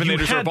right move, and they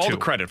deserve all the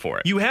credit for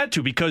it. You had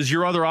to, because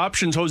your other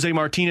options, Jose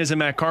Martinez and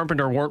Matt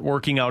Carpenter, weren't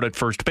working out at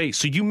first base.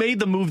 So you made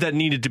the move that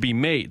needed to be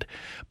made.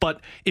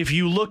 But if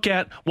you look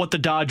at what the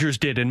Dodgers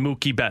did in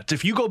Mookie Betts,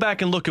 if you go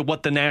back and look at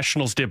what the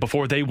Nationals did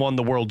before they won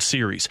the World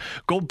Series,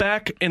 go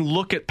back and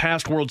look at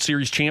past World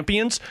Series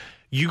champions,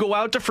 you go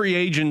out to free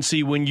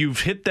agency when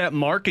you've hit that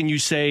mark and you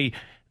say,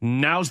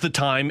 now's the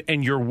time,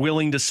 and you're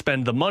willing to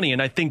spend the money.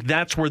 And I think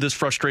that's where this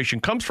frustration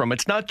comes from.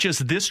 It's not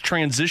just this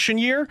transition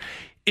year.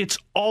 It's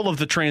all of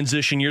the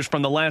transition years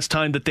from the last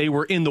time that they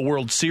were in the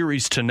World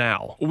Series to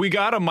now. We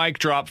got a mic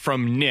drop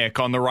from Nick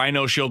on the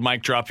Rhino Shield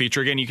mic drop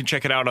feature. Again, you can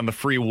check it out on the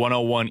free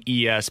 101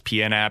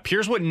 ESPN app.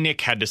 Here's what Nick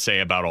had to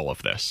say about all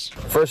of this.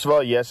 First of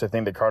all, yes, I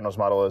think the Cardinals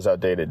model is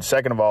outdated.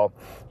 Second of all,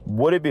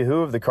 would it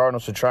behoove the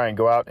Cardinals to try and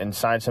go out and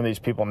sign some of these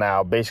people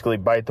now, basically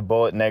bite the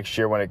bullet next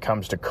year when it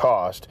comes to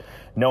cost,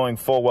 knowing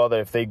full well that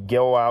if they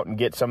go out and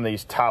get some of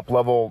these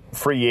top-level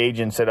free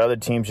agents that other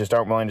teams just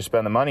aren't willing to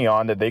spend the money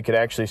on, that they could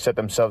actually set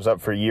themselves up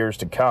for years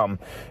to come?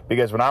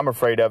 Because what I'm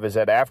afraid of is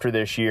that after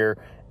this year,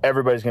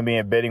 everybody's going to be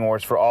in bidding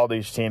wars for all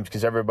these teams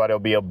because everybody will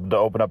be able to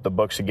open up the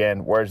books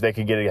again, whereas they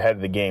could get ahead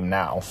of the game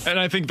now. And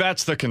I think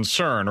that's the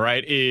concern,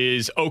 right,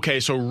 is,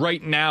 okay, so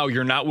right now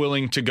you're not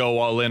willing to go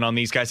all in on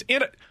these guys.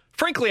 And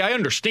frankly, I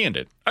understand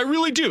it. I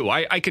really do.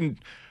 I can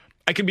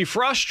be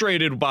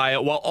frustrated by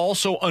it while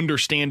also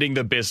understanding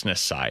the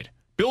business side.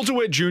 Bill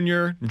DeWitt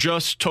Jr.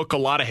 just took a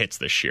lot of hits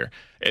this year.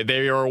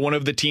 They are one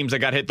of the teams that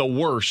got hit the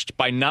worst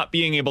by not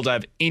being able to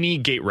have any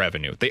gate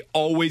revenue. They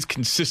always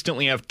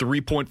consistently have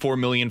 3.4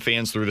 million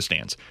fans through the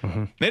stands.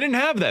 Mm-hmm. They didn't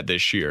have that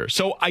this year.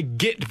 So I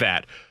get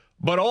that.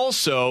 But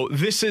also,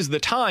 this is the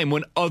time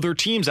when other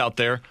teams out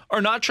there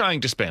are not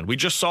trying to spend. We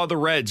just saw the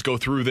Reds go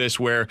through this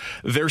where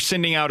they're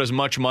sending out as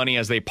much money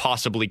as they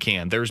possibly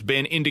can. There's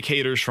been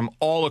indicators from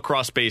all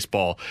across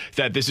baseball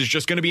that this is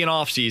just going to be an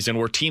offseason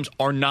where teams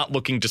are not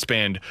looking to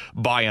spend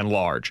by and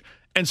large.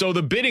 And so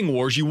the bidding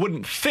wars, you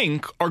wouldn't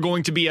think, are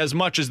going to be as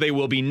much as they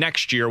will be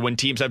next year when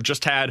teams have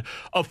just had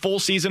a full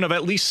season of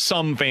at least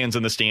some fans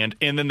in the stand.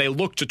 And then they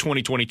look to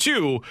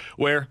 2022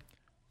 where,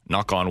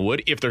 knock on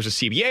wood, if there's a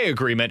CBA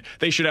agreement,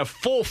 they should have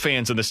full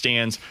fans in the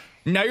stands.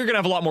 Now you're going to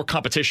have a lot more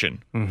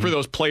competition for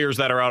those players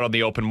that are out on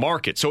the open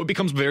market. So it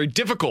becomes very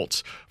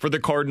difficult for the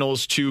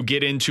Cardinals to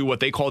get into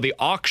what they call the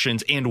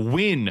auctions and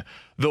win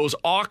those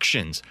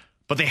auctions.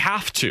 But they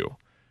have to.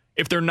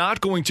 If they're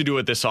not going to do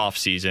it this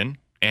offseason,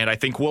 and I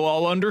think we'll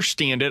all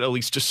understand it, at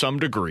least to some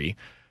degree,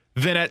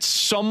 then at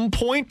some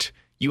point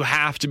you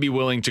have to be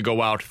willing to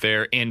go out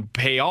there and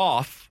pay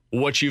off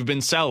what you've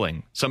been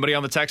selling. Somebody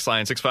on the text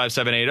line,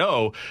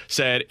 65780,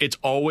 said it's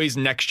always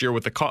next year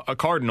with the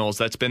Cardinals.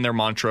 That's been their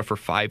mantra for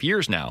 5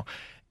 years now.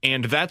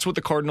 And that's what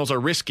the Cardinals are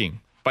risking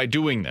by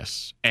doing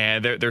this.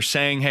 And they're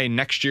saying, hey,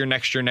 next year,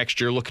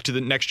 look to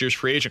the next year's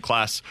free agent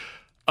class.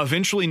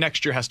 Eventually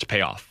next year has to pay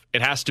off.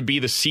 It has to be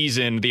the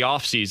season, the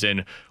off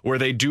season, where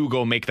they do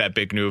go make that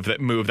big move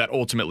that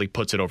ultimately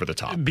puts it over the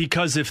top.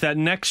 Because if that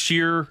next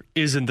year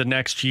isn't the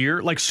next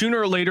year, like sooner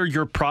or later,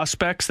 your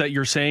prospects that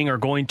you're saying are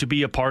going to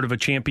be a part of a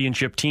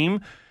championship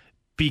team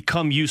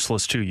become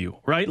useless to you,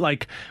 right?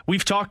 Like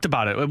we've talked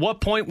about it. At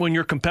what point when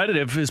you're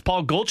competitive is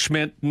Paul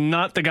Goldschmidt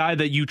not the guy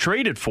that you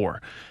traded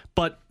for?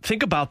 But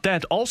think about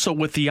that also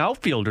with the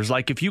outfielders.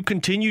 Like if you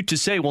continue to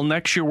say, well,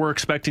 next year we're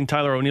expecting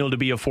Tyler O'Neill to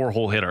be a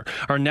 4-hole hitter,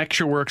 or next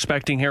year we're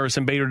expecting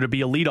Harrison Bader to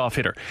be a leadoff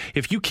hitter.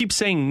 If you keep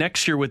saying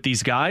next year with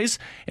these guys,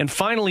 and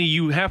finally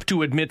you have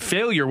to admit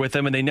failure with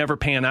them and they never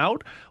pan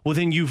out, well,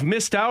 then you've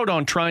missed out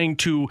on trying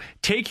to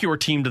take your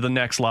team to the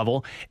next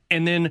level.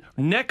 And then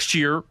next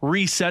year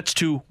resets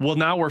to, well,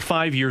 now we're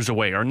 5 years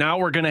away, or now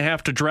we're going to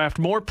have to draft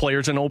more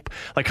players. And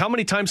like, how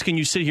many times can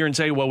you sit here and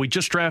say, well, we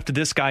just drafted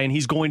this guy and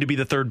he's going to be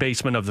the third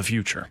baseman of the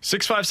future?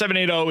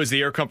 65780 is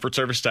the Air Comfort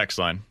Service text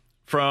line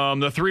from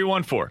the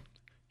 314.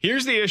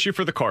 Here's the issue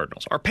for the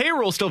Cardinals. Our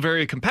payroll is still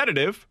very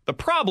competitive. The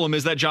problem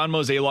is that John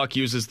Mozeliak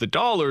uses the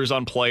dollars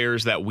on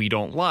players that we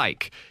don't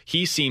like.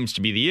 He seems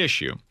to be the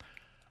issue.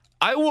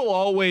 I will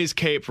always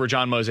cape for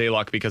John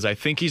Mozeliak because I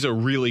think he's a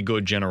really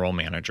good general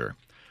manager.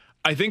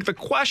 I think the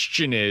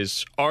question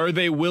is, are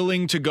they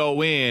willing to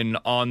go in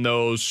on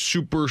those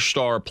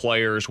superstar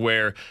players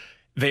where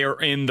they are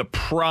in the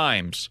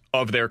primes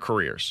of their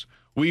careers?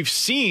 We've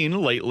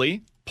seen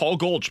lately Paul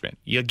Goldschmidt.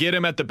 You get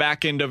him at the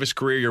back end of his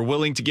career. You're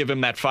willing to give him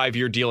that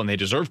 5-year deal, and they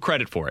deserve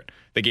credit for it.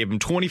 They gave him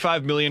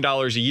 $25 million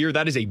a year.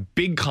 That is a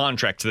big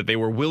contract that they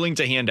were willing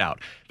to hand out.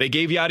 They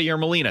gave Yadier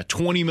Molina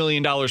 $20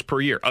 million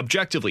per year.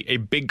 Objectively, a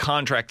big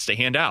contract to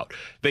hand out.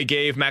 They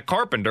gave Matt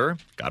Carpenter,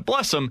 God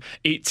bless him,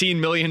 $18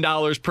 million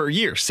per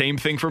year. Same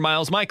thing for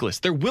Miles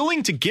Mikolas. They're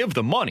willing to give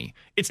the money.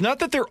 It's not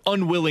that they're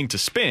unwilling to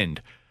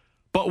spend.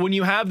 But when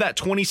you have that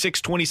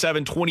 26,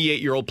 27,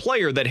 28-year-old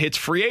player that hits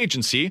free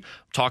agency, I'm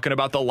talking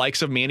about the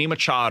likes of Manny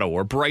Machado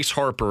or Bryce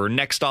Harper or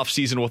next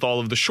offseason with all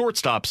of the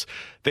shortstops,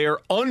 they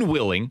are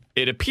unwilling,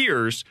 it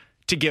appears,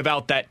 to give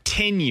out that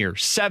 10-year,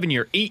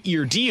 7-year,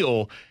 8-year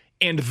deal.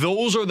 And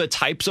those are the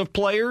types of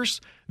players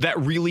that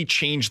really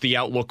change the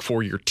outlook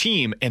for your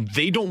team. And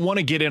they don't want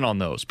to get in on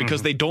those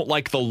because they don't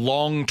like the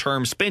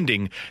long-term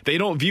spending. They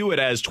don't view it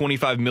as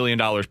 $25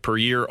 million per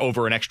year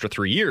over an extra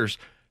 3 years.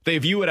 They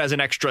view it as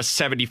an extra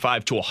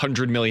 $75 to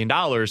 $100 million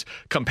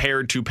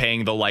compared to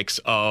paying the likes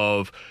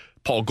of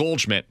Paul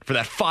Goldschmidt for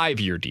that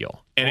 5-year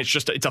deal. And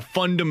it's a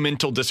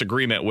fundamental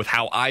disagreement with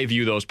how I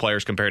view those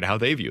players compared to how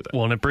they view them.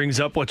 Well, and it brings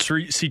up what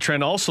C.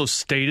 Trent also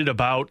stated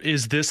about,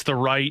 is this the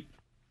right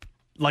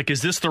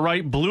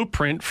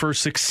blueprint for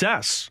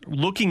success?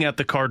 Looking at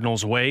the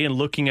Cardinals' way and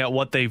looking at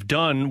what they've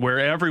done, where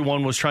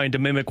everyone was trying to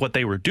mimic what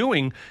they were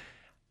doing,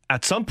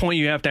 at some point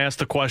you have to ask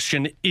the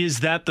question, is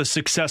that the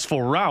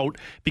successful route?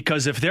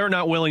 Because if they're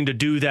not willing to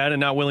do that and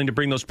not willing to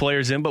bring those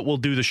players in, but will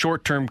do the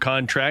short-term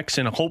contracts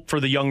and hope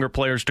for the younger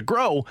players to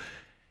grow,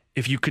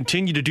 if you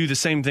continue to do the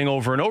same thing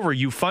over and over,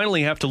 you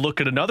finally have to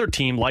look at another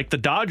team like the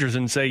Dodgers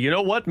and say, you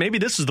know what, maybe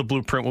this is the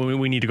blueprint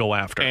we need to go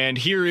after. And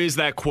here is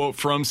that quote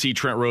from C.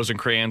 Trent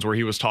Rosencrans where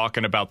he was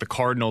talking about the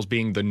Cardinals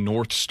being the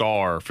North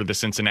Star for the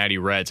Cincinnati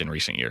Reds in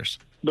recent years.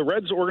 The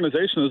Reds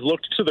organization has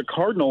looked to the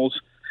Cardinals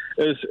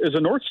as a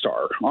North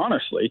Star,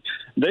 honestly.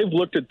 They've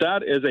looked at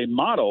that as a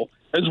model,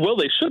 as well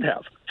they should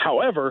have.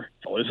 However,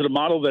 is it a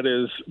model that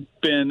has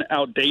been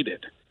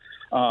outdated?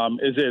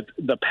 Is it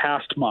the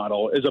past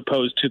model as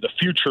opposed to the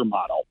future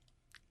model?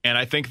 And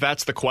I think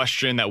that's the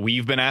question that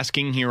we've been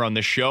asking here on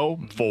the show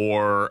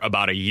for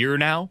about a year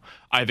now.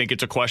 I think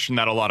it's a question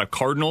that a lot of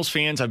Cardinals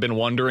fans have been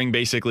wondering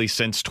basically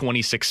since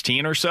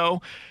 2016 or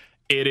so.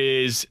 It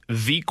is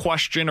the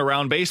question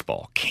around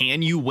baseball.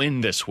 Can you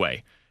win this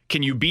way?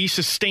 Can you be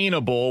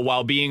sustainable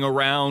while being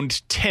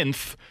around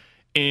 10th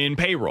in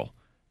payroll?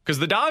 Because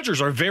the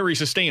Dodgers are very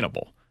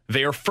sustainable.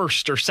 They are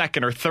first or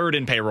second or third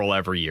in payroll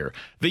every year.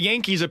 The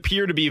Yankees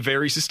appear to be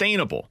very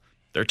sustainable.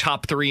 They're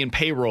top 3 in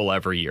payroll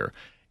every year.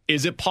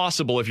 Is it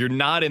possible, if you're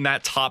not in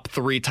that top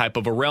 3 type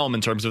of a realm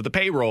in terms of the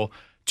payroll,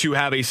 to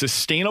have a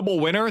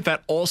sustainable winner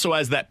that also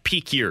has that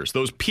peak years,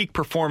 those peak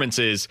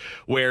performances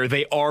where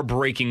they are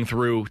breaking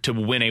through to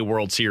win a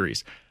World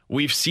Series?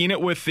 We've seen it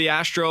with the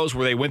Astros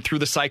where they went through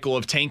the cycle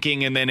of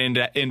tanking and then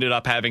ended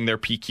up having their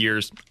peak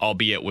years,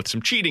 albeit with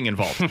some cheating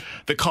involved.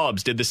 The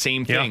Cubs did the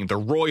same thing. Yeah. The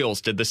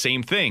Royals did the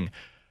same thing.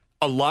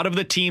 A lot of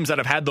the teams that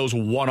have had those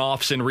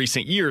one-offs in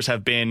recent years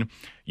have been,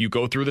 you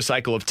go through the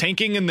cycle of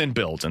tanking and then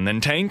build, and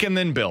then tank and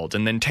then build,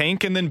 and then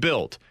tank and then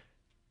build.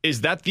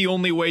 Is that the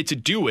only way to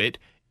do it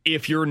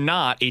if you're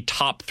not a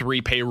top 3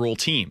 payroll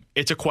team?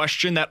 It's a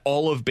question that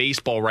all of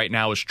baseball right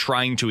now is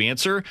trying to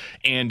answer,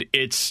 and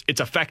it's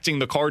affecting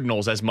the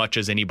Cardinals as much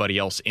as anybody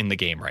else in the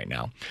game right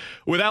now.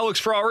 With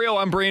Alex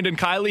Ferrario, I'm Brandon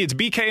Kiley. It's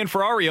BK and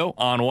Ferrario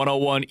on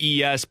 101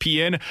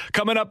 ESPN.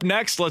 Coming up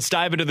next, let's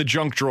dive into the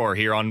junk drawer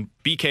here on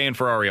BK and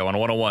Ferrario on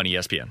 101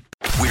 ESPN.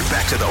 We're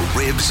back to the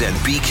Ribs and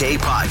BK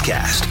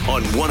podcast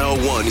on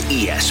 101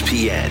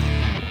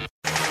 ESPN.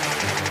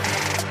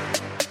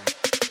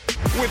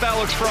 With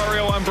Alex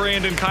Ferrario, I'm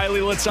Brandon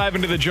Kiley. Let's dive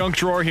into the junk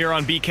drawer here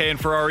on BK and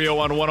Ferrario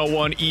on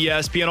 101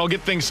 ESPN. I'll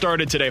get things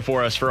started today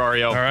for us,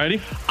 Ferrario.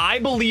 Alrighty. I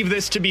believe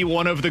this to be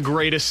one of the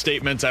greatest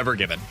statements ever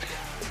given.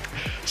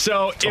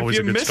 So if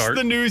you missed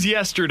the news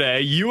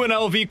yesterday,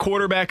 UNLV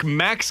quarterback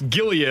Max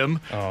Gilliam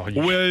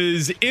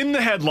was in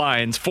the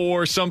headlines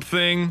for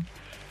something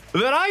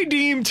that I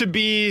deem to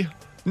be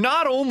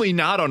not only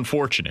not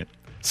unfortunate,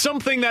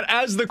 something that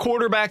as the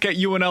quarterback at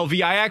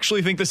UNLV, I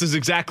actually think this is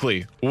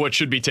exactly what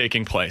should be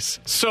taking place.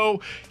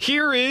 So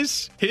here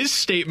is his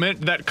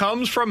statement that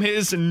comes from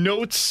his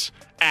notes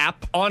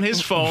app on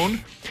his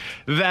phone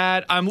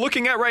that I'm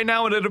looking at right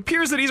now, and it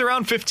appears that he's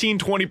around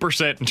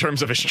 15-20% in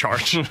terms of his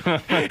charge.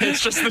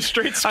 It's just the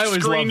straight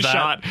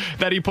screenshot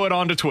that he put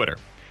onto Twitter.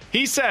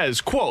 He says,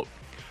 quote,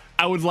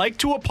 "I would like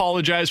to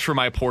apologize for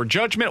my poor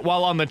judgment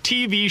while on the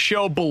TV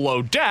show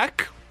Below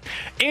Deck,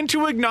 and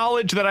to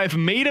acknowledge that I've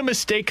made a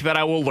mistake that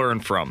I will learn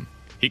from."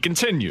 He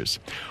continues,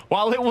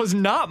 "While it was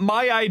not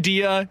my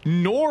idea,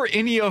 nor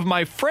any of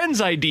my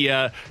friends'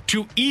 idea,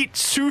 to eat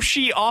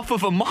sushi off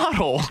of a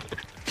model,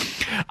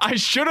 I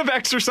should have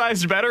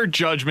exercised better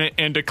judgment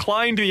and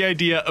declined the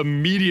idea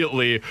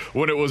immediately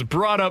when it was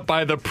brought up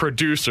by the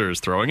producers,"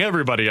 throwing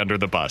everybody under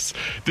the bus.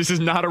 "This is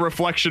not a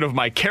reflection of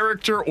my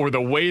character or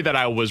the way that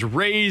I was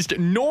raised,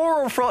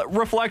 nor a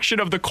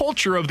reflection of the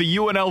culture of the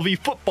UNLV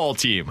football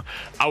team.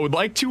 I would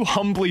like to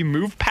humbly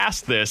move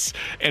past this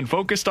and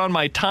focus on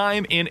my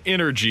time and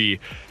energy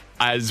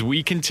as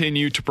we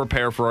continue to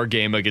prepare for our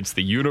game against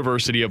the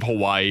University of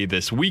Hawaii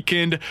this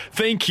weekend.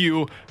 Thank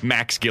you,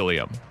 Max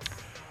Gilliam."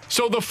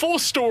 So the full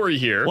story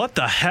here. What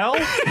the hell?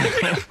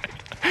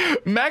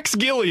 Max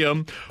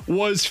Gilliam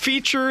was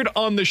featured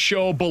on the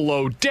show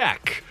Below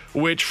Deck,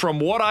 which from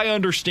what I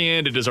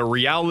understand, it is a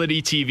reality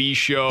TV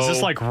show. Is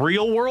this like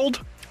Real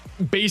World?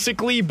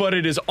 Basically, but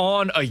it is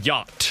on a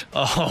yacht.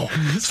 Oh,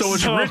 so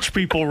it's rich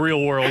people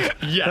Real World.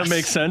 Yes. That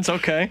makes sense.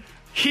 Okay.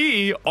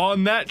 He,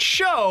 on that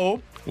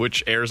show,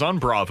 which airs on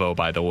Bravo,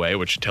 by the way,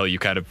 which should tell you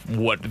kind of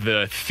what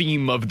the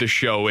theme of the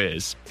show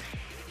is,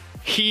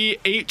 he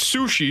ate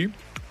sushi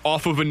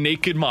off of a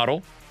naked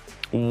model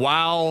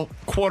while,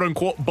 quote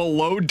unquote,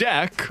 below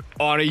deck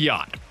on a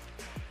yacht.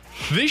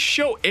 This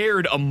show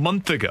aired a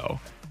month ago.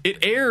 It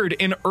aired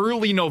in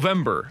early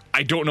November.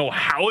 I don't know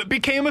how it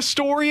became a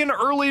story in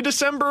early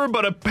December,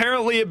 but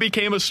apparently it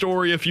became a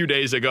story a few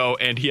days ago,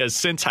 and he has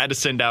since had to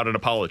send out an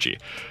apology.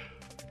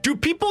 Do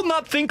people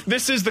not think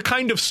this is the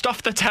kind of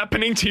stuff that's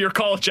happening to your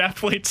college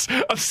athletes,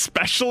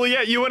 especially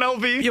at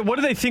UNLV? Yeah, what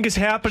do they think is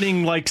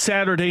happening like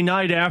Saturday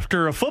night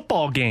after a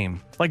football game?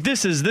 Like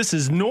this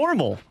is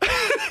normal.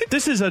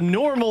 This is a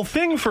normal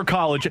thing for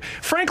college.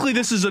 Frankly,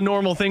 this is a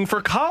normal thing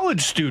for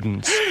college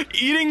students.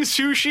 Eating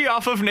sushi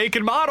off of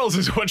naked models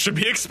is what should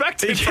be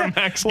expected from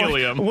Max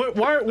Gilliam. What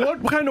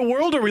kind of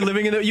world are we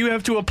living in that you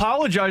have to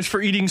apologize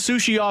for eating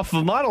sushi off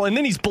of a model, and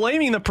then he's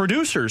blaming the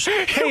producers?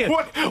 Hey,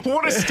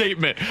 what a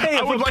statement. Hey,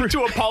 I would like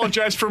to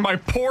apologize for my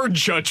poor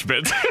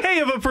judgment. Hey,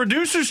 if a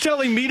producer's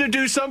telling me to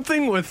do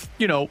something with,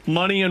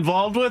 money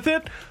involved with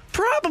it,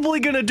 probably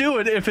going to do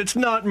it if it's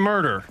not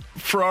murder.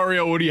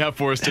 Ferrario, what do you have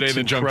for us today in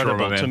the Junk Drawer,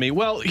 man? To me.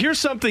 Well, here's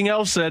something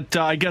else that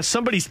I guess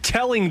somebody's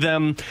telling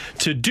them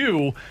to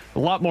do. A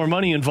lot more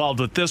money involved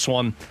with this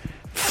one.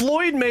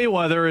 Floyd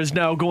Mayweather is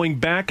now going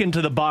back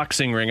into the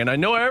boxing ring, and I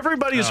know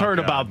everybody's heard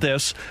about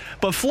this,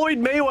 but Floyd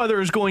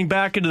Mayweather is going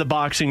back into the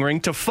boxing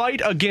ring to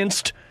fight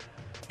against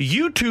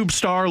YouTube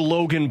star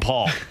Logan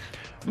Paul.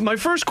 My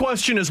first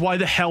question is, why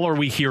the hell are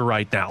we here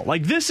right now?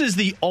 Like, this is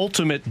the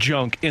ultimate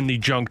junk in the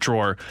junk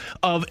drawer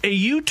of a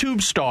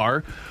YouTube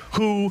star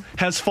who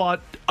has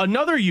fought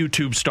another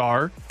YouTube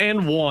star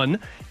and won,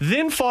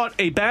 then fought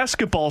a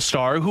basketball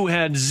star who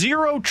had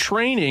zero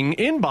training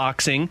in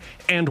boxing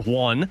and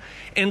won.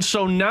 And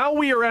so now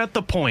we are at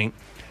the point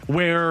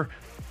where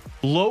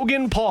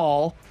Logan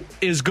Paul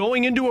is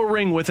going into a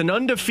ring with an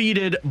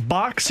undefeated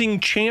boxing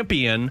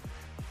champion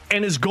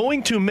and is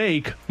going to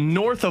make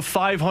north of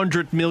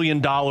 $500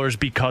 million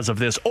because of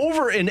this,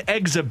 over an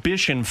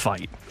exhibition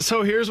fight.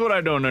 So here's what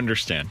I don't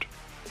understand.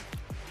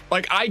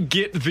 Like, I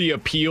get the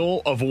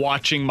appeal of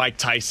watching Mike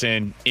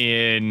Tyson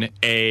in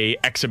a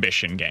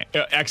exhibition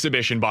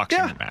boxing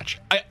match.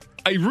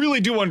 I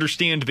really do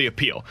understand the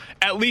appeal.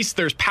 At least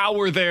there's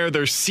power there.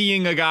 There's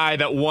seeing a guy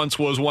that once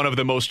was one of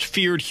the most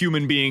feared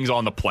human beings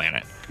on the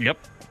planet. Yep.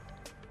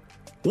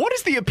 What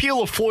is the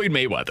appeal of Floyd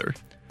Mayweather?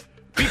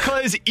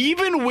 Because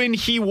even when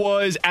he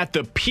was at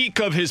the peak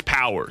of his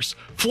powers,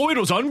 Floyd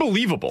was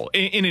unbelievable,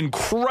 an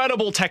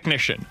incredible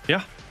technician.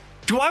 Yeah.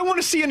 Do I want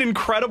to see an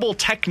incredible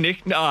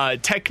technique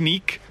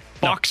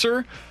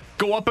boxer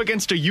go up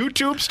against a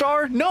YouTube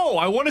star? No,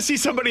 I want to see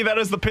somebody that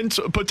has the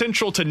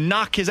potential to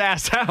knock his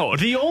ass out.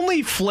 The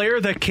only flair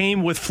that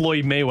came with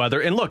Floyd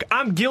Mayweather, and look,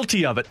 I'm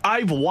guilty of it.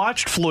 I've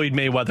watched Floyd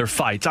Mayweather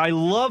fights. I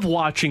love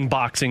watching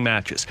boxing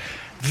matches.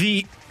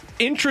 The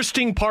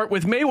interesting part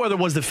with Mayweather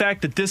was the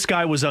fact that this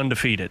guy was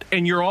undefeated,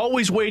 and you're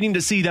always waiting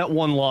to see that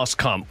one loss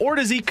come. Or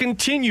does he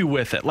continue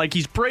with it? Like,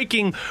 he's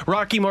breaking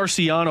Rocky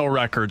Marciano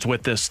records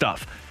with this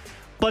stuff.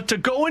 But to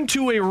go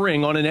into a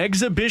ring on an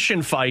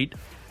exhibition fight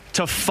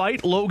to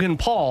fight Logan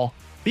Paul,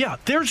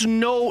 there's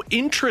no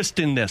interest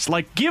in this.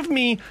 Like, give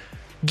me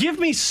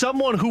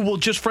someone who will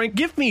just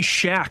give me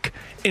Shaq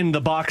in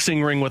the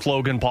boxing ring with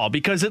Logan Paul,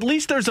 because at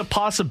least there's a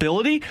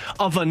possibility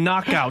of a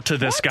knockout to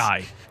this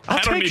guy. I'll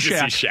take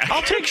Shaq.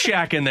 I'll take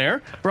Shaq in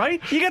there,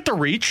 right? You get the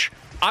reach.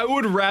 I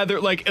would rather,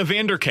 like,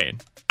 Evander Kane.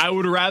 I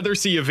would rather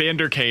see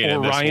Evander Kane or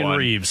in this Ryan one.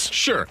 Reeves.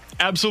 Sure,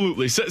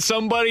 absolutely.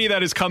 Somebody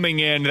that is coming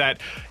in that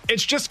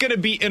it's just going to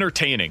be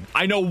entertaining.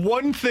 I know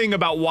one thing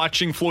about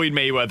watching Floyd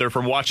Mayweather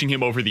from watching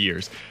him over the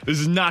years. This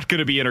is not going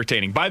to be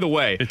entertaining. By the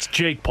way, it's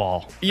Jake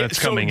Paul that's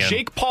coming in.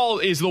 Jake Paul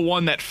is the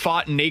one that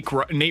fought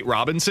Nate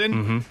Robinson.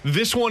 Mm-hmm.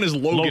 This one is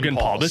Logan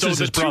Paul. This is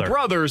his brother. Two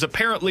brothers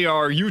apparently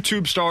are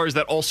YouTube stars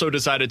that also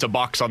decided to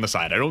box on the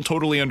side. I don't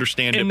totally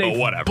understand it, but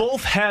whatever.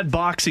 Both had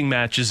boxing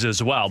matches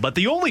as well. But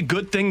the only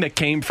good thing that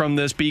came from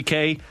this,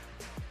 BK,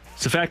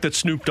 it's the fact that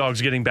Snoop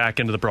Dogg's getting back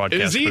into the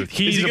broadcast booth.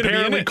 He's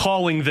apparently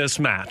calling this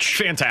match.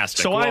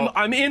 Fantastic. So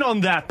I'm in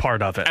on that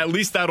part of it. At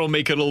least that'll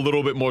make it a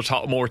little bit more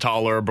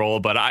tolerable.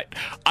 But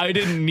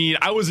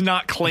I was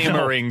not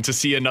clamoring to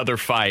see another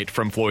fight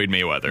from Floyd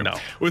Mayweather. No.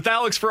 With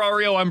Alex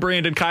Ferrario, I'm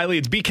Brandon Kiley.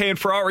 It's BK and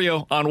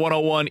Ferrario on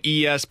 101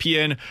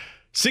 ESPN.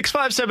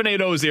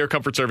 65780 is the Air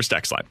Comfort Service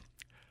text line.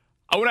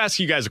 I want to ask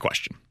you guys a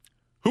question.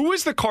 Who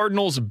is the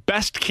Cardinals'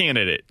 best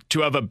candidate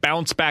to have a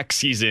bounce-back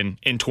season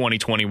in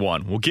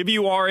 2021? We'll give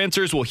you our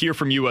answers. We'll hear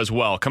from you as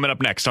well. Coming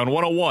up next on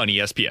 101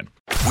 ESPN.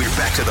 We're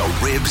back to the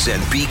Ribs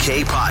and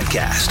BK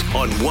podcast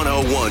on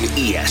 101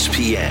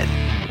 ESPN.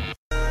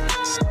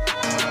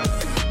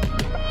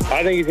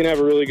 I think he's going to have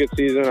a really good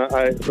season.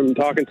 From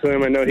talking to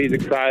him, I know he's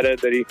excited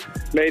that he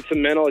made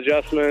some mental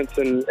adjustments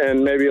and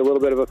maybe a little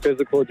bit of a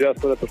physical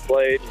adjustment at the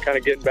plate, kind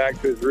of getting back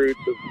to his roots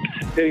of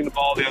hitting the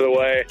ball the other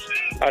way.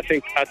 I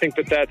think that's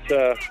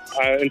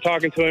in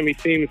talking to him, he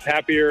seems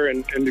happier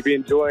and to be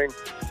enjoying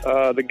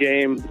the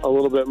game a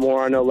little bit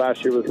more. I know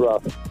last year was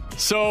rough.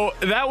 So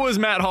that was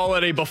Matt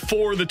Holliday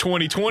before the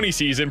 2020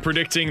 season,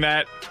 predicting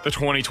that the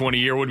 2020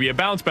 year would be a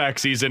bounce-back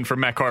season for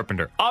Matt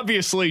Carpenter.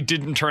 Obviously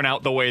didn't turn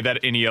out the way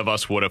that any of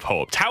us would have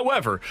hoped.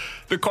 However,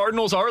 the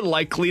Cardinals are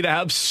likely to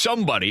have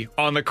somebody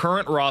on the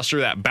current roster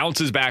that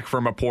bounces back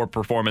from a poor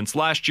performance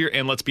last year,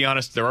 and let's be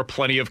honest, there are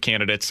plenty of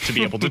candidates to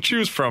be able to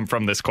choose from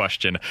this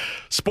question.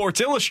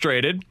 Sports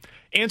Illustrated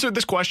answered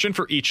this question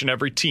for each and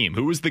every team.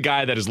 Who is the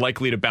guy that is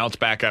likely to bounce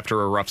back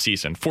after a rough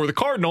season? For the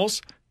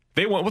Cardinals,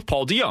 they went with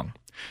Paul DeJong.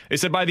 They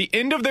said by the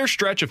end of their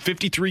stretch of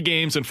 53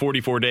 games in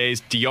 44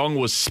 days, DeJong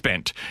was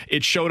spent.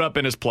 It showed up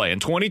in his play. In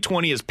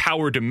 2020, his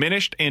power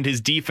diminished and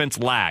his defense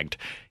lagged.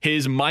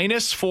 His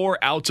 -4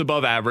 outs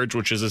above average,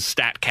 which is a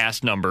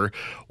StatCast number,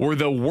 were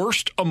the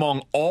worst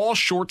among all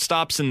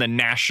shortstops in the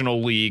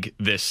National League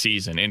this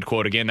season. End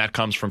quote. Again, that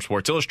comes from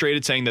Sports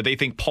Illustrated saying that they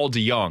think Paul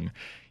DeJong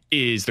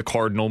is the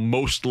Cardinal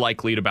most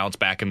likely to bounce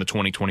back in the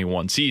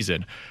 2021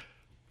 season.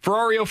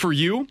 Ferrario, for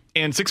you,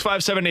 and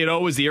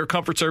 65780 is the Air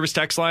Comfort Service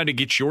text line to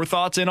get your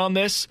thoughts in on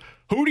this.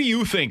 Who do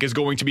you think is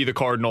going to be the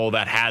Cardinal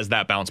that has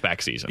that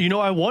bounce-back season? You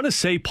know, I want to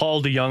say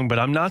Paul DeJong, but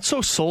I'm not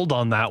so sold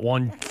on that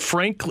one,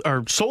 frankly,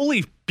 or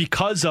solely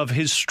because of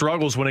his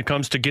struggles when it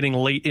comes to getting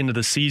late into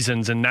the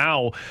seasons, and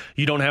now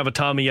you don't have a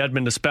Tommy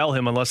Edman to spell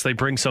him unless they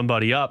bring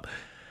somebody up.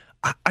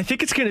 I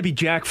think it's going to be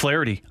Jack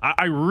Flaherty.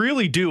 I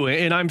really do,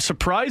 and I'm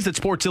surprised that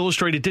Sports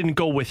Illustrated didn't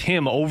go with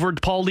him over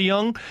Paul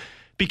DeJong.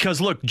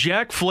 Because, look,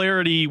 Jack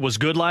Flaherty was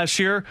good last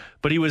year,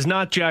 but he was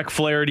not Jack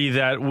Flaherty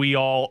that we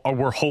all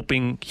were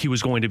hoping he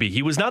was going to be.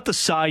 He was not the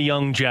Cy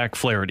Young Jack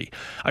Flaherty.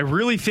 I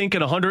really think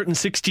in a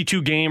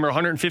 162 game or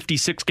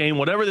 156 game,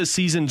 whatever this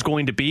season's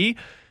going to be,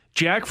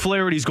 Jack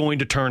Flaherty's going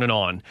to turn it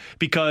on.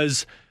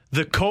 Because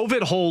the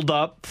COVID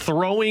holdup,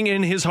 throwing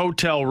in his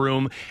hotel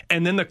room,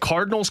 and then the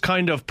Cardinals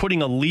kind of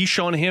putting a leash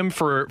on him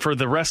for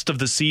the rest of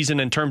the season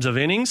in terms of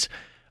innings,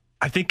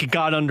 I think it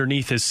got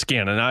underneath his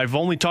skin. And I've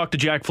only talked to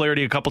Jack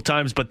Flaherty a couple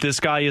times, but this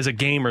guy is a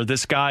gamer.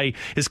 This guy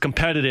is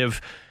competitive.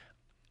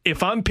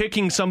 If I'm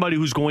picking somebody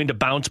who's going to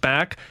bounce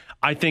back,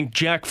 I think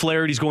Jack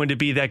Flaherty's going to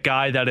be that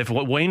guy that if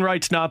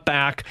Wainwright's not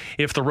back,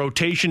 if the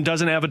rotation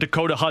doesn't have a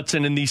Dakota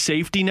Hudson in these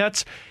safety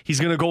nets,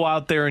 he's going to go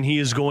out there and he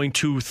is going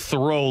to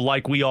throw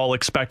like we all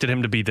expected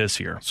him to be this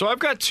year. So I've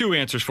got two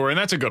answers for you, and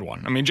that's a good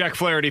one. I mean, Jack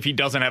Flaherty, if he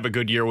doesn't have a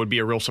good year, would be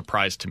a real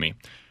surprise to me.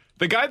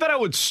 The guy that I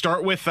would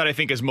start with that I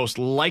think is most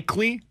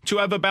likely to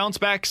have a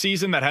bounce-back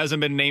season that hasn't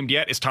been named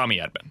yet is Tommy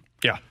Edman.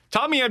 Yeah.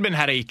 Tommy Edman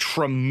had a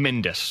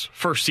tremendous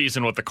first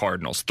season with the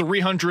Cardinals.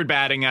 300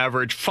 batting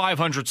average,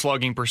 500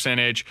 slugging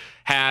percentage,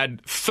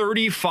 had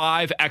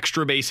 35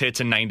 extra base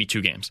hits in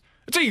 92 games.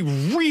 It's a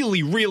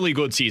really, really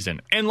good season.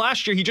 And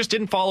last year, he just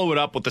didn't follow it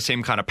up with the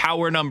same kind of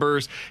power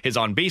numbers. His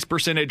on-base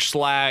percentage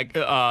slacked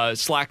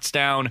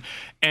down.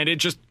 And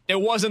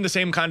it wasn't the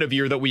same kind of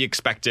year that we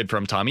expected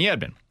from Tommy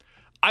Edman.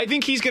 I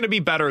think he's going to be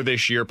better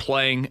this year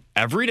playing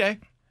every day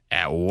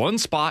at one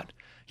spot.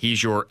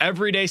 He's your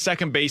everyday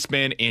second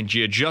baseman, and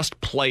you just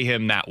play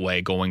him that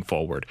way going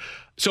forward.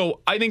 So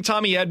I think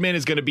Tommy Edman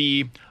is going to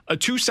be a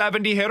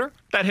 270 hitter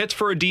that hits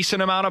for a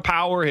decent amount of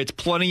power, hits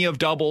plenty of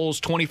doubles,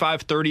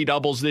 25, 30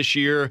 doubles this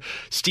year,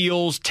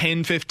 steals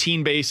 10,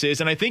 15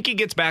 bases, and I think he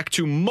gets back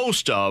to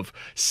most of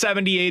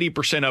 70,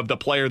 80% of the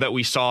player that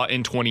we saw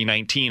in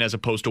 2019 as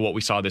opposed to what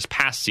we saw this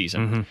past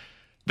season. Mm-hmm.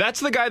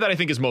 That's the guy that I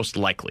think is most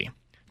likely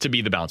to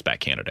be the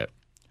bounce-back candidate.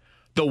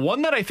 The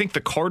one that I think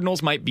the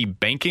Cardinals might be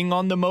banking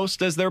on the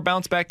most as their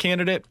bounce-back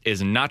candidate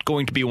is not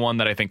going to be one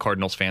that I think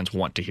Cardinals fans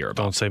want to hear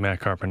about. Don't say Matt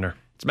Carpenter.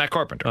 It's Matt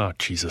Carpenter. Oh,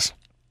 Jesus.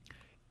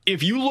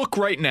 If you look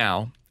right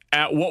now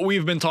at what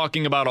we've been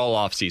talking about all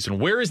offseason,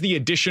 where is the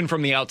addition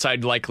from the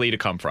outside likely to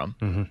come from?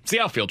 Mm-hmm. It's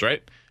the outfield,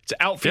 right? It's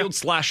outfield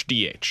 /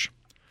 DH.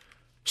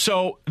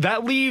 So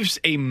that leaves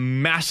a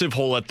massive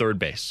hole at third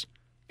base.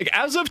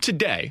 As of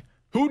today,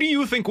 who do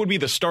you think would be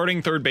the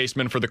starting third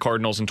baseman for the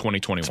Cardinals in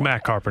 2021? It's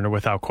Matt Carpenter,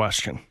 without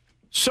question.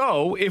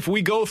 So if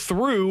we go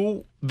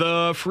through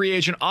the free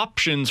agent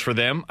options for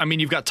them, I mean,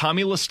 you've got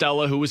Tommy La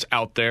Stella, who is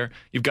out there.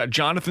 You've got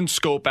Jonathan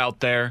Schoop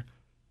out there.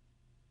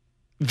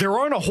 There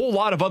aren't a whole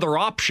lot of other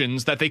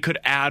options that they could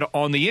add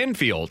on the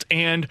infield.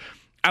 And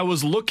I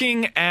was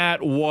looking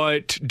at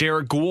what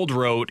Derek Gould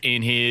wrote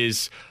in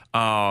his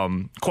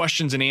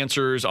questions and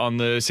answers on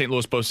the St.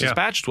 Louis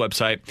Post-Dispatch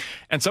website.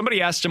 And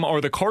somebody asked him, are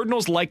the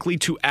Cardinals likely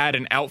to add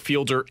an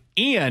outfielder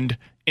and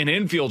an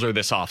infielder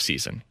this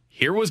offseason?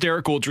 Here was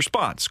Derek Gould's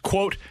response,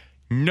 quote,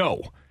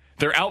 no.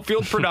 Their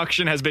outfield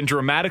production has been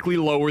dramatically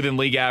lower than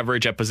league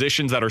average at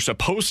positions that are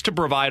supposed to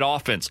provide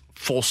offense,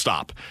 full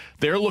stop.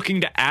 They're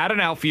looking to add an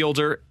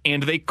outfielder,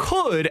 and they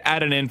could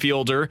add an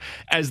infielder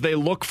as they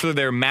look for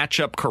their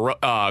matchup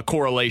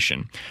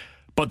correlation.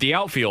 But the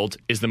outfield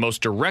is the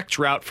most direct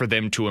route for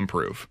them to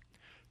improve.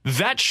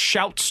 That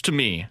shouts to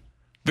me.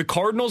 The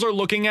Cardinals are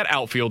looking at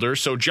outfielders,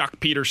 so Jock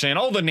Peterson,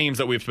 all the names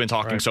that we've been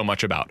talking so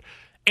much about.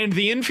 And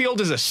the infield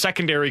is a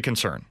secondary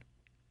concern.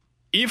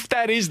 If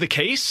that is the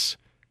case,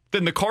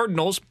 then the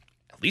Cardinals,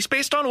 at least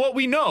based on what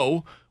we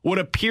know, would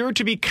appear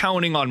to be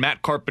counting on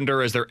Matt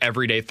Carpenter as their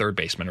everyday third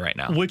baseman right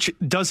now. Which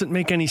doesn't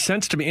make any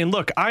sense to me. And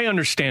look, I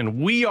understand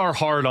we are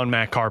hard on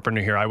Matt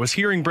Carpenter here. I was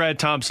hearing Brad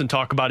Thompson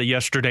talk about it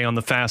yesterday on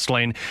the Fast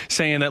Lane,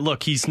 saying that,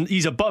 look,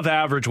 he's above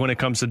average when it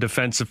comes to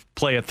defensive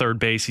play at third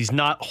base. He's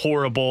not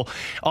horrible.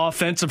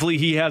 Offensively,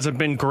 he hasn't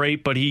been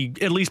great, but he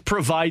at least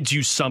provides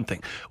you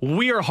something.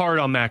 We are hard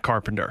on Matt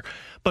Carpenter.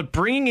 But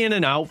bringing in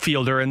an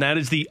outfielder, and that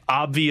is the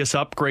obvious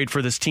upgrade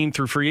for this team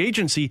through free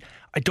agency,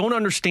 I don't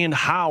understand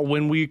how,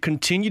 when we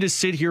continue to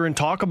sit here and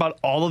talk about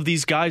all of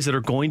these guys that are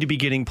going to be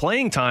getting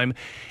playing time,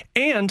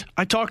 and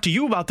I talked to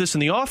you about this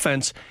in the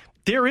offense,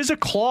 there is a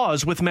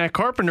clause with Matt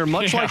Carpenter,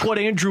 much like what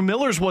Andrew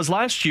Miller's was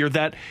last year,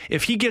 that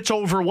if he gets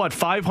over,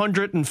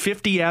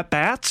 550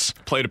 at-bats?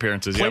 Plate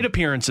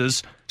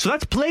appearances, So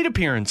that's plate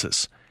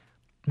appearances.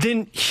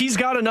 Then he's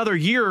got another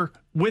year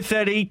with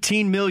that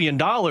 $18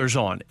 million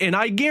on. And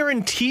I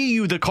guarantee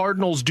you the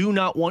Cardinals do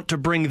not want to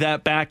bring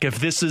that back if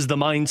this is the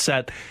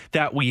mindset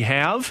that we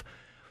have.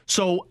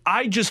 So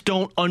I just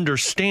don't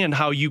understand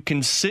how you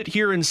can sit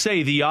here and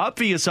say the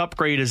obvious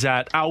upgrade is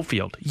at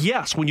outfield.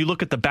 Yes, when you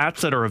look at the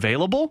bats that are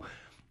available,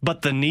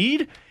 but the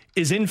need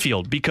is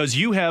infield because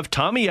you have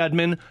Tommy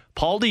Edman,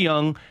 Paul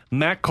DeJong,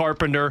 Matt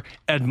Carpenter,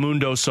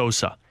 Edmundo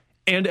Sosa,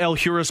 and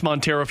Eleuris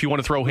Montero if you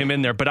want to throw him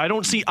in there. But I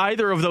don't see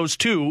either of those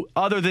two,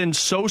 other than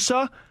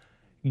Sosa,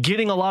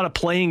 getting a lot of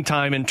playing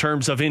time in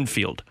terms of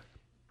infield.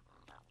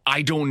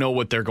 I don't know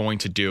what they're going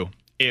to do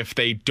if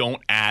they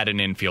don't add an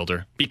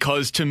infielder.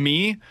 Because to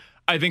me,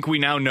 I think we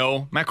now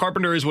know Matt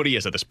Carpenter is what he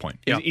is at this point.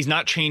 Yeah. He's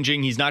not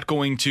changing. He's not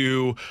going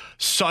to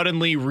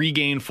suddenly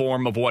regain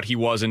form of what he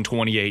was in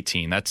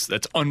 2018. That's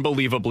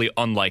unbelievably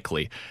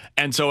unlikely.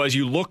 And so as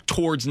you look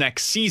towards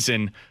next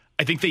season,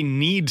 I think they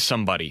need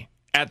somebody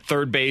at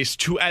third base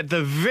to, at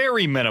the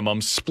very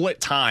minimum,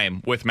 split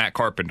time with Matt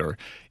Carpenter.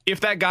 If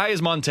that guy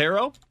is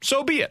Montero,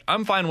 so be it.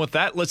 I'm fine with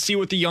that. Let's see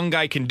what the young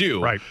guy can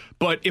do. Right.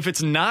 But if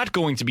it's not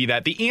going to be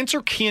that, the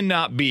answer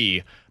cannot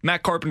be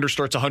Matt Carpenter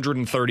starts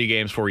 130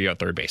 games for you at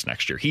third base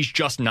next year. He's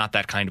just not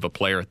that kind of a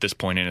player at this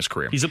point in his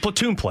career. He's a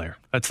platoon player.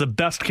 That's the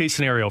best case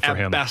scenario for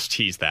him. At best,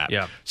 he's that.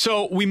 Yeah.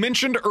 So we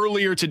mentioned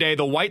earlier today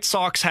the White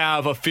Sox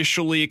have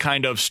officially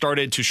kind of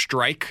started to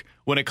strike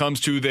when it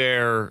comes to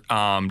their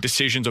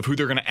decisions of who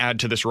they're going to add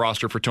to this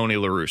roster for Tony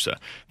La Russa.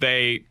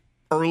 They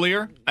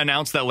earlier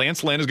announced that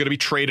Lance Lynn is going to be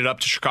traded up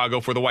to Chicago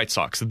for the White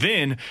Sox.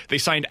 Then they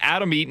signed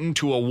Adam Eaton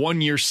to a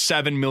 1-year,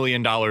 $7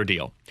 million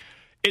deal.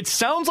 It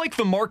sounds like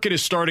the market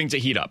is starting to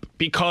heat up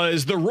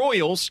because the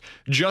Royals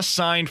just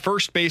signed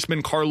first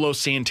baseman Carlos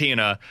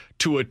Santana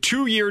to a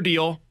 2-year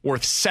deal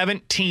worth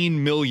 $17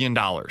 million.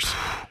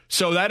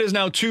 So that is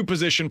now 2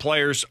 position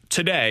players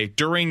today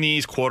during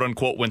these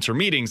quote-unquote winter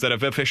meetings that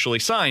have officially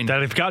signed.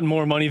 That have gotten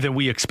more money than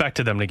we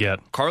expected them to get.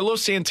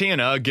 Carlos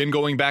Santana, again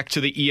going back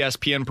to the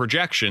ESPN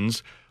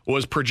projections,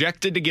 was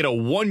projected to get a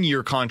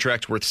 1-year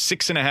contract worth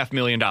 $6.5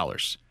 million.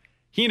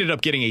 He ended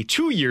up getting a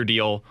 2-year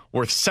deal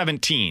worth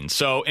 $17.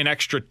 So an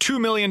extra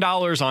 $2 million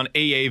on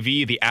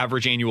AAV, the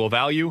average annual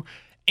value.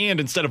 And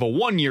instead of a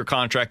 1-year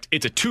contract,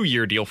 it's a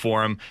 2-year deal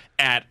for him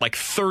at like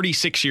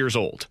 36 years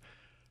old.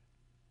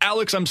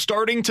 Alex, I'm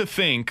starting to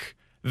think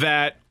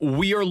that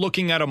we are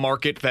looking at a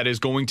market that is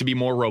going to be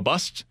more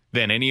robust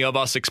than any of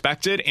us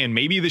expected. And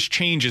maybe this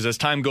changes as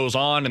time goes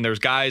on. And there's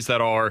guys that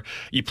are,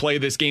 you play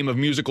this game of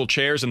musical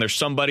chairs and there's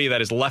somebody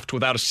that is left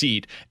without a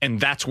seat. And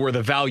that's where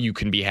the value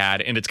can be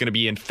had. And it's going to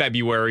be in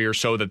February or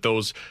so that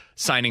those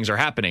signings are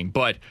happening.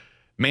 But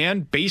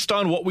man, based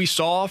on what we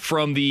saw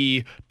from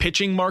the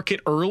pitching market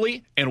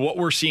early and what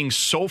we're seeing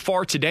so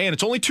far today, and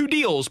it's only 2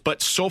 deals,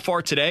 but so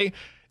far today,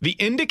 the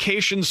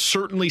indications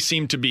certainly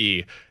seem to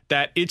be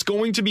that it's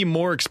going to be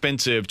more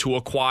expensive to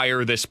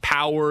acquire this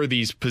power,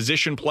 these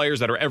position players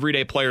that are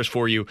everyday players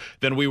for you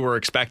than we were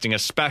expecting,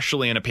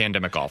 especially in a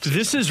pandemic offseason.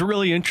 This is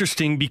really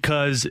interesting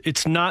because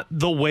it's not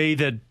the way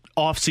that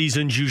off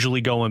seasons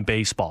usually go in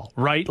baseball,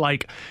 right?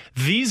 Like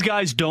these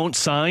guys don't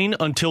sign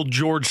until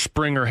George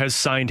Springer has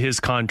signed his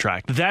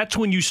contract. That's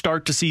when you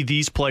start to see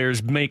these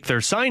players make their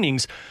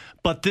signings.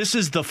 But this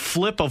is the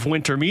flip of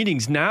winter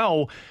meetings.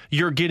 Now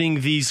you're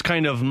getting these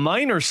kind of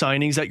minor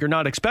signings that you're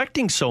not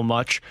expecting so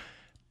much.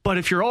 But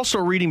if you're also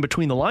reading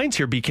between the lines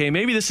here, BK,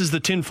 maybe this is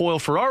the tinfoil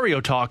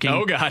Ferrario talking.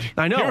 Oh, God.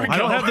 I know. I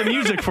don't have the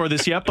music for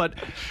this yet. But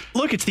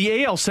look, it's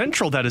the AL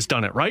Central that has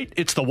done it, right?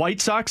 It's the White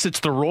Sox.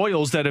 It's the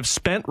Royals that have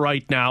spent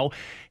right now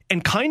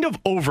and kind of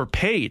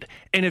overpaid.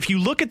 And if you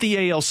look at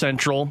the AL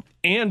Central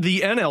and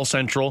the NL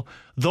Central,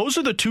 those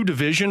are the 2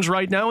 divisions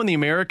right now in the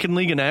American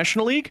League and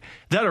National League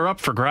that are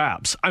up for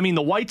grabs. I mean,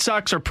 the White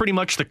Sox are pretty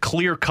much the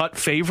clear-cut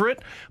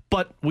favorite,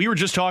 but we were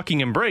just talking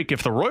in break.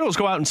 If the Royals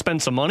go out and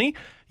spend some money,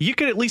 you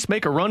could at least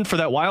make a run for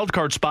that wild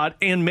card spot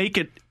and make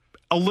it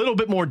a little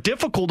bit more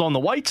difficult on the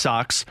White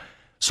Sox.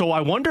 So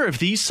I wonder if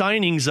these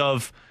signings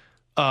of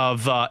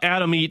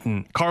Adam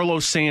Eaton,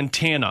 Carlos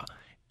Santana,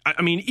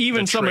 I mean,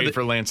 even some of the trade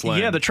for Lance Lynn.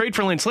 Yeah, the trade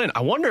for Lance Lynn.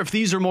 I wonder if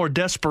these are more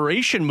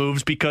desperation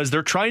moves because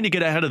they're trying to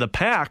get ahead of the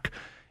pack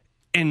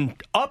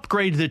and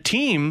upgrade the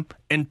team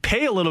and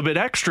pay a little bit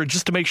extra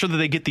just to make sure that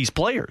they get these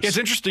players. It's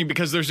interesting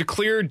because there's a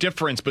clear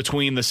difference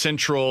between the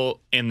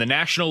Central and the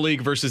National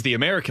League versus the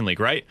American League,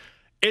 right?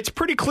 It's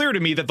pretty clear to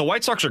me that the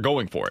White Sox are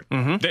going for it.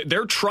 Mm-hmm.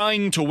 They're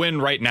trying to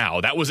win right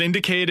now. That was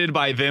indicated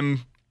by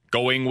them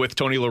going with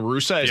Tony La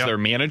Russa as their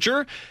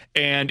manager,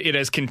 and it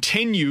has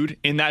continued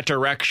in that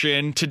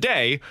direction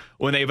today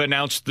when they've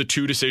announced the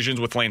 2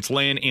 decisions with Lance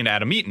Lynn and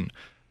Adam Eaton.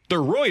 The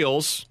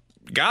Royals,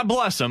 God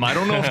bless them, I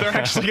don't know if they're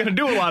actually going to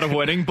do a lot of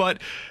winning,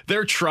 but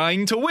they're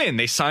trying to win.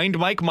 They signed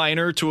Mike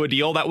Minor to a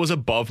deal that was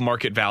above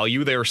market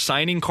value. They're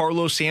signing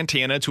Carlos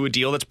Santana to a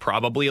deal that's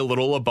probably a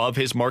little above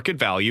his market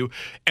value,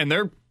 and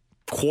they're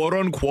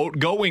quote-unquote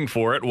going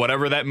for it,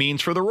 whatever that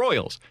means for the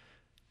Royals.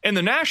 In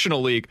the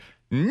National League,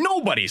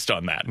 nobody's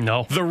done that.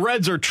 No. The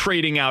Reds are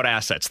trading out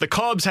assets. The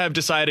Cubs have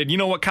decided, you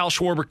know what, Kyle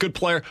Schwarber, good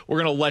player,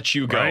 we're going to let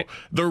you go. Right.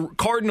 The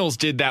Cardinals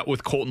did that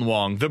with Colton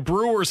Wong. The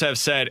Brewers have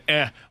said,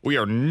 we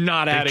are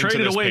not adding to this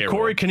traded away payroll.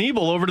 Corey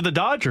Knebel over to the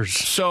Dodgers.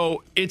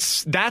 So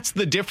that's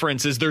the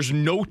difference, is there's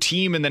no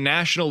team in the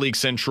National League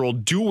Central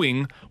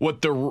doing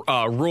what the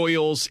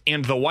Royals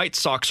and the White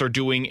Sox are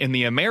doing in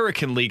the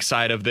American League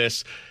side of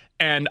this.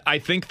 And I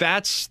think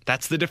that's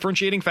the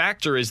differentiating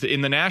factor, is that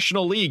in the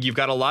National League, you've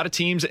got a lot of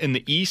teams in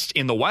the East,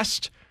 in the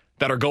West,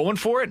 that are going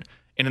for it,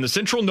 and in the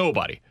Central,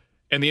 nobody.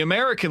 In the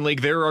American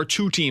League, there are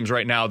 2 teams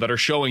right now that are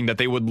showing that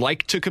they would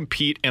like to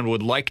compete and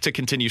would like to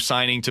continue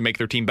signing to make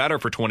their team better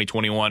for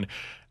 2021,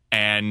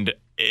 and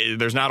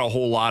there's not a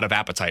whole lot of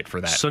appetite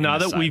for that. So now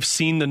that we've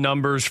seen the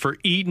numbers for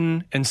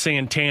Eaton and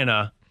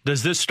Santana,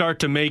 does this start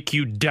to make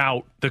you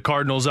doubt the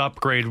Cardinals'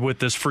 upgrade with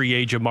this free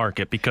agent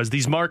market? Because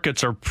these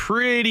markets are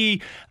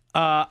pretty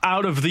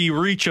out of the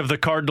reach of the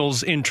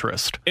Cardinals'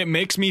 interest. It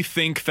makes me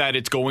think that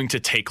it's going to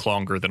take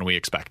longer than we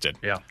expected.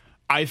 Yeah.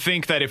 I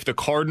think that if the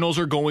Cardinals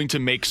are going to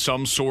make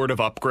some sort of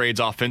upgrades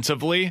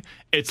offensively,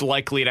 it's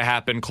likely to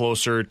happen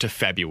closer to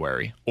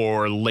February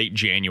or late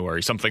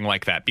January, something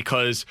like that.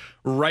 Because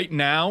right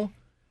now,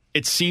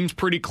 it seems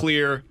pretty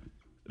clear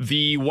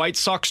the White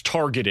Sox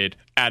targeted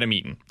Adam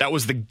Eaton. That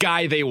was the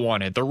guy they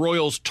wanted. The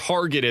Royals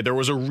targeted. There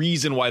was a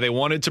reason why they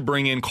wanted to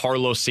bring in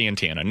Carlos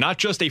Santana. Not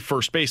just a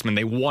first baseman.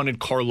 They wanted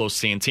Carlos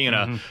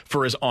Santana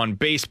for his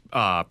on-base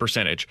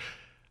percentage.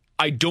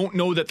 I don't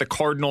know that the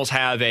Cardinals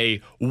have a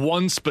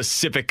one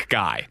specific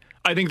guy.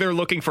 I think they're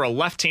looking for a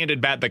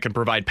left-handed bat that can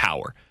provide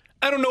power.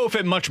 I don't know if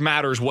it much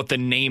matters what the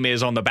name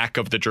is on the back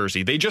of the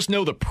jersey. They just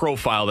know the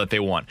profile that they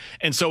want.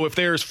 And so if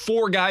there's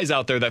 4 guys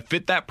out there that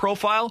fit that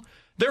profile,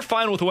 they're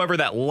fine with whoever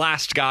that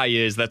last guy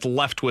is that's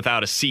left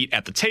without a seat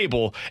at the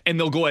table, and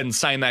they'll go ahead and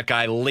sign that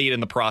guy late in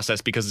the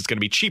process because it's going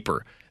to be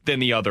cheaper than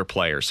the other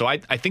player. So I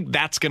think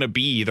that's going to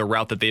be the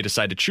route that they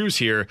decide to choose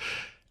here.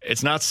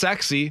 It's not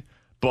sexy,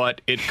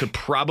 but it could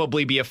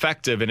probably be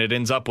effective, and it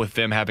ends up with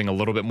them having a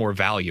little bit more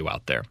value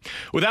out there.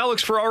 With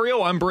Alex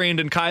Ferrario, I'm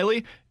Brandon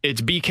Kiley.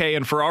 It's BK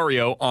and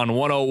Ferrario on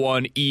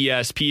 101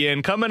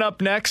 ESPN. Coming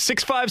up next,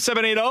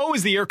 65780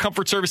 is the Air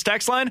Comfort Service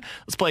text line.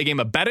 Let's play a game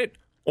of Bet It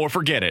or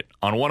Forget It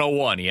on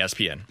 101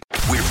 ESPN.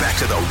 We're back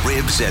to the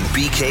Ribs and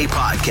BK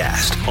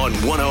podcast on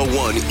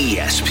 101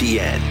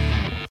 ESPN.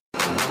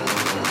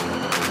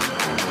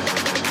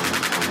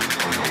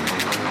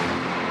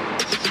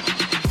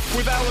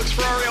 With Alex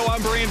Ferrario,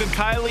 I'm Brandon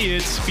Kiley.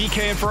 It's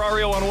BK and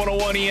Ferrario on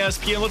 101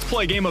 ESPN. Let's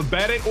play a game of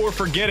Bet It or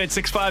Forget It.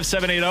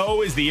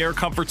 65780 is the Air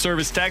Comfort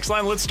Service text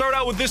line. Let's start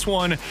out with this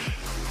one.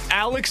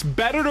 Alex,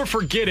 bet it or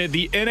forget it,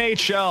 the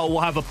NHL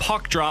will have a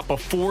puck drop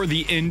before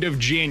the end of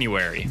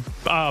January.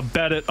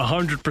 Bet it,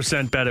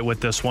 100% bet it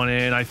with this one.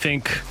 And I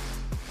think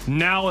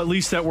now, at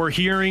least that we're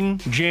hearing,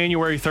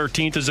 January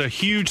 13th is a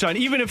huge sign.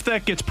 Even if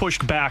that gets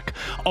pushed back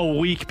a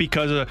week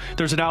because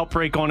there's an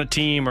outbreak on a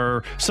team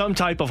or some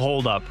type of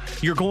holdup,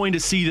 you're going to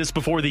see this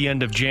before the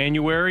end of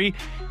January.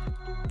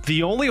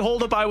 The only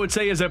holdup I would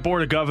say is that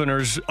Board of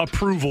Governors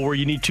approval, where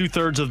you need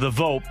 2/3 of the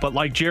vote. But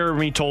like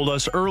Jeremy told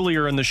us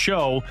earlier in the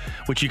show,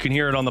 which you can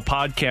hear it on the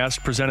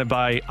podcast presented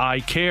by I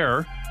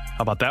Care.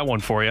 How about that one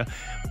for you?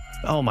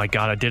 Oh my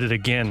God, I did it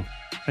again.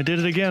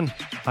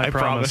 I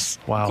promise.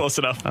 Wow. Close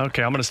enough.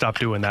 Okay, I'm going to stop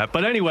doing that.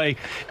 But anyway,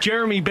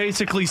 Jeremy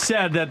basically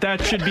said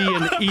that should be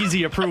an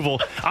easy approval.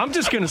 I'm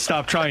just going to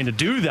stop trying to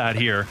do that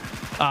here.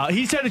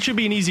 He said it should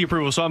be an easy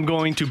approval, so I'm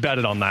going to bet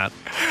it on that.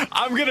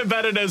 I'm going to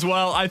bet it as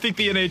well. I think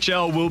the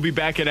NHL will be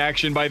back in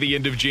action by the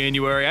end of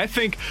January. I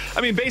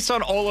mean, based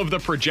on all of the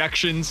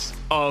projections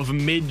of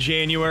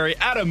mid-January,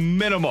 at a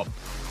minimum,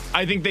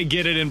 I think they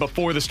get it in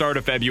before the start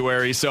of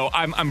February. So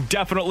I'm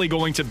definitely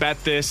going to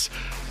bet this.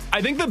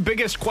 I think the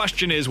biggest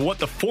question is what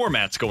the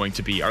format's going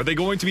to be. Are they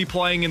going to be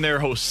playing in their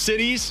host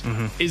cities?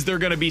 Mm-hmm. Is there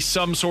going to be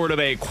some sort of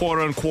a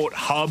quote-unquote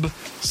hub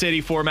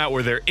city format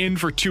where they're in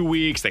for 2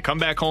 weeks, they come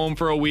back home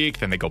for a week,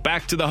 then they go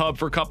back to the hub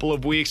for a couple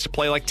of weeks to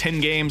play like 10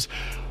 games?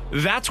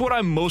 That's what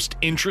I'm most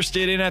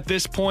interested in at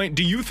this point.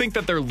 Do you think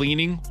that they're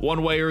leaning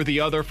one way or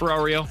the other,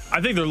 Ferrario?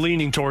 I think they're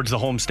leaning towards the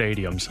home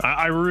stadiums.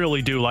 I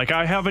really do. Like,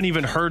 I haven't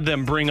even heard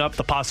them bring up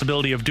the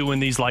possibility of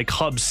doing these, like,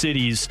 hub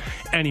cities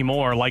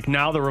anymore. Like,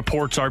 now the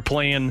reports are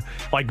playing,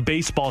 like,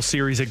 baseball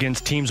series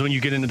against teams when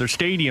you get into their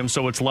stadium,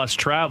 so it's less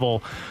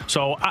travel.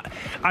 So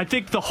I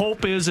think the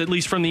hope is, at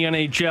least from the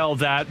NHL,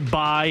 that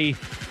by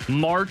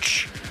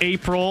March,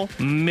 April,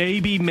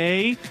 maybe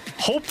May,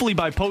 hopefully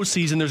by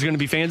postseason, there's going to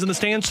be fans in the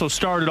stands, so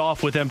start it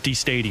off with empty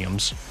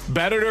stadiums.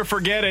 Bet it or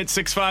forget it.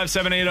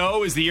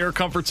 65780 is the Air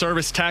Comfort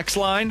Service text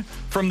line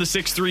from the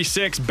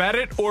 636. Bet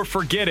it or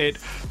forget it.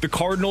 The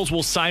Cardinals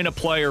will sign a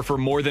player for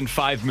more than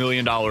 $5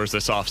 million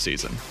this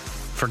offseason.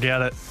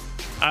 Forget it.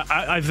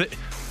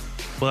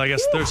 Well, I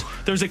guess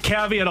there's a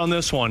caveat on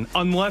this one.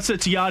 Unless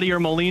it's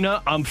Yadier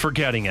Molina, I'm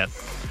forgetting it.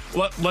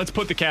 let's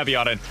put the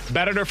caveat in.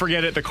 Bet it or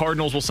forget it, the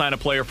Cardinals will sign a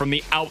player from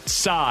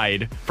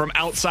outside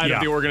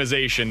of the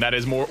organization that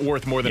is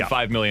worth more than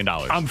 $5 million.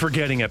 I'm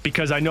forgetting it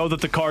because I know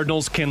that the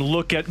Cardinals can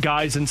look at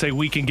guys and say,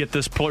 we can get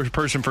this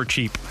person for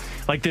cheap.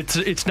 Like,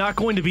 it's not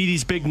going to be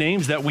these big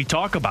names that we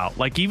talk about.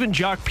 Like, even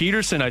Jock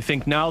Peterson, I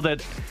think now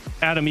that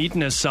Adam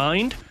Eaton has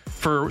signed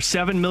for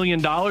 $7 million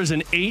and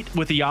 $8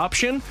 with the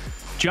option,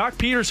 Jock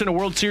Peterson, a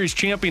World Series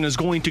champion, is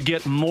going to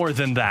get more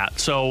than that.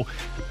 So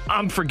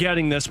I'm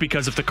forgetting this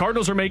because if the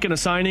Cardinals are making a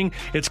signing,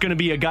 it's going to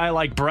be a guy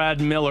like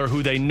Brad Miller,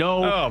 who they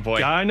know. Oh,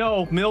 boy. I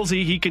know,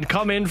 Millsy, he can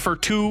come in for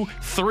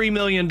 $2-3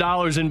 million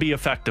and be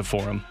effective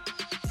for him.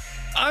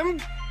 I'm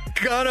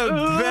gonna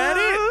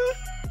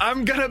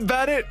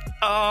bet it.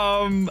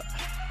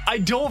 I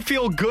don't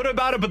feel good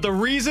about it, but the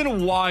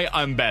reason why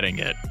I'm betting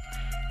it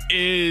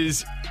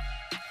is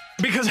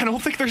because I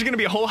don't think there's going to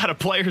be a whole lot of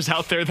players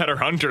out there that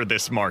are under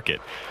this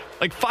market.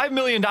 Like, $5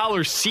 million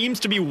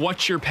seems to be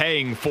what you're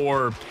paying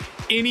for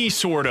any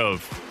sort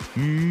of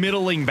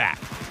middling bat.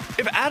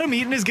 If Adam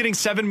Eaton is getting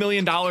 $7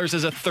 million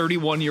as a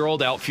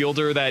 31-year-old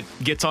outfielder that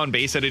gets on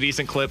base at a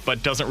decent clip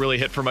but doesn't really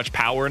hit for much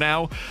power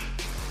now,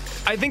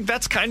 I think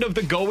that's kind of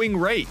the going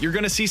rate. You're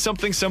going to see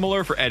something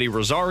similar for Eddie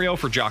Rosario,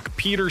 for Jock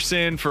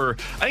Peterson, I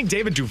think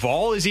David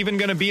Duvall is even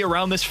going to be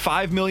around this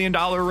 $5 million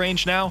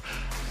range now.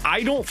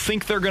 I don't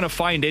think they're going to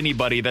find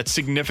anybody that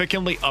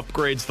significantly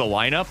upgrades the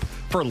lineup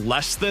for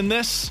less than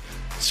this.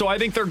 So I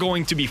think they're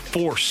going to be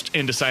forced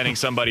into signing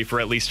somebody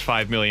for at least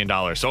 $5 million.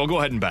 So I'll go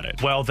ahead and bet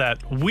it. Well,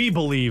 that we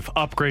believe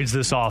upgrades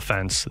this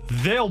offense.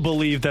 They'll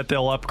believe that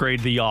they'll upgrade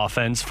the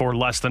offense for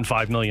less than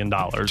 $5 million.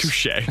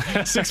 Touche.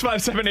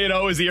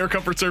 65780 is the Air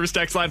Comfort Service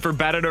text line for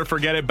Bet It or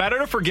Forget It. Bet It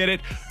or Forget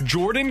It,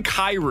 Jordan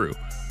Kyrou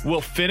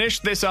will finish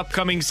this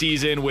upcoming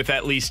season with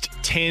at least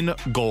 10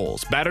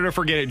 goals. Bet it or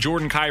forget it,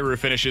 Jordan Kyrou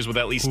finishes with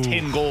at least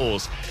 10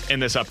 goals in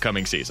this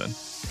upcoming season.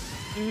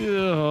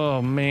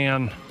 Oh,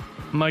 man.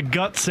 My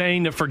gut's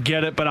saying to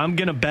forget it, but I'm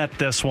going to bet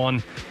this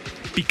one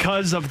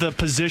because of the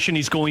position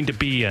he's going to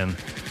be in.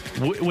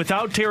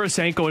 Without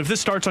Tarasenko, if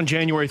this starts on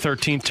January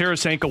 13th,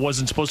 Tarasenko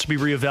wasn't supposed to be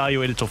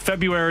reevaluated till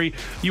February.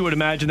 You would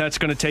imagine that's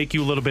going to take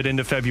you a little bit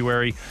into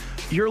February.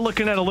 You're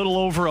looking at a little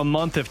over a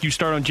month if you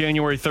start on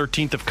January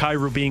 13th of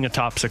Kyrou being a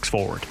top six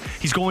forward.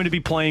 He's going to be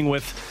playing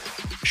with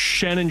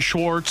Shannon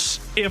Schwartz,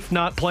 if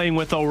not playing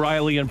with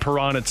O'Reilly and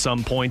Perron at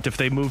some point if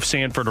they move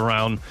Sanford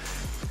around.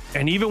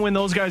 And even when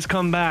those guys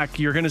come back,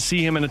 you're going to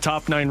see him in a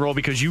top 9 role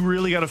because you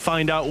really got to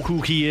find out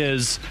who he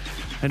is.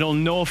 I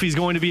don't know if he's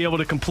going to be able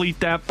to complete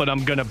that, but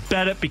I'm going to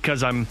bet it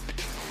because I'm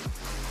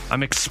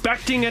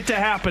expecting it to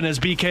happen, as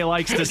BK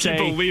likes to say.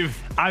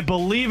 I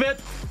believe it.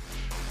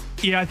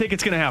 Yeah, I think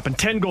it's going to happen.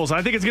 10 goals.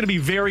 I think it's going to be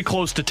very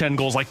close to 10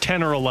 goals, like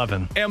 10 or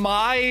 11. Am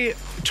I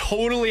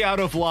totally out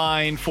of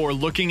line for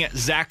looking at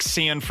Zach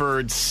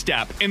Sanford's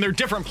step? And they're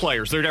different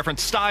players. They're different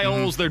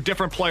styles. They're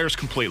different players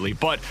completely.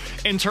 But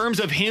in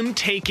terms of him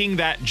taking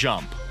that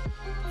jump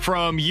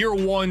from year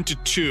 1 to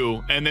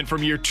 2 and then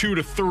from year 2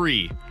 to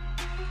 3,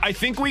 I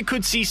think we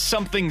could see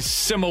something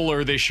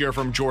similar this year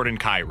from Jordan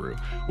Kyrou,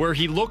 where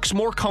he looks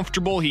more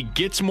comfortable, he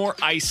gets more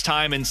ice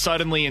time, and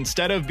suddenly,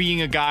 instead of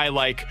being a guy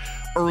like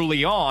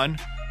early on,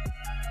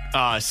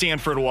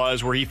 Sanford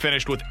was, where he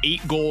finished with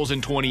 8 goals in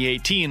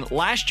 2018,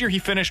 last year he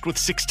finished with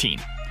 16.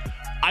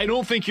 I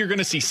don't think you're going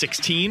to see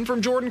 16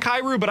 from Jordan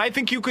Kyrou, but I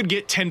think you could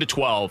get 10 to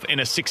 12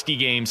 in a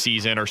 60-game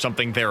season or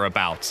something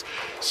thereabouts.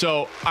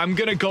 So I'm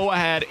going to go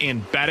ahead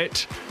and bet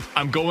it.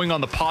 I'm going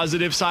on the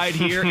positive side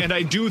here, and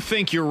I do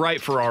think you're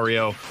right,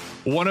 Ferrario.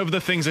 One of the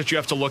things that you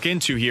have to look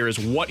into here is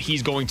what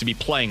he's going to be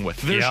playing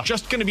with. There's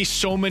just going to be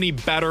so many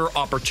better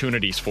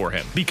opportunities for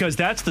him. Because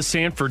that's the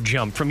Sanford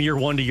jump from year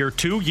 1 to year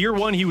 2. Year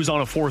 1, he was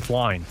on a 4th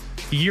line.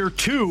 Year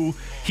 2,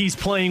 he's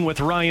playing with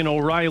Ryan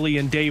O'Reilly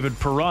and David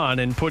Perron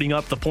and putting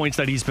up the points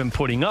that he's been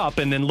putting up.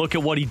 And then look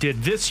at what he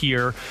did this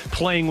year,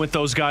 playing with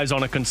those guys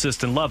on a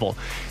consistent level.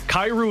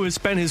 Kyrou has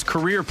spent his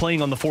career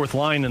playing on the 4th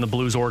line in the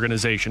Blues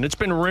organization. It's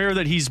been rare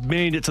that he's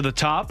made it to the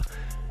top.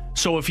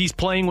 So if he's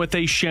playing with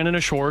a Shannon,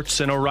 a Schwartz,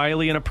 an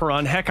O'Reilly, and a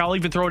Perron, heck, I'll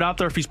even throw it out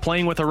there if he's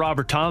playing with a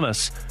Robert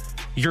Thomas,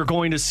 you're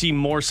going to see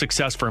more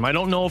success for him. I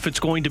don't know if it's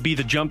going to be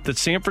the jump that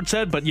Sanford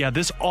said, but yeah,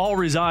 this all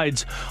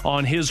resides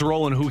on his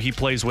role and who he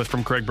plays with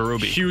from Craig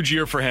Berube. Huge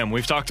year for him.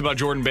 We've talked about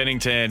Jordan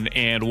Binnington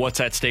and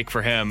what's at stake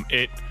for him.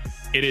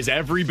 It is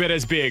every bit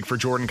as big for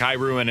Jordan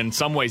Kyrou, and in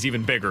some ways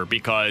even bigger,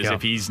 because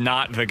if he's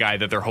not the guy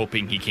that they're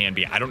hoping he can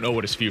be, I don't know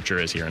what his future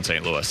is here in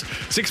St. Louis.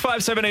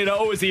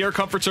 65780 is the Air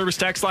Comfort Service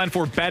text line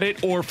for Bet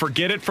It or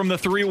Forget It from the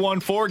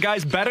 314.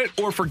 Guys, bet it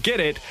or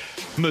forget it.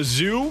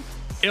 Mizzou,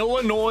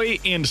 Illinois,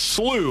 and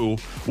SLU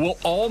will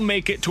all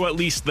make it to at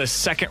least the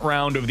second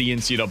round of the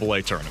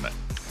NCAA tournament.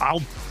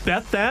 I'll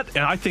bet that,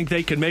 and I think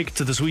they can make it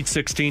to the Sweet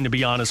 16, to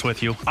be honest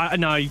with you.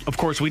 Now, of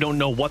course, we don't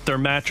know what their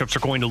matchups are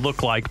going to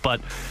look like,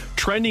 but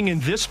trending in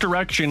this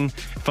direction,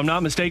 if I'm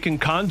not mistaken,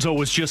 Konzo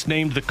was just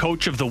named the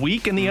Coach of the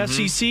Week in the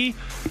SEC.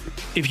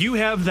 If you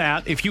have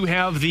that, if you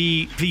have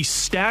the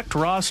stacked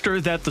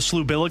roster that the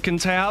SLU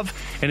Billikens have,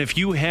 and if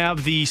you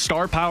have the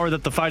star power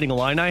that the Fighting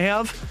Illini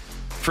have,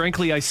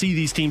 frankly, I see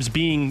these teams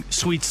being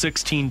Sweet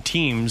 16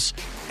 teams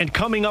and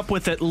coming up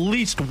with at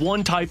least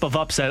one type of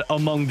upset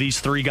among these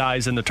three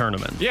guys in the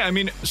tournament. Yeah, I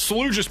mean,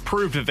 SLU just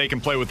proved that they can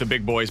play with the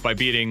big boys by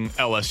beating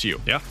LSU.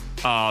 Yeah.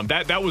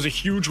 That was a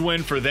huge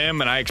win for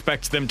them, and I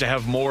expect them to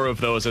have more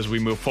of those as we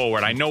move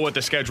forward. I know what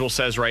the schedule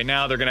says right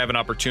now. They're going to have an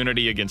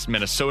opportunity against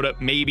Minnesota,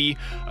 maybe.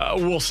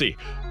 We'll see.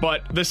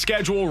 But the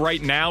schedule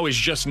right now is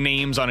just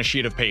names on a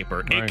sheet of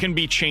paper. Right. It can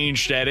be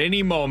changed at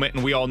any moment,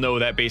 and we all know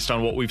that based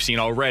on what we've seen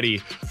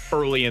already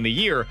early in the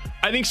year.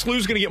 I think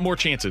SLU's going to get more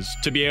chances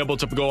to be able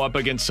to go up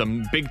against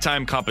some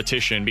big-time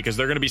competition because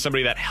they're going to be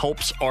somebody that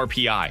helps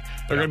RPI.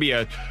 They're going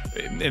to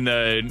be, in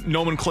the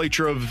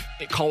nomenclature of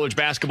college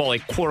basketball, a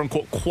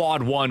quote-unquote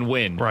quad one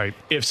win. Right.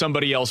 If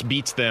somebody else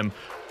beats them.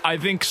 I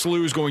think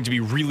SLU is going to be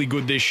really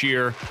good this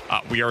year.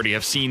 We already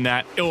have seen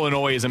that.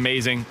 Illinois is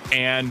amazing,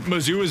 and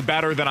Mizzou is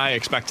better than I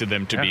expected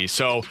them to be.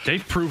 So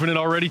they've proven it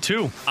already,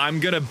 too. I'm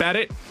going to bet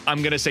it.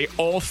 I'm going to say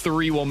all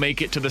three will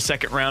make it to the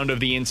second round of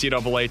the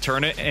NCAA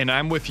tournament, and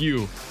I'm with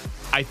you.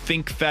 I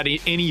think that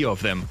any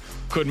of them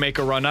could make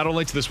a run, not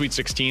only to the Sweet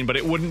 16, but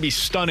it wouldn't be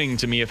stunning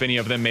to me if any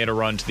of them made a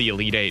run to the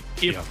Elite Eight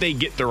if they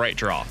get the right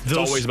draw. It's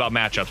always about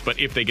matchups, but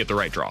if they get the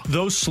right draw.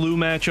 Those SLU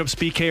matchups,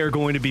 BK, are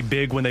going to be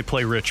big when they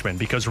play Richmond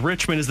because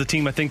Richmond is the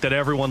team I think that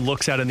everyone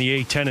looks at in the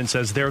A-10 and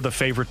says they're the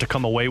favorite to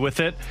come away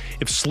with it.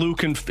 If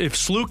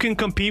SLU can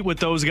compete with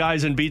those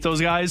guys and beat those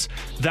guys,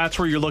 that's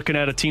where you're looking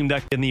at a team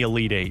that in the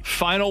Elite Eight.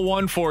 Final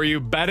one for you.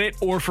 Bet it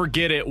or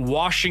forget it.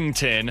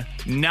 Washington,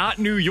 not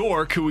New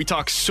York, who we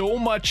talked so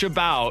much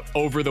about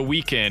over the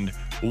weekend.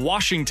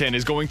 Washington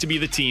is going to be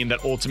the team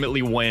that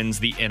ultimately wins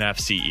the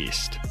NFC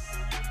East.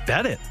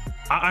 Bet it.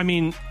 I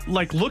mean,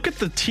 look at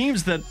the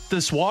teams that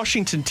this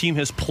Washington team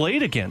has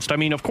played against. I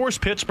mean, of course,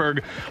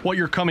 Pittsburgh, what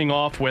you're coming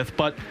off with,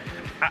 but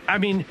I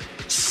mean,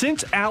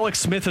 since Alex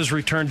Smith has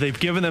returned, they've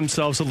given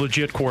themselves a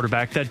legit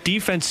quarterback. That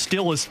defense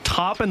still is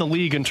top in the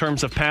league in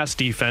terms of pass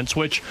defense,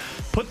 which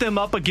put them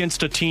up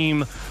against a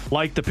team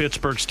like the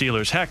Pittsburgh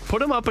Steelers. Heck, put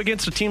them up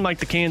against a team like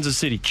the Kansas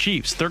City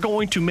Chiefs. They're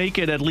going to make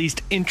it at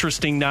least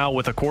interesting now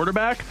with a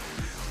quarterback.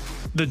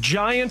 The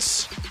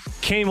Giants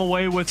came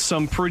away with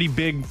some pretty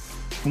big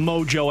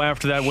mojo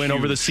after that win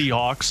over the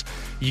Seahawks.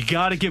 You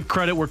got to give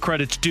credit where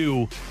credit's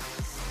due,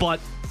 but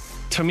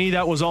to me,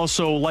 that was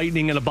also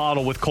lightning in a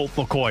bottle with Colt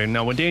McCoy.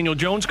 Now, when Daniel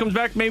Jones comes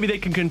back, maybe they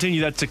can continue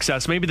that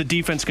success. Maybe the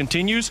defense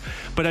continues,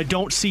 but I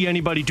don't see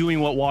anybody doing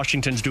what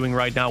Washington's doing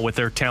right now with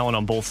their talent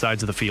on both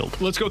sides of the field.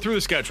 Let's go through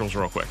the schedules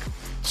real quick.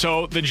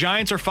 So the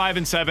Giants are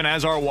 5-7,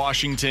 as are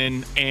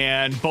Washington,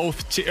 and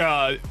both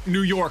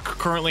New York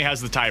currently has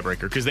the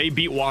tiebreaker because they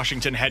beat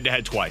Washington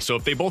head-to-head twice. So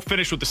if they both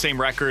finish with the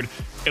same record,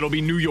 it'll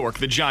be New York,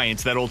 the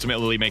Giants, that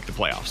ultimately make the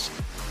playoffs.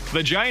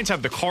 The Giants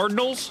have the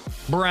Cardinals,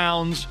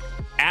 Browns,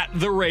 at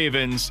the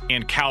Ravens,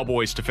 and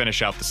Cowboys to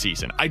finish out the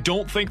season. I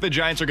don't think the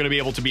Giants are going to be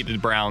able to beat the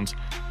Browns.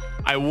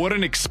 I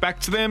wouldn't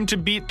expect them to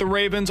beat the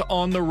Ravens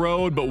on the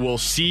road, but we'll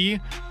see.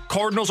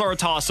 Cardinals are a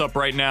toss-up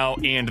right now,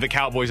 and the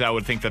Cowboys, I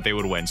would think that they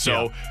would win.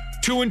 So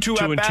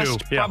 2-2 at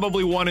best,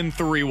 probably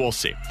 1-3, we'll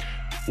see.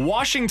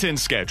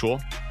 Washington's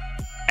schedule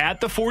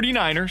at the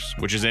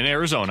 49ers, which is in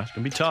Arizona. It's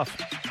going to be tough.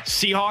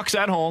 Seahawks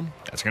at home.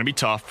 That's going to be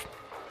tough.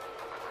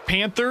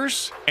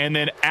 Panthers, and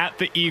then at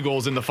the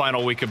Eagles in the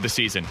final week of the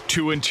season.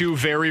 2-2,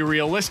 very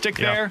realistic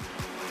there.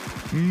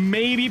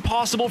 Maybe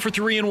possible for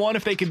 3-1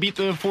 if they could beat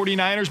the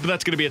 49ers, but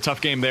that's going to be a tough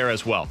game there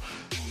as well.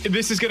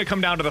 This is going to come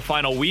down to the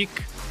final week.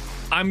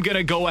 I'm going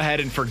to go ahead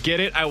and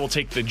forget it. I will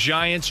take the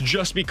Giants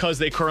just because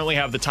they currently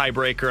have the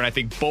tiebreaker, and I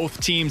think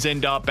both teams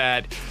end up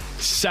at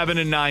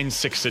 7-9,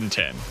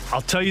 6-10.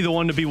 I'll tell you the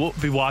one to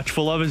be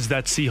watchful of is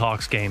that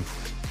Seahawks game.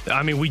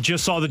 I mean, we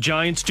just saw the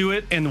Giants do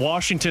it, and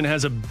Washington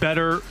has a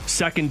better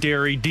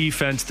secondary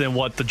defense than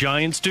what the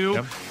Giants do.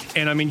 Yep.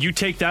 And, I mean, you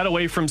take that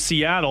away from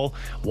Seattle,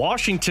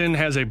 Washington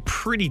has a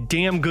pretty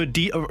damn good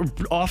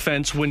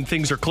offense when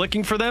things are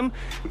clicking for them.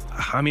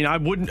 I mean,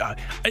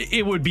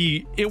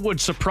 it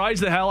would surprise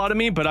the hell out of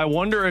me, but I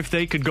wonder if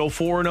they could go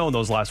 4-0 in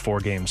those last four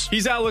games.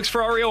 He's Alex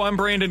Ferrario. I'm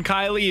Brandon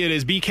Kiley. It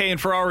is BK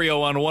and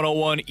Ferrario on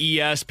 101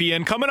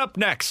 ESPN. Coming up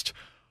next,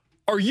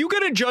 are you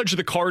going to judge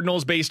the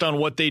Cardinals based on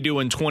what they do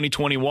in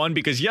 2021?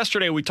 Because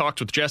yesterday we talked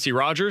with Jesse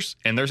Rogers,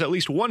 and there's at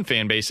least one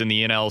fan base in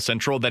the NL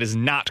Central that is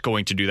not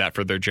going to do that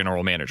for their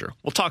general manager.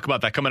 We'll talk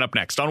about that coming up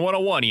next on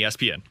 101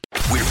 ESPN.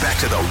 We're back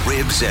to the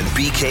Ribs and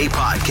BK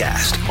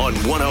podcast on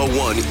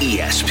 101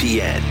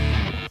 ESPN.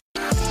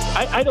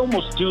 I'd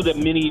almost do the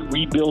mini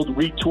rebuild,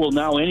 retool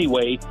now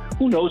anyway.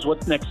 Who knows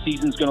what next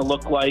season's going to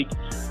look like?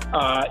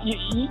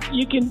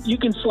 You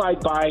can slide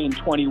by in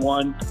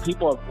 21.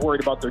 People are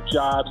worried about their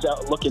jobs,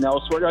 looking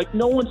elsewhere. Like,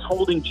 no one's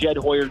holding Jed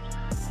Hoyer's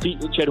feet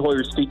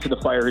to the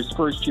fire his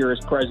first year as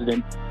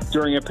president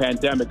during a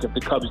pandemic if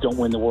the Cubs don't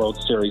win the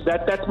World Series.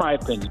 That's my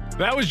opinion.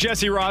 That was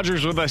Jesse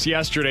Rogers with us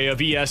yesterday of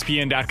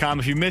ESPN.com.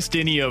 If you missed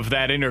any of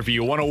that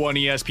interview,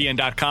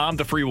 101ESPN.com,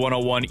 the free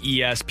 101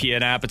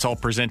 ESPN app. It's all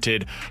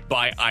presented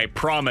by I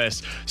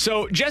Promise.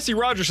 So Jesse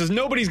Rogers says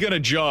nobody's going to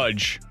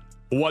judge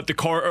what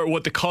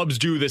the Cubs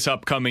do this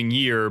upcoming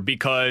year,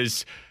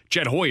 because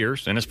Jed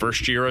Hoyer's in his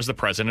first year as the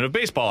president of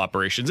baseball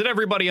operations, and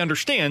everybody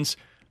understands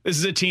this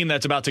is a team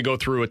that's about to go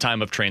through a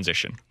time of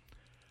transition.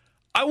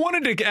 I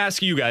wanted to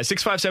ask you guys,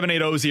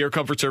 65780 is the Air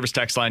Comfort Service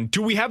text line.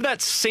 Do we have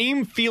that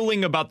same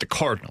feeling about the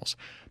Cardinals?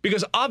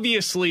 Because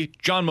obviously,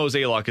 John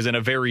Mozeliak is in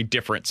a very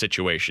different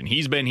situation.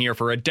 He's been here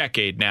for a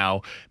decade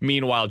now.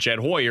 Meanwhile, Jed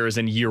Hoyer is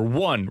in year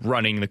one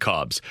running the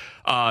Cubs.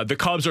 The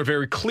Cubs are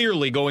very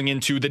clearly going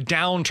into the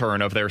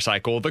downturn of their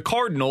cycle. The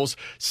Cardinals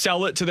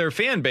sell it to their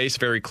fan base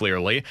very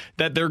clearly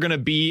that they're going to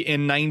be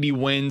in 90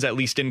 wins, at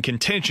least in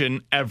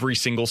contention, every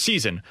single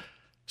season.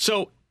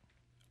 So,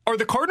 are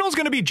the Cardinals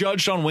going to be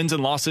judged on wins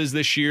and losses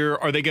this year?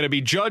 Are they going to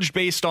be judged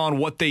based on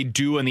what they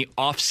do in the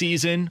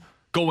offseason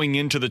going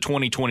into the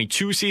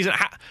 2022 season?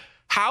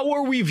 How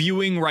are we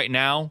viewing right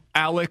now,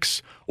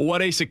 Alex,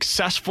 what a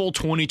successful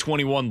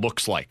 2021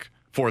 looks like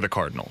for the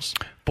Cardinals?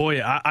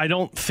 Boy, I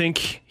don't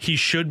think he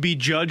should be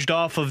judged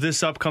off of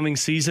this upcoming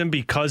season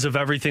because of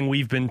everything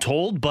we've been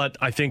told. But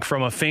I think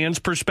from a fan's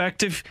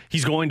perspective,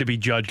 he's going to be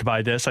judged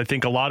by this. I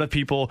think a lot of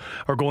people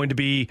are going to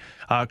be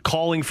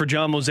calling for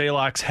John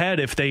Mozeliak's head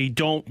if they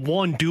don't,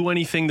 one, do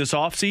anything this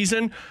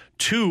offseason,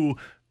 two,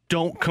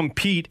 don't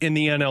compete in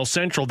the NL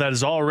Central that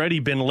has already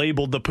been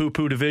labeled the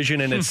poo-poo division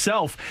in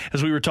itself,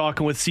 as we were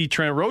talking with C.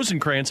 Trent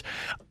Rosenkrantz.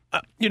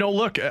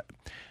 Look,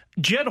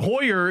 Jed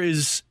Hoyer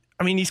is...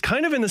 he's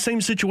kind of in the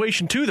same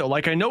situation, too, though.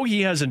 Like, I know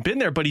he hasn't been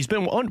there, but he's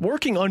been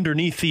working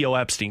underneath Theo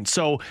Epstein.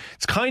 So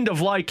it's kind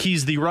of like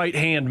he's the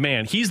right-hand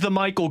man. He's the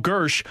Michael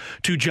Gersh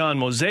to John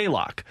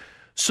Mozeliak.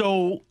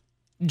 So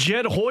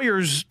Jed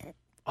Hoyer's,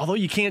 although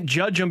you can't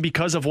judge him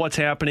because of what's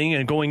happening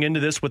and going into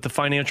this with the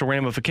financial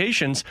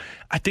ramifications,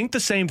 I think the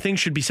same thing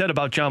should be said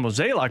about John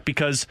Mozeliak,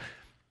 because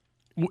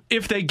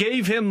if they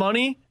gave him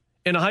money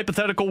in a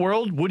hypothetical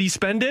world, would he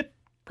spend it?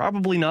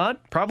 Probably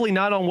not. Probably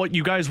not on what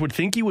you guys would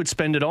think he would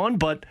spend it on,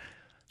 but...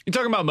 You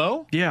talking about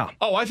Mo? Yeah.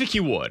 Oh, I think he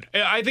would.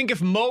 I think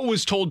if Mo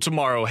was told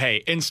tomorrow,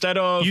 hey, instead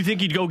of... You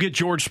think he'd go get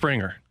George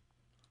Springer?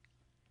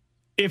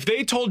 If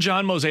they told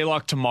John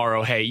Mozeliak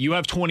tomorrow, hey, you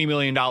have $20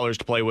 million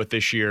to play with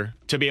this year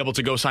to be able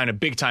to go sign a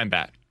big-time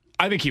bat,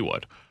 I think he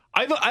would.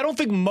 I don't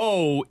think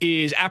Mo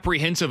is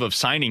apprehensive of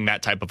signing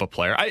that type of a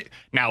player.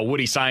 Now, would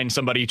he sign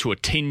somebody to a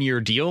 10-year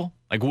deal?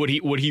 Like, would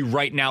he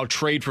right now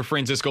trade for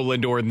Francisco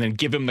Lindor and then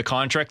give him the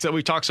contracts that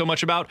we've talked so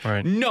much about?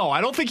 Right. No, I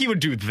don't think he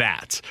would do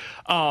that.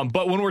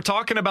 But when we're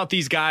talking about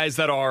these guys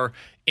that are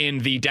in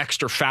the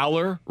Dexter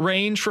Fowler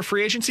range for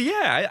free agency,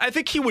 yeah, I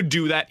think he would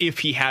do that if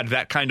he had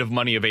that kind of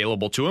money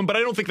available to him, but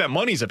I don't think that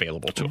money's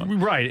available to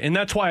him. Right, and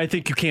that's why I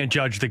think you can't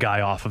judge the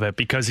guy off of it,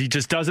 because he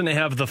just doesn't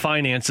have the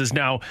finances.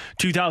 Now,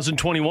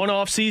 2021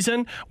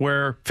 offseason,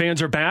 where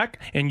fans are back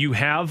and you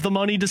have the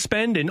money to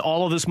spend and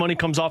all of this money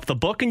comes off the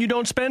book and you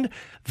don't spend,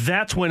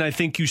 that's when I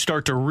think you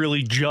start to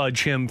really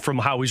judge him from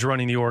how he's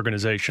running the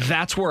organization.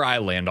 That's where I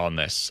land on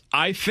this.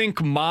 I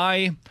think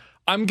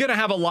I'm going to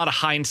have a lot of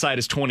hindsight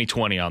as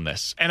 2020 on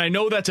this. And I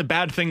know that's a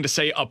bad thing to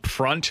say up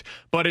front,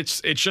 but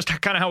it's just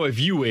kind of how I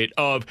view it.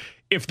 Of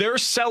if they're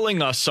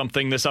selling us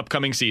something this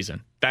upcoming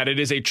season, that it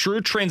is a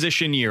true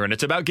transition year and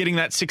it's about getting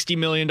that $60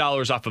 million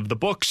off of the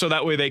book so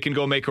that way they can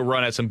go make a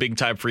run at some big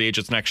time free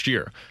agents next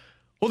year.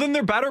 Well, then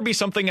there better be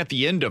something at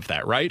the end of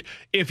that, right?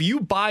 If you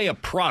buy a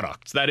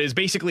product that is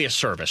basically a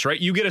service, right?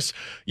 You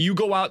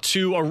go out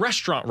to a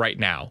restaurant right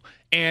now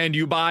and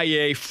you buy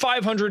a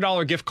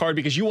 $500 gift card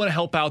because you want to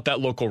help out that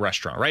local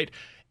restaurant, right?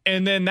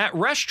 And then that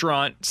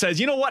restaurant says,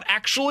 you know what?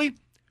 Actually,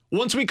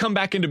 once we come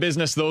back into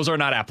business, those are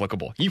not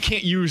applicable. You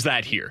can't use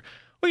that here.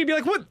 Well, you'd be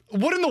like,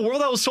 what in the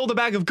world? I was sold a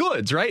bag of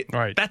goods, right?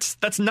 Right.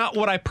 That's not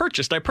what I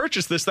purchased. I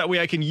purchased this that way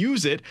I can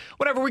use it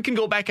whenever we can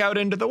go back out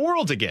into the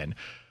world again.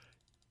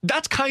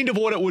 That's kind of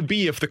what it would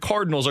be if the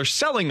Cardinals are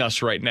selling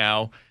us right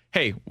now.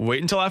 Hey, wait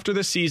until after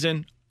this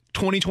season.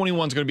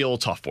 2021 is going to be a little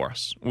tough for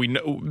us. We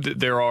know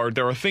there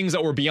are things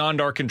that were beyond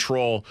our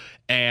control,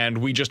 and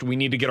we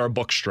need to get our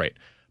books straight.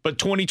 But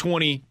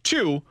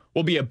 2022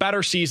 will be a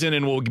better season,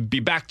 and we'll be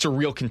back to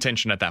real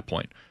contention at that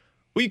point.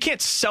 Well, you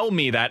can't sell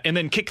me that and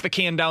then kick the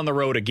can down the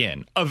road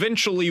again.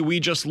 Eventually, we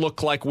just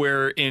look like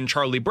we're in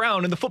Charlie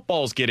Brown, and the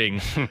football's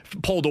getting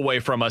pulled away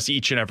from us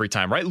each and every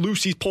time, right?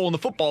 Lucy's pulling the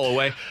football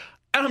away.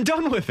 And I'm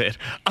done with it.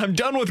 I'm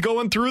done with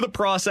going through the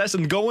process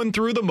and going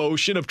through the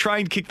motion of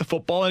trying to kick the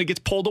football, and it gets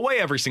pulled away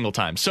every single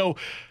time. So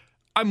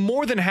I'm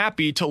more than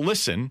happy to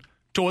listen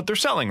to what they're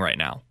selling right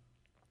now.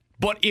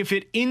 But if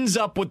it ends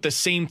up with the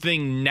same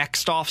thing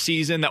next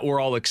offseason that we're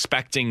all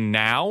expecting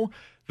now,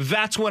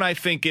 that's when I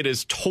think it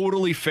is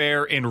totally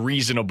fair and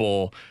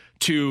reasonable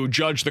to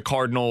judge the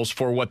Cardinals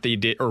for what they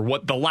did, or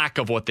what the lack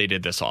of what they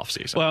did this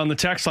offseason. Well, on the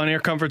text line, Air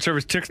Comfort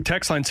Service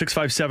text line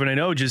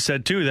 65780 just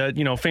said, too,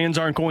 that, fans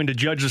aren't going to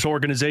judge this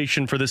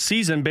organization for this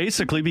season,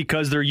 basically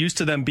because they're used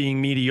to them being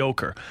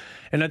mediocre.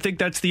 And I think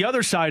that's the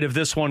other side of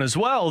this one as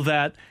well,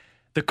 that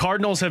the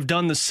Cardinals have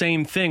done the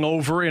same thing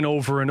over and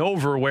over and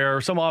over,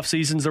 where some off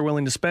seasons they're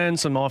willing to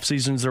spend, some off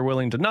seasons they're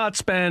willing to not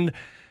spend,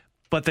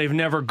 but they've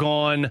never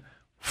gone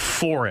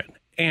for it.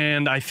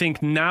 And I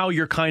think now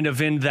you're kind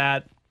of in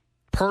that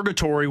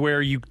purgatory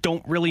where you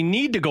don't really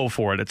need to go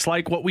for it. It's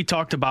like what we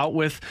talked about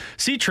with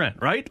C-Trent,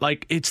 right?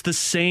 Like, it's the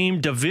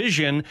same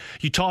division.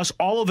 You toss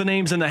all of the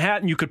names in the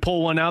hat and you could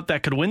pull one out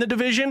that could win the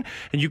division,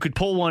 and you could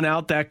pull one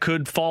out that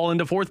could fall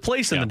into fourth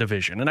place in the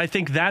division. And I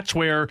think that's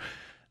where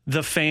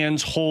the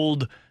fans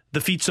hold the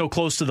feet so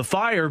close to the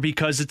fire,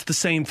 because it's the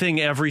same thing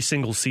every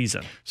single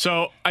season.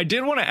 So I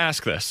did want to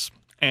ask this,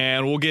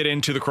 and we'll get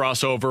into the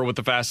crossover with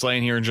the fast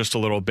lane here in just a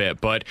little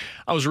bit. But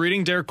I was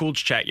reading Derek Gould's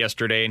chat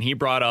yesterday, and he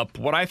brought up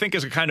what I think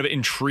is a kind of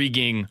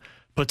intriguing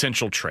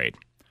potential trade.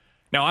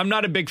 Now, I'm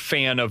not a big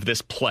fan of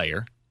this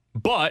player,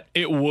 but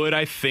it would,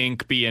 I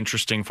think, be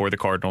interesting for the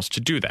Cardinals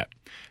to do that.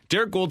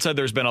 Derek Gould said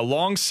there's been a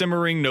long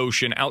simmering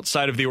notion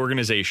outside of the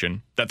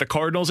organization that the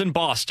Cardinals in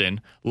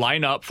Boston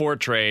line up for a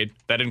trade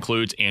that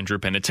includes Andrew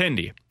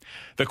Benintendi.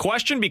 The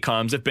question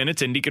becomes if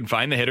Benintendi can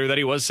find the hitter that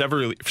he was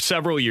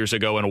several years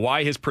ago, and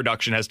why his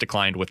production has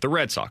declined with the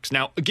Red Sox.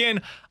 Now,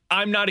 again,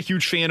 I'm not a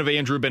huge fan of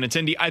Andrew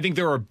Benintendi. I think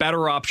there are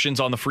better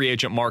options on the free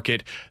agent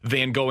market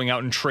than going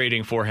out and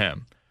trading for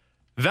him.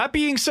 That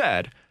being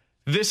said,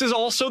 this is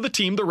also the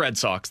team, the Red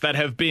Sox, that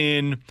have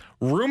been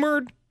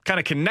rumored, kind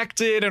of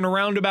connected in a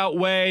roundabout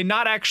way,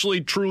 not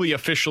actually truly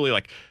officially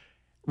like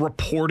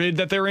reported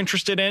that they're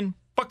interested in,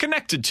 but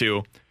connected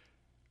to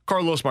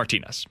Carlos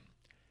Martinez.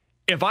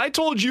 If I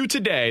told you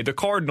today the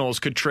Cardinals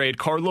could trade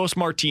Carlos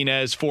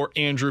Martinez for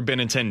Andrew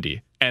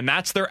Benintendi, and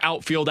that's their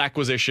outfield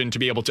acquisition to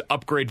be able to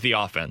upgrade the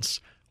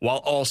offense, while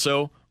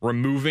also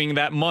removing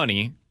that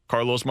money,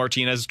 Carlos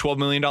Martinez's $12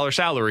 million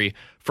salary,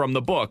 from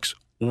the books,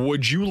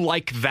 would you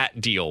like that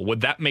deal?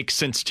 Would that make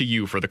sense to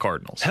you for the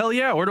Cardinals? Hell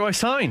yeah. Where do I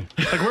sign?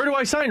 Where do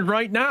I sign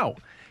right now?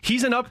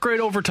 He's an upgrade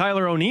over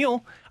Tyler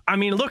O'Neill. I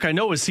mean, look, I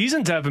know his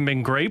seasons haven't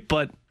been great,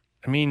 but,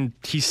 I mean,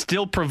 he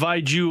still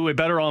provides you a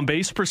better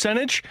on-base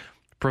percentage,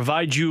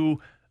 provides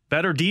you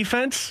better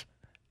defense,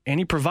 and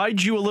he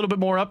provides you a little bit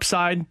more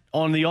upside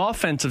on the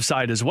offensive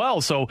side as well.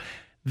 So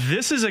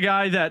this is a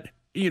guy that,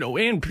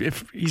 and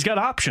if he's got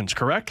options,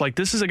 correct? Like,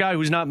 this is a guy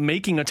who's not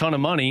making a ton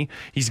of money.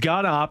 He's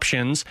got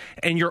options,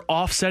 and you're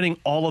offsetting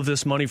all of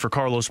this money for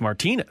Carlos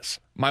Martinez.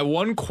 My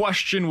one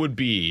question would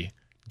be,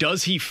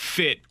 does he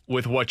fit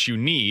with what you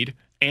need?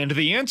 And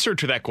the answer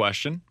to that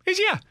question is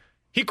yeah.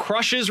 He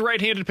crushes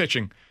right-handed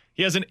pitching.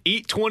 He has an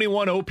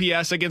 821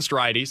 OPS against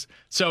righties,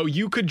 so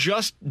you could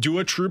just do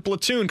a true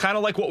platoon, kind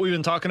of like what we've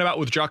been talking about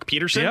with Jock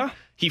Peterson. Yeah.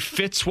 He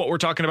fits what we're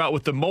talking about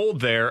with the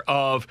mold there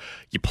of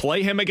you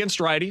play him against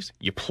righties,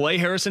 you play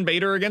Harrison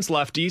Bader against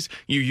lefties,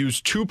 you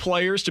use two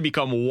players to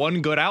become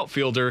one good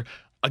outfielder.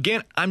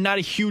 Again, I'm not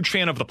a huge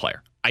fan of the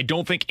player. I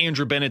don't think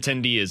Andrew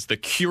Benintendi is the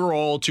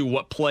cure-all to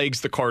what plagues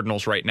the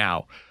Cardinals right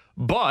now.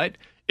 But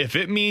if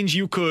it means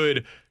you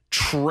could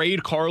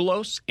trade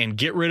Carlos and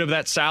get rid of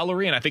that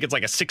salary, and I think it's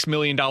like a $6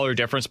 million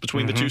difference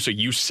between the two, so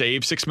you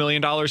save $6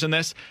 million in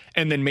this,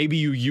 and then maybe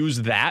you use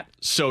that,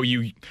 so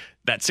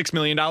that $6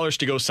 million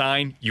to go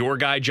sign your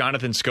guy,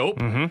 Jonathan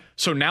Schoop.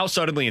 So now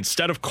suddenly,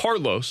 instead of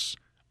Carlos,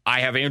 I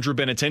have Andrew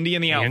Benintendi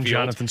in the outfield and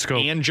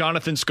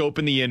Jonathan Schoop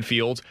in the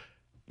infield.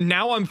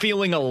 Now I'm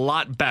feeling a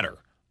lot better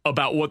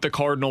about what the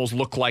Cardinals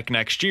look like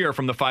next year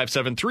from the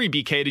 573.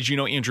 BK, did you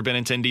know Andrew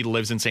Benintendi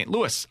lives in St.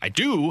 Louis? I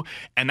do,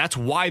 and that's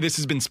why this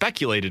has been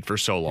speculated for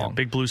so long. Yeah,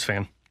 big Blues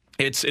fan.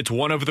 It's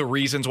one of the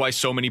reasons why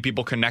so many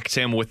people connect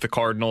him with the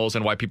Cardinals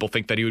and why people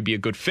think that he would be a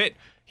good fit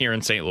here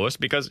in St. Louis,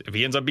 because if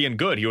he ends up being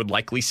good, he would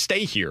likely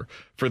stay here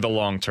for the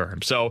long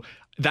term. So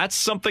that's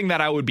something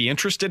that I would be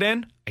interested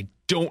in. I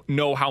don't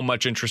know how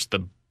much interest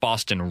the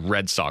Boston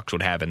Red Sox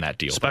would have in that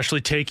deal.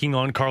 Especially taking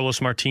on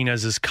Carlos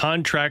Martinez's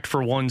contract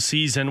for one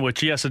season,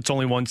 which, yes, it's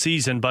only one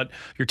season, but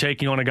you're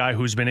taking on a guy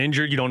who's been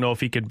injured. You don't know if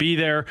he could be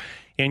there.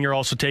 And you're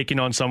also taking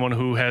on someone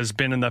who has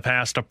been in the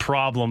past a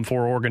problem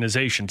for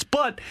organizations.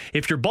 But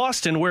if you're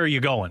Boston, where are you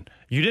going?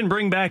 You didn't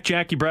bring back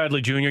Jackie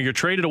Bradley Jr. You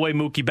traded away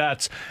Mookie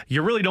Betts.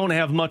 You really don't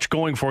have much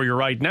going for you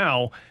right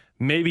now.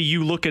 Maybe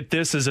you look at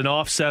this as an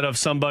offset of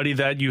somebody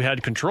that you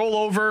had control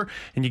over,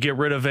 and you get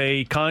rid of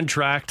a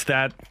contract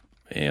that,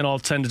 in all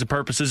intents and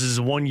purposes, is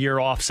a 1 year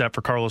offset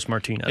for Carlos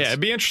Martinez. Yeah, it'd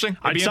be interesting.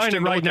 I'd sign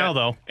it right now,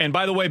 though. And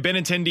by the way,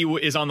 Benintendi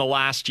is on the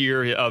last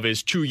year of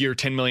his 2-year,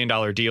 $10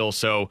 million deal,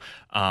 so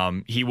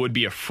he would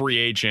be a free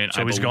agent,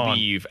 so I he's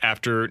believe,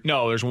 after...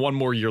 No, there's one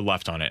more year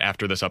left on it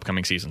after this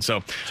upcoming season.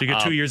 So you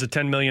get 2 years of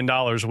 $10 million,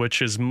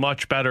 which is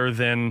much better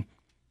than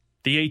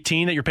the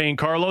 18 that you're paying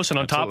Carlos, and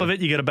on top of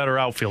it, you get a better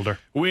outfielder.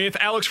 With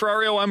Alex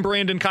Ferrario, I'm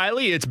Brandon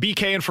Kiley. It's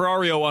BK and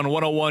Ferrario on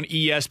 101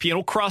 ESPN.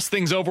 We'll cross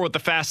things over with the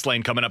Fast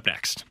Lane coming up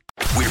next.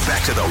 We're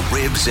back to the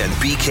Ribs and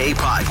BK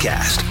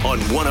podcast on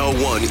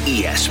 101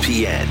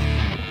 ESPN.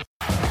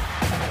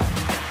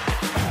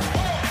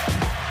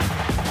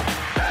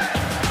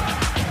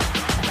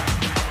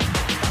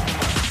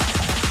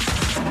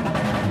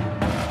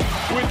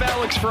 With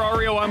Alex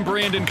Ferrario, I'm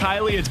Brandon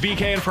Kiley. It's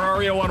BK and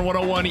Ferrario on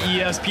 101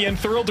 ESPN.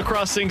 Thrilled to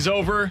cross things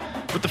over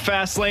with the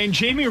Fast Lane.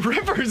 Jamie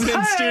Rivers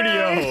in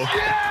studio.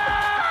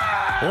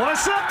 Yeah!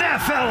 What's up there,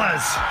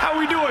 fellas? How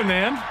we doing,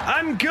 man?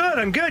 I'm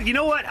good. You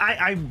know what?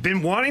 I've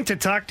been wanting to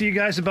talk to you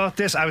guys about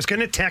this. I was going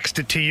to text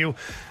it to you,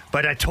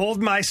 but I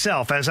told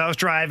myself as I was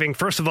driving,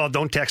 first of all,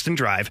 don't text and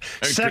drive.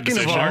 Second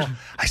of all,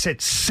 I said,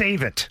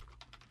 save it.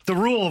 The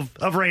rule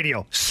of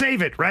radio.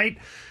 Save it, right?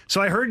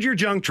 So I heard your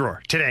junk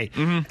drawer today.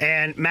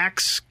 And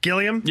Max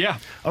Gilliam? Yeah.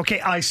 Okay,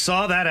 I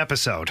saw that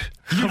episode.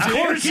 Of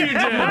course you did.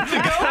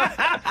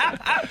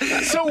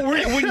 So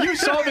when you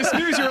saw this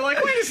news, you were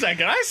like, wait a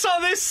second, I saw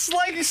this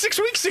like 6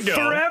 weeks ago.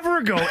 Forever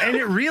ago. And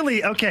it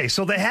really, okay,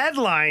 so the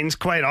headlines,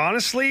 quite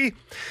honestly,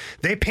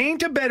 they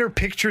paint a better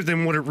picture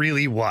than what it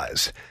really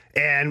was.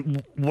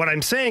 And what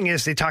I'm saying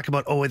is they talk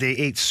about, they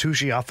ate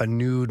sushi off a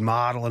nude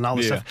model and all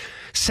this stuff.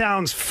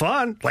 Sounds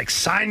fun. Like,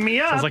 sign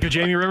me up. Sounds like a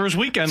Jamie Rivers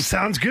weekend.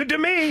 Sounds good to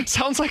me.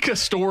 Sounds like a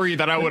story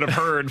that I would have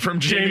heard from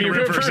Jamie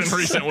Rivers in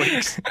recent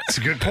weeks. That's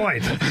a good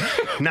point.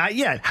 Not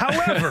yet.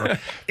 However,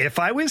 if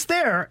I was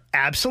there,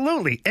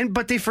 absolutely.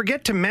 But they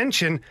forget to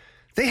mention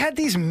they had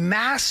these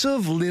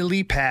massive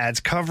lily pads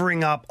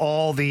covering up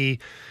all the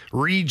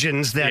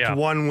regions that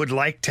one would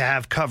like to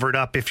have covered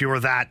up if you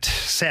were that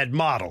said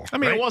model. I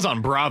mean, right? It was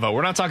on Bravo.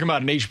 We're not talking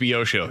about an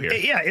HBO show here.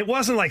 Yeah, it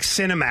wasn't like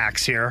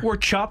Cinemax here. Were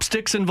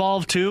chopsticks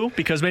involved too?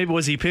 Because maybe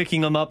was he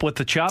picking them up with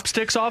the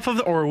chopsticks off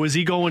of, or was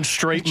he going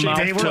straight mouth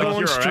they were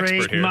going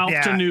straight mouth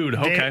to nude?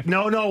 Okay.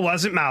 No, it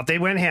wasn't mouth. They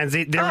went hands.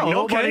 There was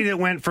nobody that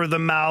went for the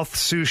mouth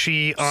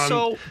sushi on.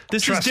 So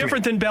this is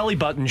different than belly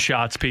button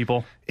shots,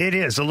 people. It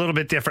is a little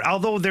bit different.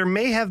 Although there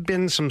may have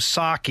been some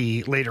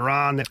sake later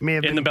on that may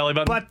have been in the belly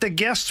button. But the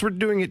guests were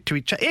doing it to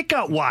each other. It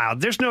got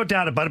wild. There's no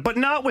doubt about it, but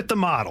not with the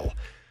model.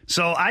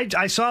 So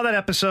I saw that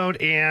episode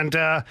and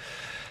I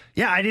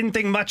didn't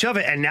think much of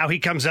it. And now he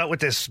comes out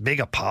with this big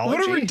apology.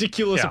 What a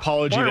ridiculous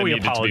apology that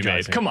needed to be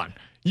made. Come on.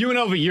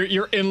 UNLV,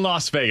 you're in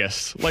Las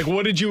Vegas. Like,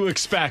 what did you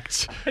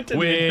expect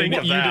when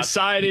you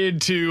decided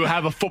to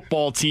have a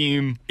football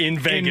team in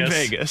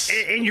Vegas?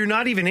 And you're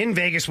not even in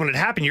Vegas when it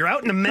happened. You're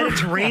out in the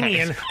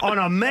Mediterranean on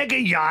a mega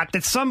yacht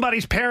that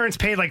somebody's parents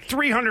paid like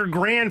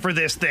 $300,000 for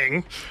this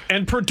thing.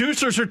 And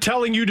producers are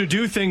telling you to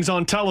do things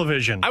on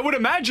television. I would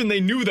imagine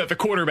they knew that the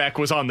quarterback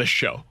was on this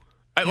show.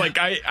 They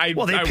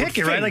pick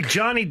it, right? Like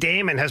Johnny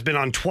Damon has been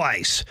on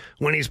twice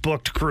when he's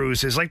booked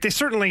cruises. Like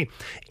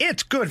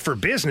it's good for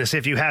business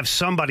if you have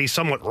somebody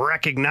somewhat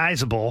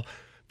recognizable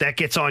that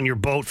gets on your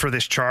boat for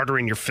this charter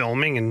and you're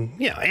filming.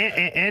 And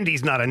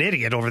Andy's not an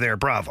idiot over there at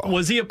Bravo.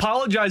 Was he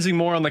apologizing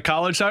more on the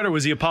college side, or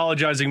was he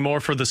apologizing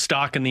more for the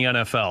stock in the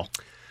NFL?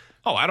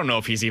 Oh, I don't know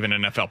if he's even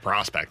an NFL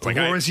prospect.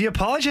 Or is he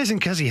apologizing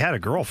because he had a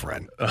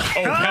girlfriend?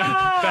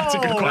 That's a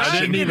good question. I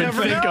didn't even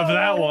think of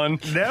that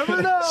one.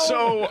 Never know.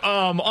 So,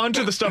 on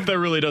to the stuff that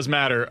really does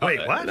matter.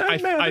 Wait, what?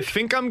 I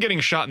think I'm getting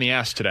shot in the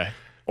ass today.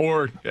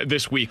 Or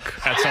this week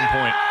at some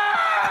point.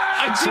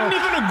 I didn't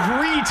even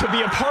agree to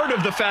be a part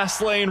of the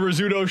Fastlane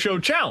Rizzuto Show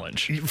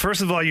challenge.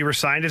 First of all, you were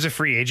signed as a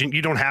free agent.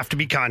 You don't have to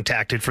be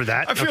contacted for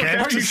that. I feel like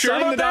are you sure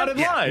about that?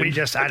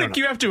 I think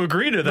you have to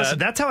agree to that. Listen,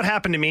 that's how it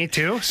happened to me,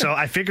 too. So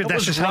I figured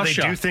that's just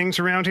Russia. How they do things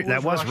around here.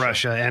 That was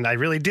Russia, and I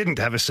really didn't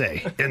have a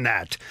say in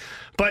that.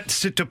 But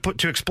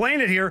to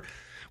explain it here,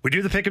 we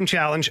do the Pick'em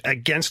Challenge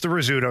against the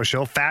Rizzuto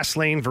Show,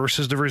 Fastlane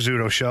versus the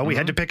Rizzuto Show. We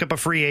had to pick up a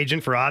free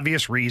agent for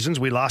obvious reasons.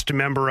 We lost a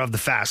member of the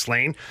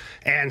Fastlane.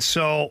 And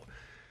so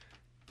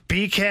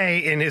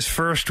BK, in his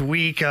first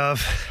week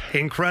of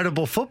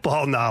incredible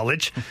football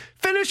knowledge,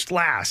 finished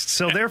last.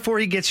 So therefore,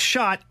 he gets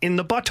shot in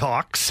the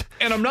buttocks.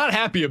 And I'm not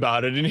happy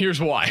about it, and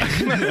here's why.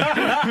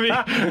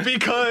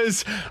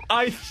 Because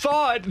I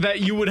thought that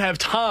you would have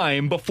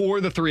time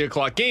before the 3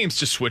 o'clock games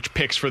to switch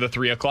picks for the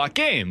 3 o'clock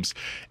games.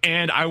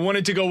 And I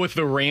wanted to go with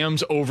the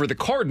Rams over the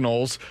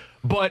Cardinals,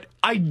 but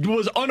I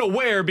was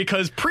unaware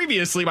because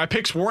previously my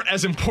picks weren't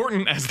as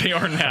important as they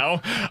are now.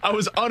 I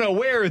was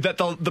unaware that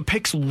the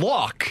picks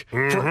lock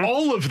for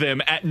all of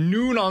them at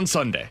noon on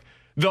Sunday.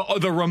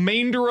 The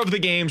remainder of the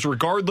games,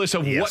 regardless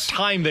of what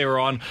time they were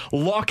on,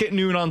 lock at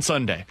noon on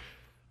Sunday.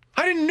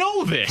 I didn't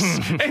know this.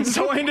 And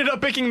so I ended up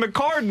picking the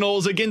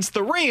Cardinals against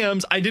the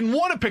Rams. I didn't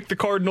want to pick the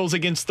Cardinals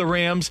against the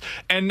Rams,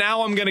 and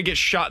now I'm going to get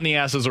shot in the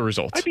ass as a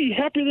result. I'd be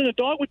happier than a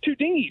dog with two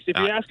dinghies if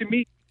you're asking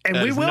me. And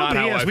we will be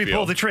as we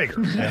pull the trigger.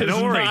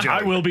 Don't worry, Joe.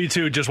 I will be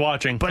too, just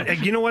watching.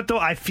 But you know what, though?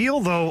 I feel,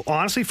 though,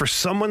 honestly, for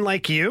someone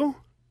like you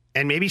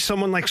and maybe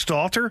someone like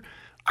Stalter,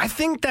 I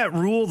think that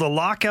rule, the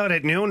lockout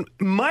at noon,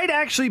 might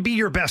actually be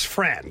your best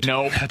friend.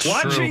 No, that's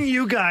Watching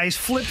you guys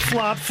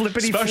flip-flop,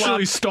 flippity-flop.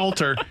 Especially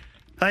Stalter.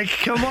 Like,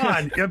 come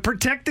on,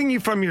 protecting you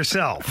from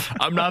yourself.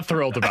 I'm not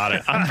thrilled about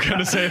it. I'm going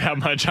to say that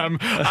much.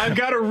 I've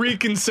got to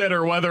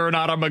reconsider whether or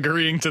not I'm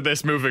agreeing to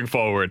this moving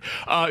forward.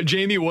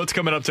 Jamie, what's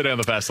coming up today on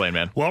the Fast Lane,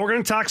 man? Well, we're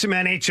going to talk some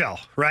NHL,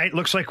 right?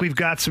 Looks like we've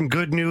got some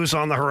good news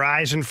on the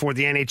horizon for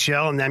the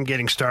NHL and them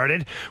getting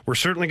started. We're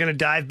certainly going to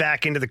dive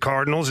back into the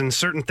Cardinals, and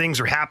certain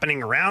things are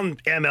happening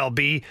around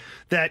MLB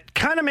that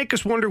kind of make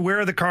us wonder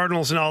where are the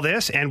Cardinals in all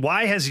this, and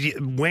why has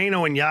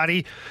Waino and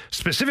Yadi,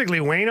 specifically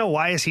Waino,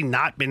 why has he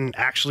not been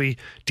actually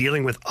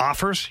dealing with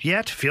offers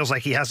yet? Feels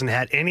like he hasn't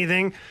had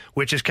anything,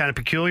 which is kind of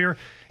peculiar.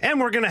 And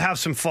we're going to have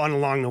some fun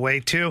along the way,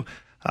 too.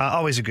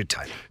 Always a good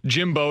time.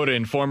 Jim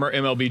Bowden, former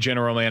MLB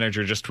general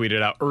manager, just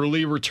tweeted out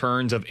early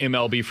returns of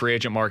MLB free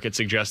agent market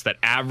suggest that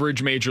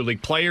average major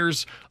league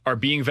players are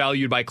being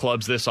valued by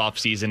clubs this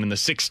offseason in the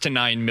 $6 to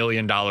 $9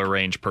 million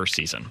range per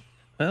season.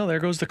 Well, there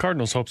goes the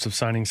Cardinals' hopes of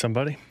signing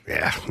somebody.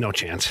 Yeah, no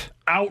chance.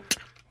 Out.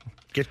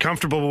 Get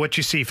comfortable with what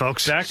you see,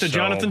 folks. Back to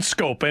Jonathan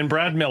Scope and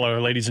Brad Miller,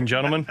 ladies and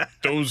gentlemen.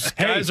 Those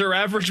guys are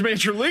average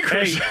major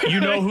leaguers. Hey, you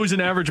know who's an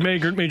average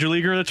major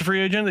leaguer that's a free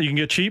agent that you can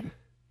get cheap?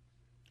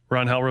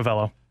 Ronhell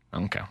Ravello.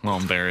 Okay, well,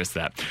 there is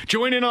that.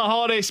 Join in on the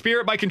holiday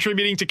spirit by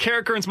contributing to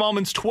Carricker and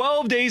Smallman's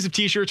 12 Days of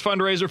T-Shirts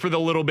fundraiser for the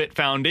Little Bit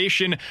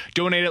Foundation.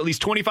 Donate at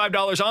least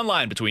 $25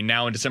 online between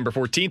now and December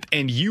 14th,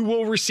 and you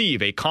will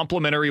receive a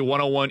complimentary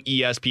 101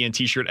 ESPN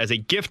T-shirt as a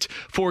gift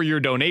for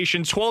your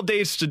donations. 12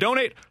 days to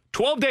donate,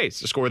 12 days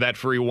to score that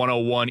free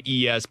 101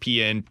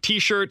 ESPN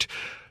T-shirt.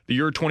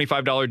 Your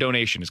 $25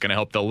 donation is going to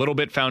help the Little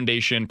Bit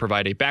Foundation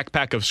provide a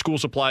backpack of school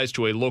supplies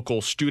to a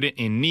local student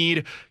in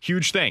need.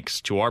 Huge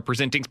thanks to our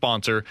presenting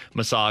sponsor,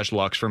 Massage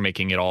Luxe, for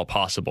making it all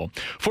possible.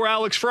 For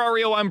Alex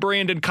Ferrario, I'm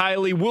Brandon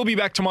Kiley. We'll be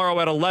back tomorrow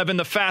at 11.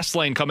 The Fast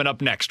Lane coming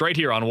up next, right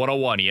here on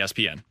 101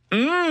 ESPN.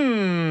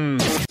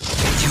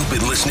 You've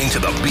been listening to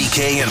the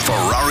BK and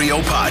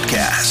Ferrario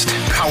podcast,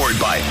 powered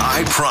by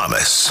I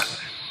Promise.